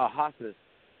hospice,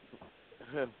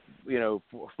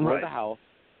 for the house,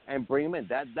 and bring them in.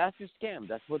 That's your scam.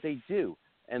 That's what they do.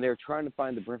 And they're trying to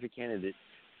find the perfect candidate,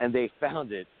 and they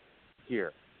found it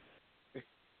here.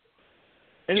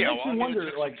 And it makes you wonder,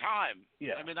 it took some time.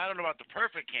 Yeah. I mean, I don't know about the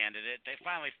perfect candidate. They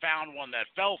finally found one that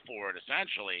fell for it,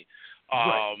 essentially.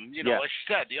 Like she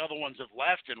said, the other ones have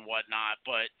left and whatnot,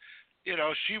 but,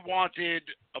 she wanted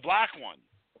a black one.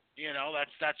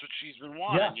 That's what she's been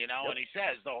wanting, and he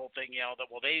says the whole thing,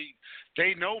 that, well,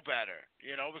 they know better,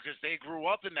 because they grew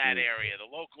up in that area.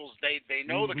 The locals, they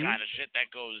know the kind of shit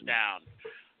that goes down.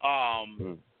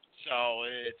 So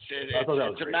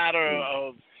it's a matter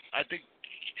of I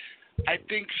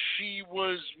think she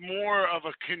was more of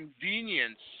a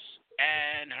convenience,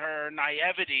 and her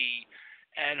naivety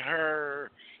and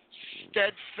her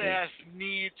steadfast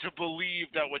need to believe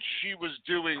that what she was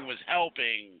doing was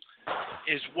helping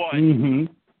is what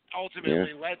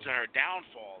ultimately led to her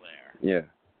downfall there.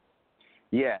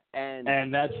 Yeah,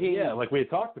 and that's like we had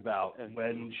talked about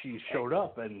when she showed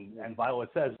up, and Violet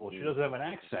says, well, she doesn't have an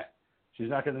accent. She's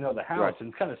not going to know the house, Right. and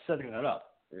it's kind of setting that up.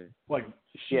 Like,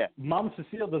 Mama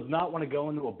Cecile does not want to go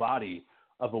into a body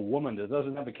of a woman that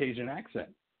doesn't have a Cajun accent,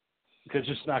 because it's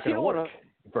just not going to work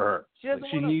for her.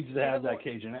 She needs to have that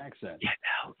Cajun accent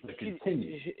to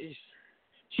continue.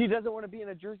 She doesn't want to be in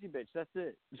a Jersey bitch. That's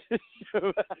it.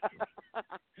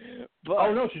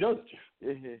 No, she doesn't.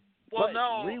 Well,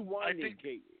 no,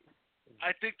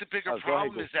 I think the bigger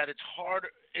problem is that it's harder.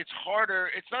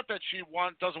 It's not that she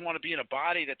doesn't want to be in a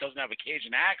body that doesn't have a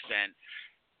Cajun accent.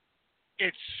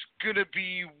 It's gonna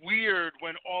be weird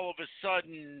when all of a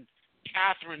sudden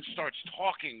Catherine starts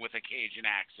talking with a Cajun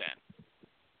accent.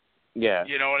 Yeah.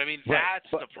 You know what I mean? That's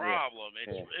the problem.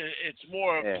 It's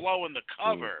more of blowing the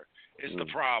cover is the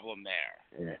problem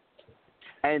there.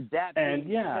 Yeah. And that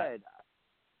being said,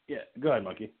 go ahead,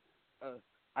 Monkey.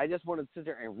 I just want to sit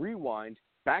there and rewind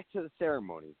back to the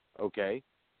ceremony, okay?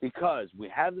 Because we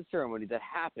have the ceremony that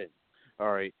happens,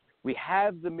 all right? We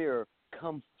have the mirror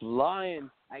come flying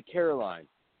at Caroline,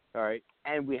 all right?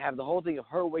 And we have the whole thing of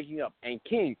her waking up. And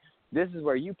King, this is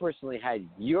where you personally had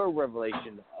your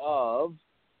revelation of,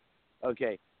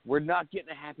 okay, we're not getting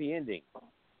a happy ending.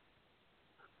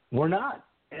 We're not.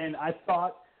 And I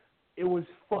thought it was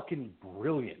fucking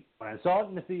brilliant. When I saw it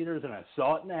in the theaters and I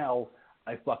saw it now,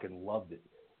 I fucking loved it.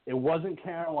 It wasn't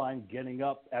Caroline getting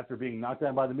up after being knocked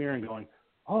down by the mirror and going,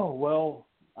 oh, well,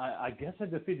 I guess I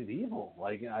defeated evil.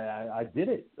 Like, I did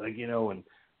it. Like, you know, and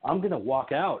I'm going to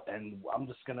walk out and I'm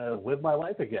just going to live my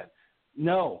life again.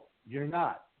 No, you're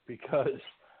not, because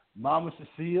Mama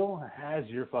Cecile has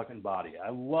your fucking body. I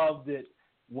loved it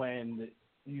when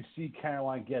you see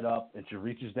Caroline get up and she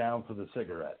reaches down for the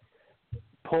cigarette,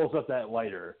 pulls up that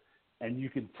lighter, and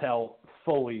you can tell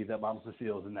fully that Mama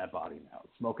Cecile is in that body now,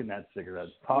 smoking that cigarette,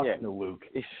 talking to Luke,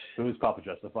 who's Papa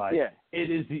Justified. Yeah. It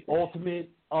is the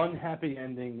ultimate unhappy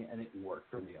ending, and it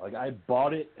worked for me. Like, I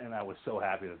bought it, and I was so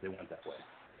happy that they went that way.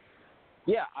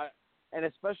 Yeah, and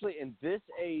especially in this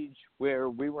age where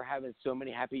we were having so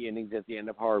many happy endings at the end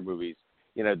of horror movies,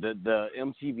 you know, the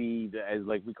MTV, as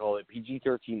like we call it,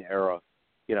 PG-13 era,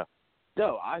 you know.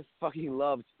 No, I fucking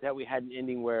loved that we had an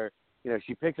ending where, you know,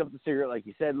 she picks up the cigarette, like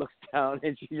you said, looks down,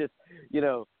 and she just, you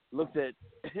know, looks at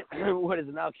what is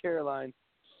now Caroline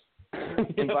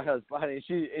in Violet's body, and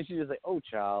she's just like, oh,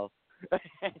 child.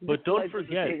 But don't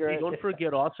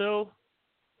forget also,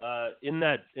 in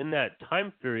that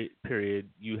time period,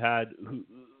 you had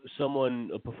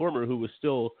a performer who was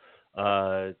still,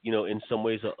 you know, in some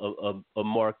ways a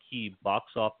marquee box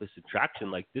office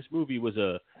attraction. Like, this movie was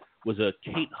a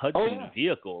Kate Hudson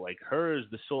vehicle. Like, her is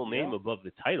the sole name above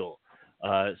the title.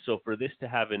 So for this to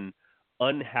have an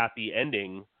unhappy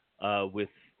ending with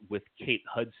Kate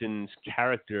Hudson's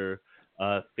character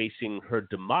facing her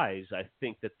demise, I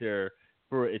think that there,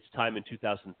 for its time in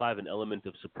 2005, an element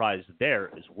of surprise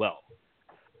there as well.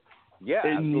 Yeah,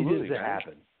 it needed to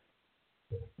happen.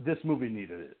 This movie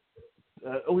needed it,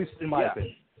 at least in my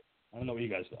opinion. I don't know what you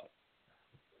guys thought.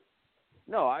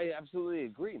 No, I absolutely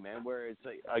agree, man. Where it's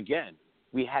like, again,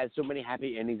 we had so many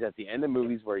happy endings at the end of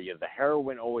movies where you have the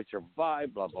heroine always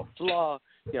survive, blah, blah, blah.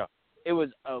 You know, it was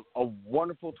a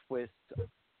wonderful twist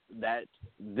that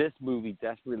this movie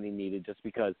desperately needed, just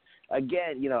because,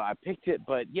 again, you know, I picked it,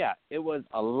 but yeah, it was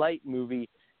a light movie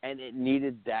and it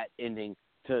needed that ending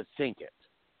to sink it.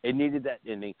 It needed that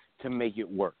ending to make it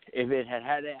work. If it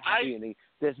had a happy ending,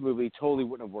 this movie totally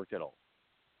wouldn't have worked at all.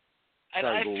 And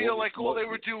I feel like all they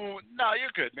were doing. No,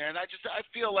 you're good, man. I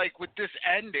feel like with this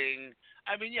ending,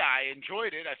 I mean, yeah, I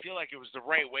enjoyed it. I feel like it was the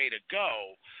right way to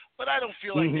go, but I don't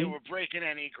feel like they were breaking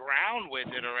any ground with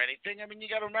it or anything. I mean, you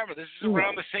got to remember, this is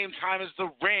around the same time as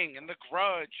The Ring and The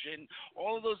Grudge and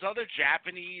all of those other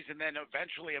Japanese and then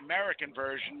eventually American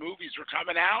version movies were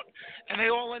coming out, and they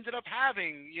all ended up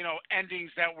having, you know,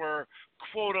 endings that were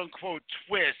quote-unquote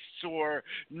twists or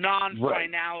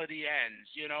non-finality ends,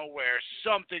 you know, where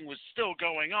something was still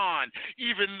going on,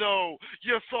 even though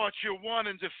you thought you won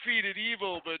and defeated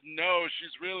evil, but no,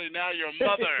 she's really now your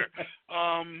mother.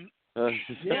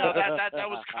 You know, that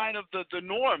was kind of the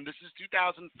norm. This is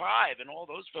 2005, and all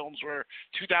those films were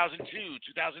 2002,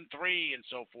 2003, and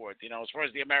so forth, you know, as far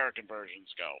as the American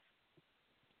versions go.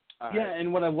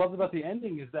 And what I loved about the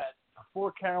ending is that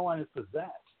before Caroline is possessed,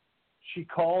 she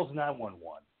calls 911,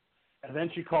 And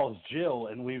then she calls Jill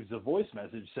and leaves a voice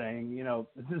message saying,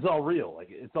 this is all real. Like,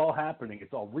 it's all happening.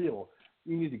 It's all real.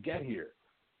 You need to get here.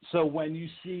 So when you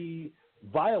see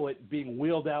Violet being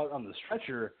wheeled out on the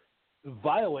stretcher,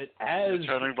 Violet, as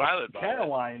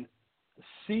Caroline,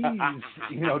 sees,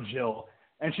 Jill,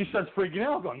 and she starts freaking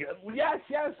out, going, yes,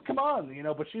 come on,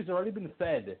 but she's already been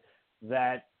fed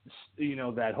that,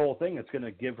 that whole thing that's going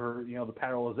to give her, the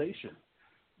paralyzation,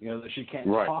 that she can't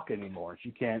talk anymore. She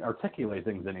can't articulate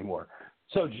things anymore.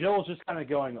 So Jill's just kind of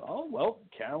going, oh, well,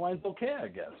 Caroline's okay, I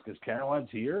guess, because Caroline's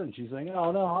here, and she's saying,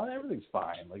 oh, no, everything's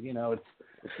fine. Like,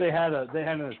 they had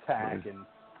an attack, and,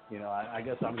 I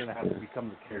guess I'm going to have to become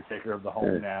the caretaker of the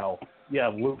home now. Yeah,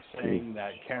 Luke's saying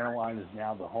that Caroline is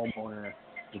now the homeowner,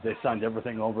 that they signed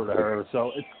everything over to her.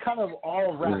 So it's kind of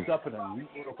all wrapped up in a neat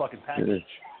little fucking package,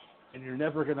 and you're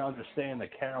never going to understand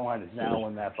that Caroline is now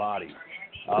in that body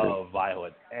of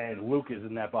Violet, and Luke is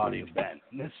in that body of Ben.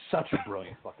 And it's such a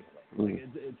brilliant fucking thing. Like,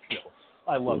 it's still,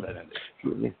 I love that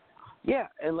ending. Yeah,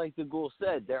 and like the ghoul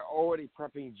said, they're already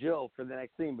prepping Jill for the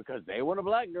next scene because they want a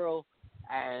black girl,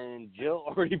 and Jill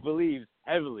already believes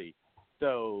heavily.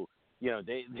 So,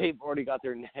 they've already got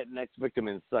their next victim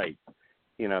in sight.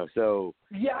 So.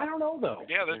 Yeah, I don't know though.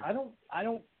 Yeah, I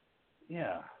don't.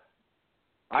 Yeah.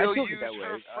 They'll use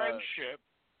her friendship.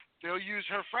 They'll use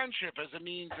her friendship as a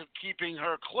means of keeping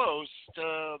her close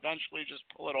to eventually just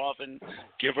pull it off and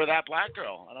give her that black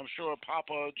girl. And I'm sure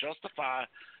Papa Justify,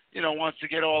 wants to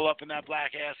get all up in that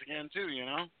black ass again too. And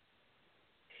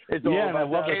I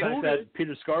love the fact that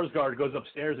Peter Skarsgård goes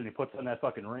upstairs and he puts on that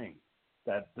fucking ring,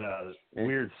 that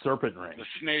weird serpent ring, the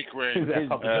snake ring that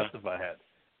Papa Justify had.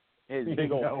 His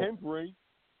big old pimp ring.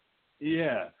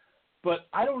 Yeah. But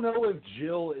I don't know if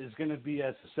Jill is going to be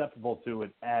as susceptible to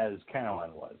it as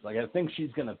Caroline was. Like, I think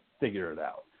she's going to figure it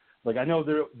out. Like, I know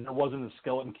there wasn't a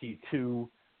Skeleton Key 2,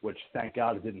 which thank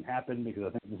God it didn't happen because I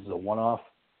think this is a one-off.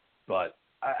 But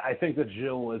I think that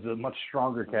Jill is a much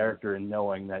stronger character in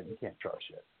knowing that you can't trust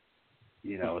shit.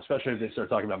 Especially if they start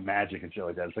talking about magic and shit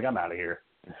like that. It's like, I'm out of here.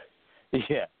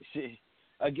 Yeah.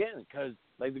 Again, because,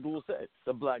 like the ghoul said,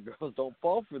 the black girls don't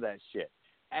fall for that shit.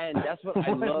 And that's what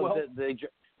I love that they...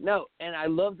 No, and I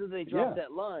love that they dropped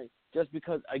that line just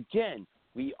because, again,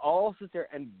 we all sit there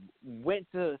and went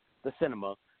to the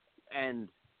cinema and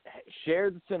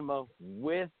shared the cinema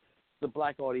with the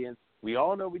black audience. We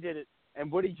all know we did it.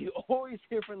 And what did you always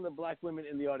hear from the black women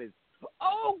in the audience?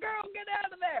 Oh, girl, get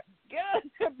out of there. Get out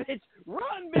of there, bitch.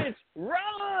 Run, bitch.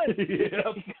 Run.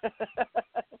 Yep.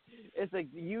 It's like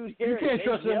you hear it. You can't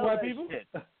trust them white people.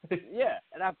 Yeah,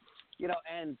 and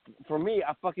and for me,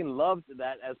 I fucking loved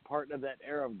that as part of that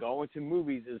era of going to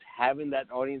movies is having that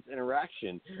audience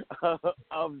interaction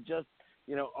of just,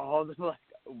 all the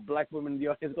black women in the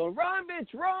audience going, run,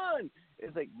 bitch, run.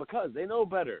 It's like, because they know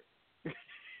better.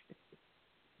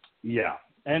 Yeah.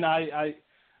 And I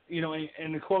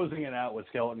in closing it out with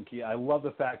Skeleton Key, I love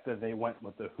the fact that they went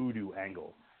with the hoodoo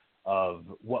angle of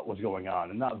what was going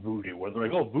on and not voodoo, where they're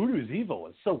like, oh, voodoo's evil.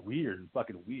 It's so weird and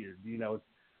fucking weird.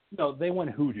 No, they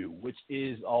went hoodoo, which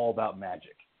is all about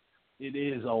magic. It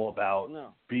is all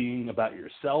about being about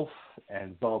yourself,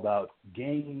 and it's all about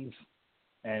games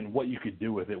and what you could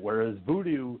do with it. Whereas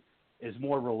voodoo is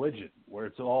more religion, where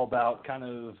it's all about kind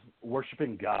of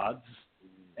worshiping gods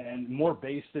and more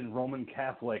based in Roman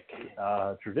Catholic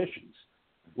traditions.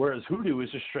 Whereas hoodoo is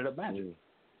just straight up magic.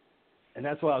 And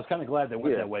that's why I was kind of glad they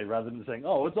went that way rather than saying,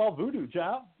 oh, it's all voodoo,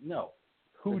 child. No,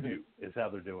 hoodoo is how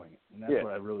they're doing it. And that's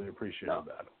what I really appreciate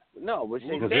about it. No, which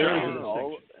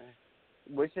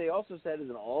they also said is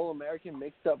an all-American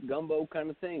mixed-up gumbo kind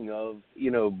of thing of,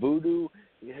 voodoo,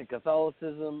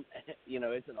 Catholicism,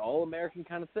 it's an all-American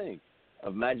kind of thing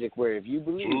of magic where if you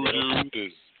believe voodoo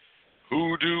is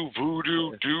hoodoo,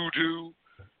 voodoo, doo-doo,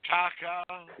 caca,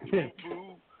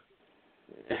 poo-poo.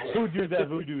 Who do that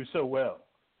voodoo so well?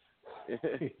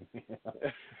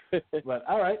 But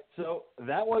all right, so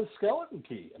that was Skeleton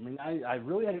Key. I mean, I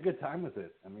really had a good time with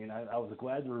it. I mean, I was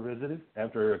glad to revisit it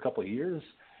after a couple of years.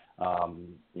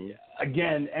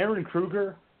 Again, Aaron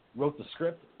Kruger wrote the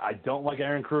script. I don't like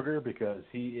Aaron Kruger because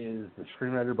he is the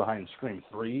screenwriter behind Scream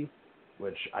 3,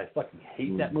 which I fucking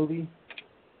hate that movie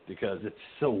because it's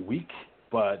so weak.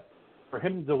 But for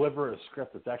him to deliver a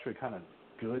script that's actually kind of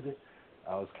good,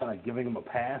 I was kind of giving him a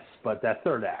pass. But that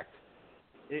third act,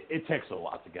 it takes a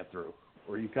lot to get through,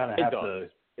 where you kind of have to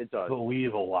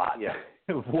believe a lot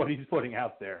of what he's putting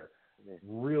out there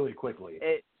really quickly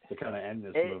to kind of end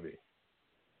this movie.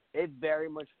 It very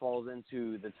much falls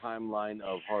into the timeline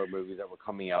of horror movies that were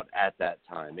coming out at that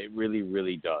time. It really,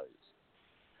 really does.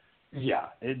 Yeah,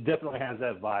 it definitely has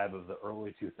that vibe of the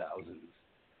early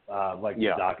 2000s. Like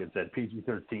the doc had said,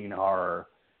 PG-13 horror.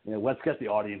 let's get the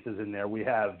audiences in there. We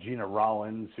have Gena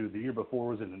Rowlands, who the year before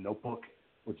was in The Notebook,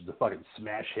 which is a fucking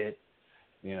smash hit.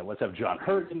 Let's have John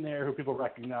Hurt in there, who people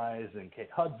recognize, and Kate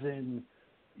Hudson,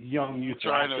 young youth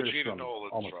actress from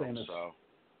Almost Famous. So.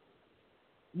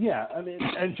 Yeah, I mean,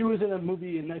 and she was in a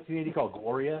movie in 1980 called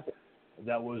Gloria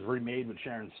that was remade with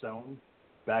Sharon Stone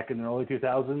back in the early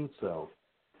 2000s. So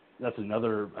that's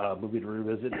another movie to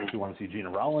revisit if you want to see Gena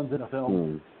Rowlands in a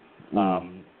film.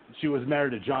 She was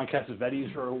married to John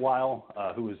Cassavetes for a while,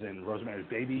 who was in Rosemary's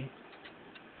Baby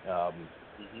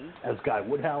as Guy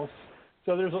Woodhouse.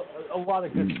 So there's a lot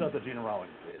of good stuff that Gena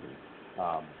Rowlands did,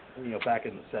 back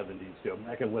in the 70s, too. I mean,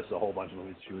 I could list a whole bunch of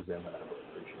movies she was in, but I don't really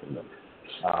appreciate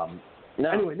them.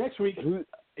 Anyway, next week,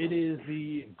 it is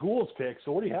the Ghouls pick,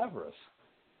 so what do you have for us?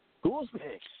 Ghouls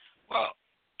pick? Well,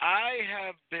 I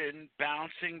have been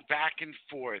bouncing back and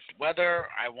forth whether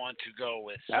I want to go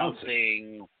with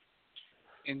something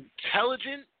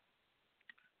intelligent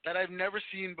that I've never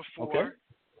seen before,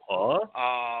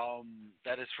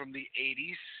 that is from the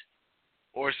 80s,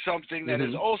 or something that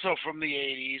is also from the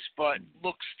 80s but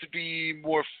looks to be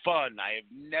more fun. I have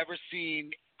never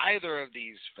seen either of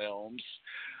these films.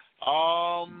 I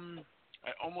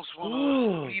almost want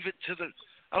to leave it to the...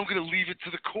 I'm going to leave it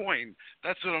to the coin.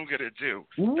 That's what I'm going to do.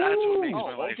 That's what makes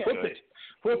my life good.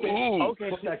 Flip it. Okay.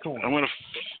 Flip that coin. I'm going to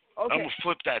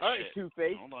flip that All right, shit.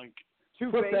 Two-Face. Hold on.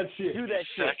 Flip that shit. Do that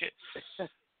shit. Second.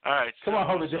 All right. Come on,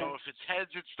 hold it so down. if it's heads,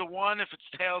 it's the one. If it's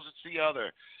tails, it's the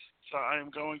other. So I'm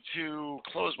going to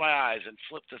close my eyes and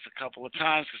flip this a couple of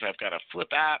times because I've got a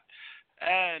flip app,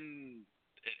 and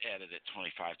it added it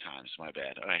 25 times. My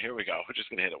bad. All right, here we go. We're just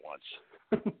going to hit it once.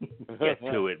 Get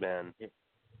to it, man.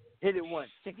 Hit it once.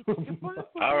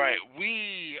 All right,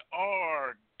 we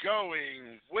are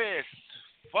going with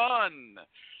fun.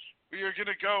 We are going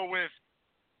to go with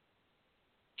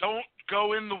Don't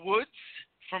Go in the Woods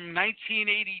from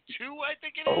 1982, I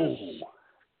think it is. Oh,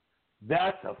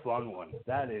 that's a fun one.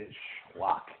 That is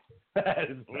schlock.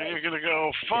 We're going to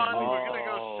go fun. We're going to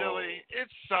go silly.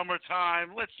 It's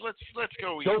summertime. Let's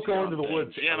go easy. Don't go into the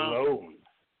woods alone.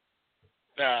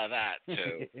 That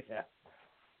too.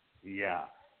 Yeah.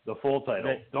 The full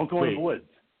title. Don't go in the woods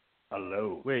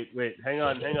alone. Wait. Hang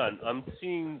on. I'm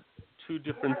seeing two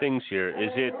different things here.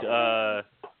 Is it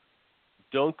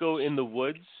Don't Go in the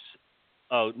Woods?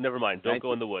 Oh, never mind. Don't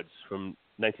Go in the Woods from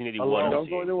 1981. Don't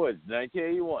Go in the Woods,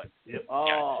 1981. Yep.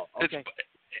 Oh, okay.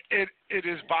 It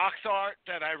is box art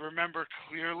that I remember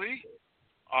clearly.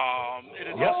 It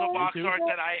is also box art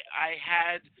that I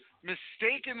had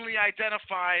mistakenly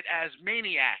identified as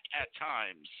Maniac at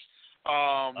times.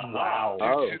 Wow.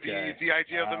 Due to the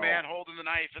idea of the man holding the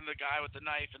knife and the guy with the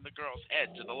knife and the girl's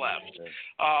head to the left.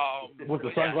 With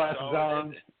the sunglasses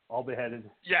on, all beheaded.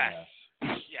 Yes.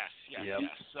 Yeah. Yes.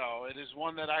 So it is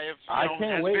one that I have has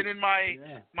been in my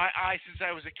eye since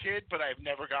I was a kid, but I've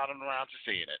never gotten around to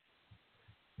seeing it.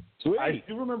 Sweet. I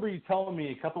do remember you telling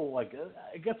me a couple, I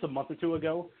guess a month or two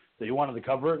ago, that you wanted to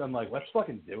cover it. I'm like, let's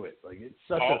fucking do it. Like, it's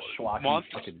such a schlocky,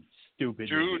 fucking stupid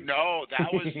movie. Dude, no,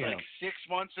 that was like 6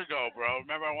 months ago, bro.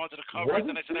 Remember, I wanted to cover it,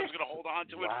 and I said I was going to hold on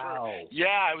to it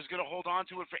I was going to hold on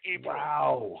to it for April.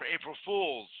 Wow. For April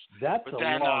Fools. That's a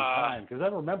long time, because I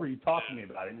remember you talking to me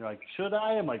about it, and you're like, should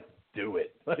I? I'm like, do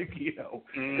it.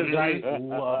 Because I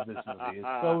love this movie.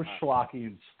 It's so schlocky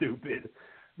and stupid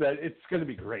that it's going to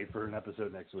be great for an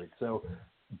episode next week. So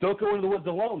don't go into the woods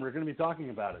alone. We're going to be talking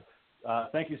about it.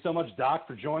 Thank you so much, Doc,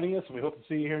 for joining us, and we hope to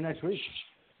see you here next week.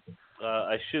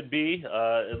 I should be.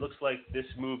 It looks like this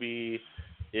movie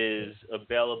is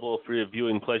available for your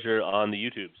viewing pleasure on the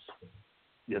YouTubes.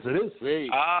 Yes, it is. Great.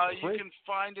 You can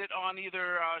find it on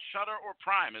either Shudder or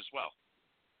Prime as well.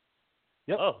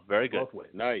 Yep. Oh, very good. Both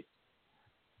ways. Nice.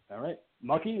 All right.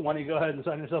 Monkey, why don't you go ahead and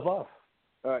sign yourself off?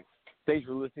 All right. Thanks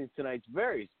for listening to tonight's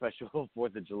very special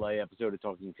 4th of July episode of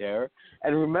Talking Terror.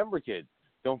 And remember, kids,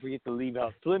 don't forget to leave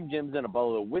out Slim Jims and a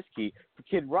bottle of whiskey for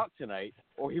Kid Rock tonight,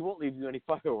 or he won't leave you any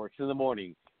fireworks in the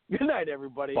morning. Good night,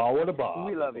 everybody. Ball to ball.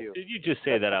 We love you. Did you just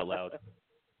say that out loud?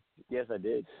 Yes, I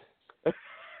did.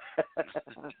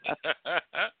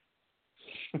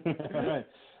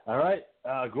 All right.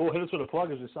 Go hit us with a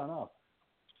plug as we sign off.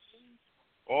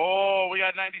 Oh, we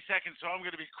got 90 seconds, so I'm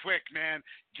going to be quick, man.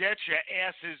 Get your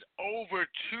asses over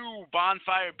to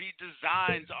Bonfire Beat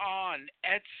Designs on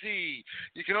Etsy.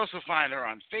 You can also find her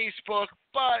on Facebook,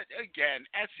 but again,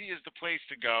 Etsy is the place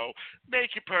to go.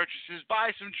 Make your purchases,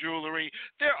 buy some jewelry.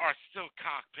 There are still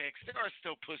cock pics. There are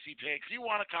still pussy pics. You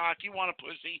want a cock, you want a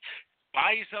pussy.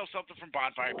 Buy yourself something from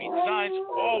Bonfire Beat Designs,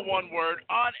 all one word,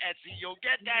 on Etsy. You'll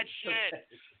get that shit.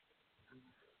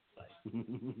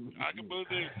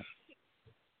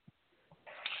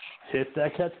 Hit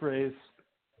that catchphrase.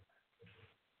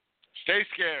 Stay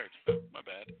scared. My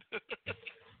bad.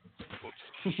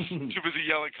 Whoops. Too busy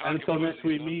yelling. And until next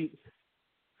we meet.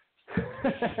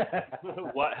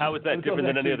 How is that different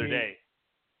than any other day?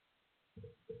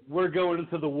 We're going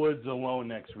into the woods alone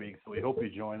next week, so we hope you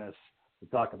join us to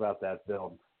talk about that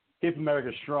film. Keep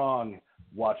America strong.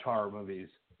 Watch horror movies.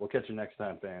 We'll catch you next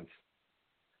time, fans.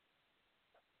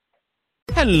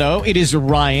 Hello, it is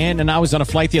Ryan, and I was on a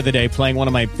flight the other day playing one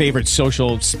of my favorite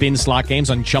social spin slot games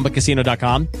on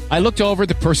ChumbaCasino.com. I looked over at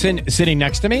the person sitting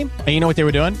next to me, and you know what they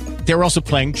were doing? They were also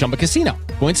playing Chumba Casino.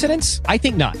 Coincidence? I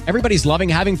think not. Everybody's loving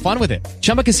having fun with it.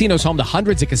 Chumba Casino is home to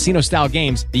hundreds of casino-style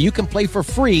games that you can play for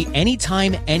free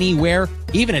anytime, anywhere,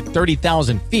 even at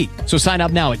 30,000 feet. So sign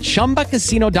up now at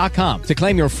ChumbaCasino.com to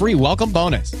claim your free welcome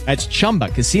bonus. That's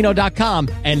ChumbaCasino.com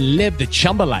and live the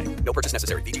Chumba life. No purchase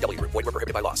necessary. VGW. Void where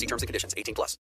prohibited by law. See terms and conditions. 18+.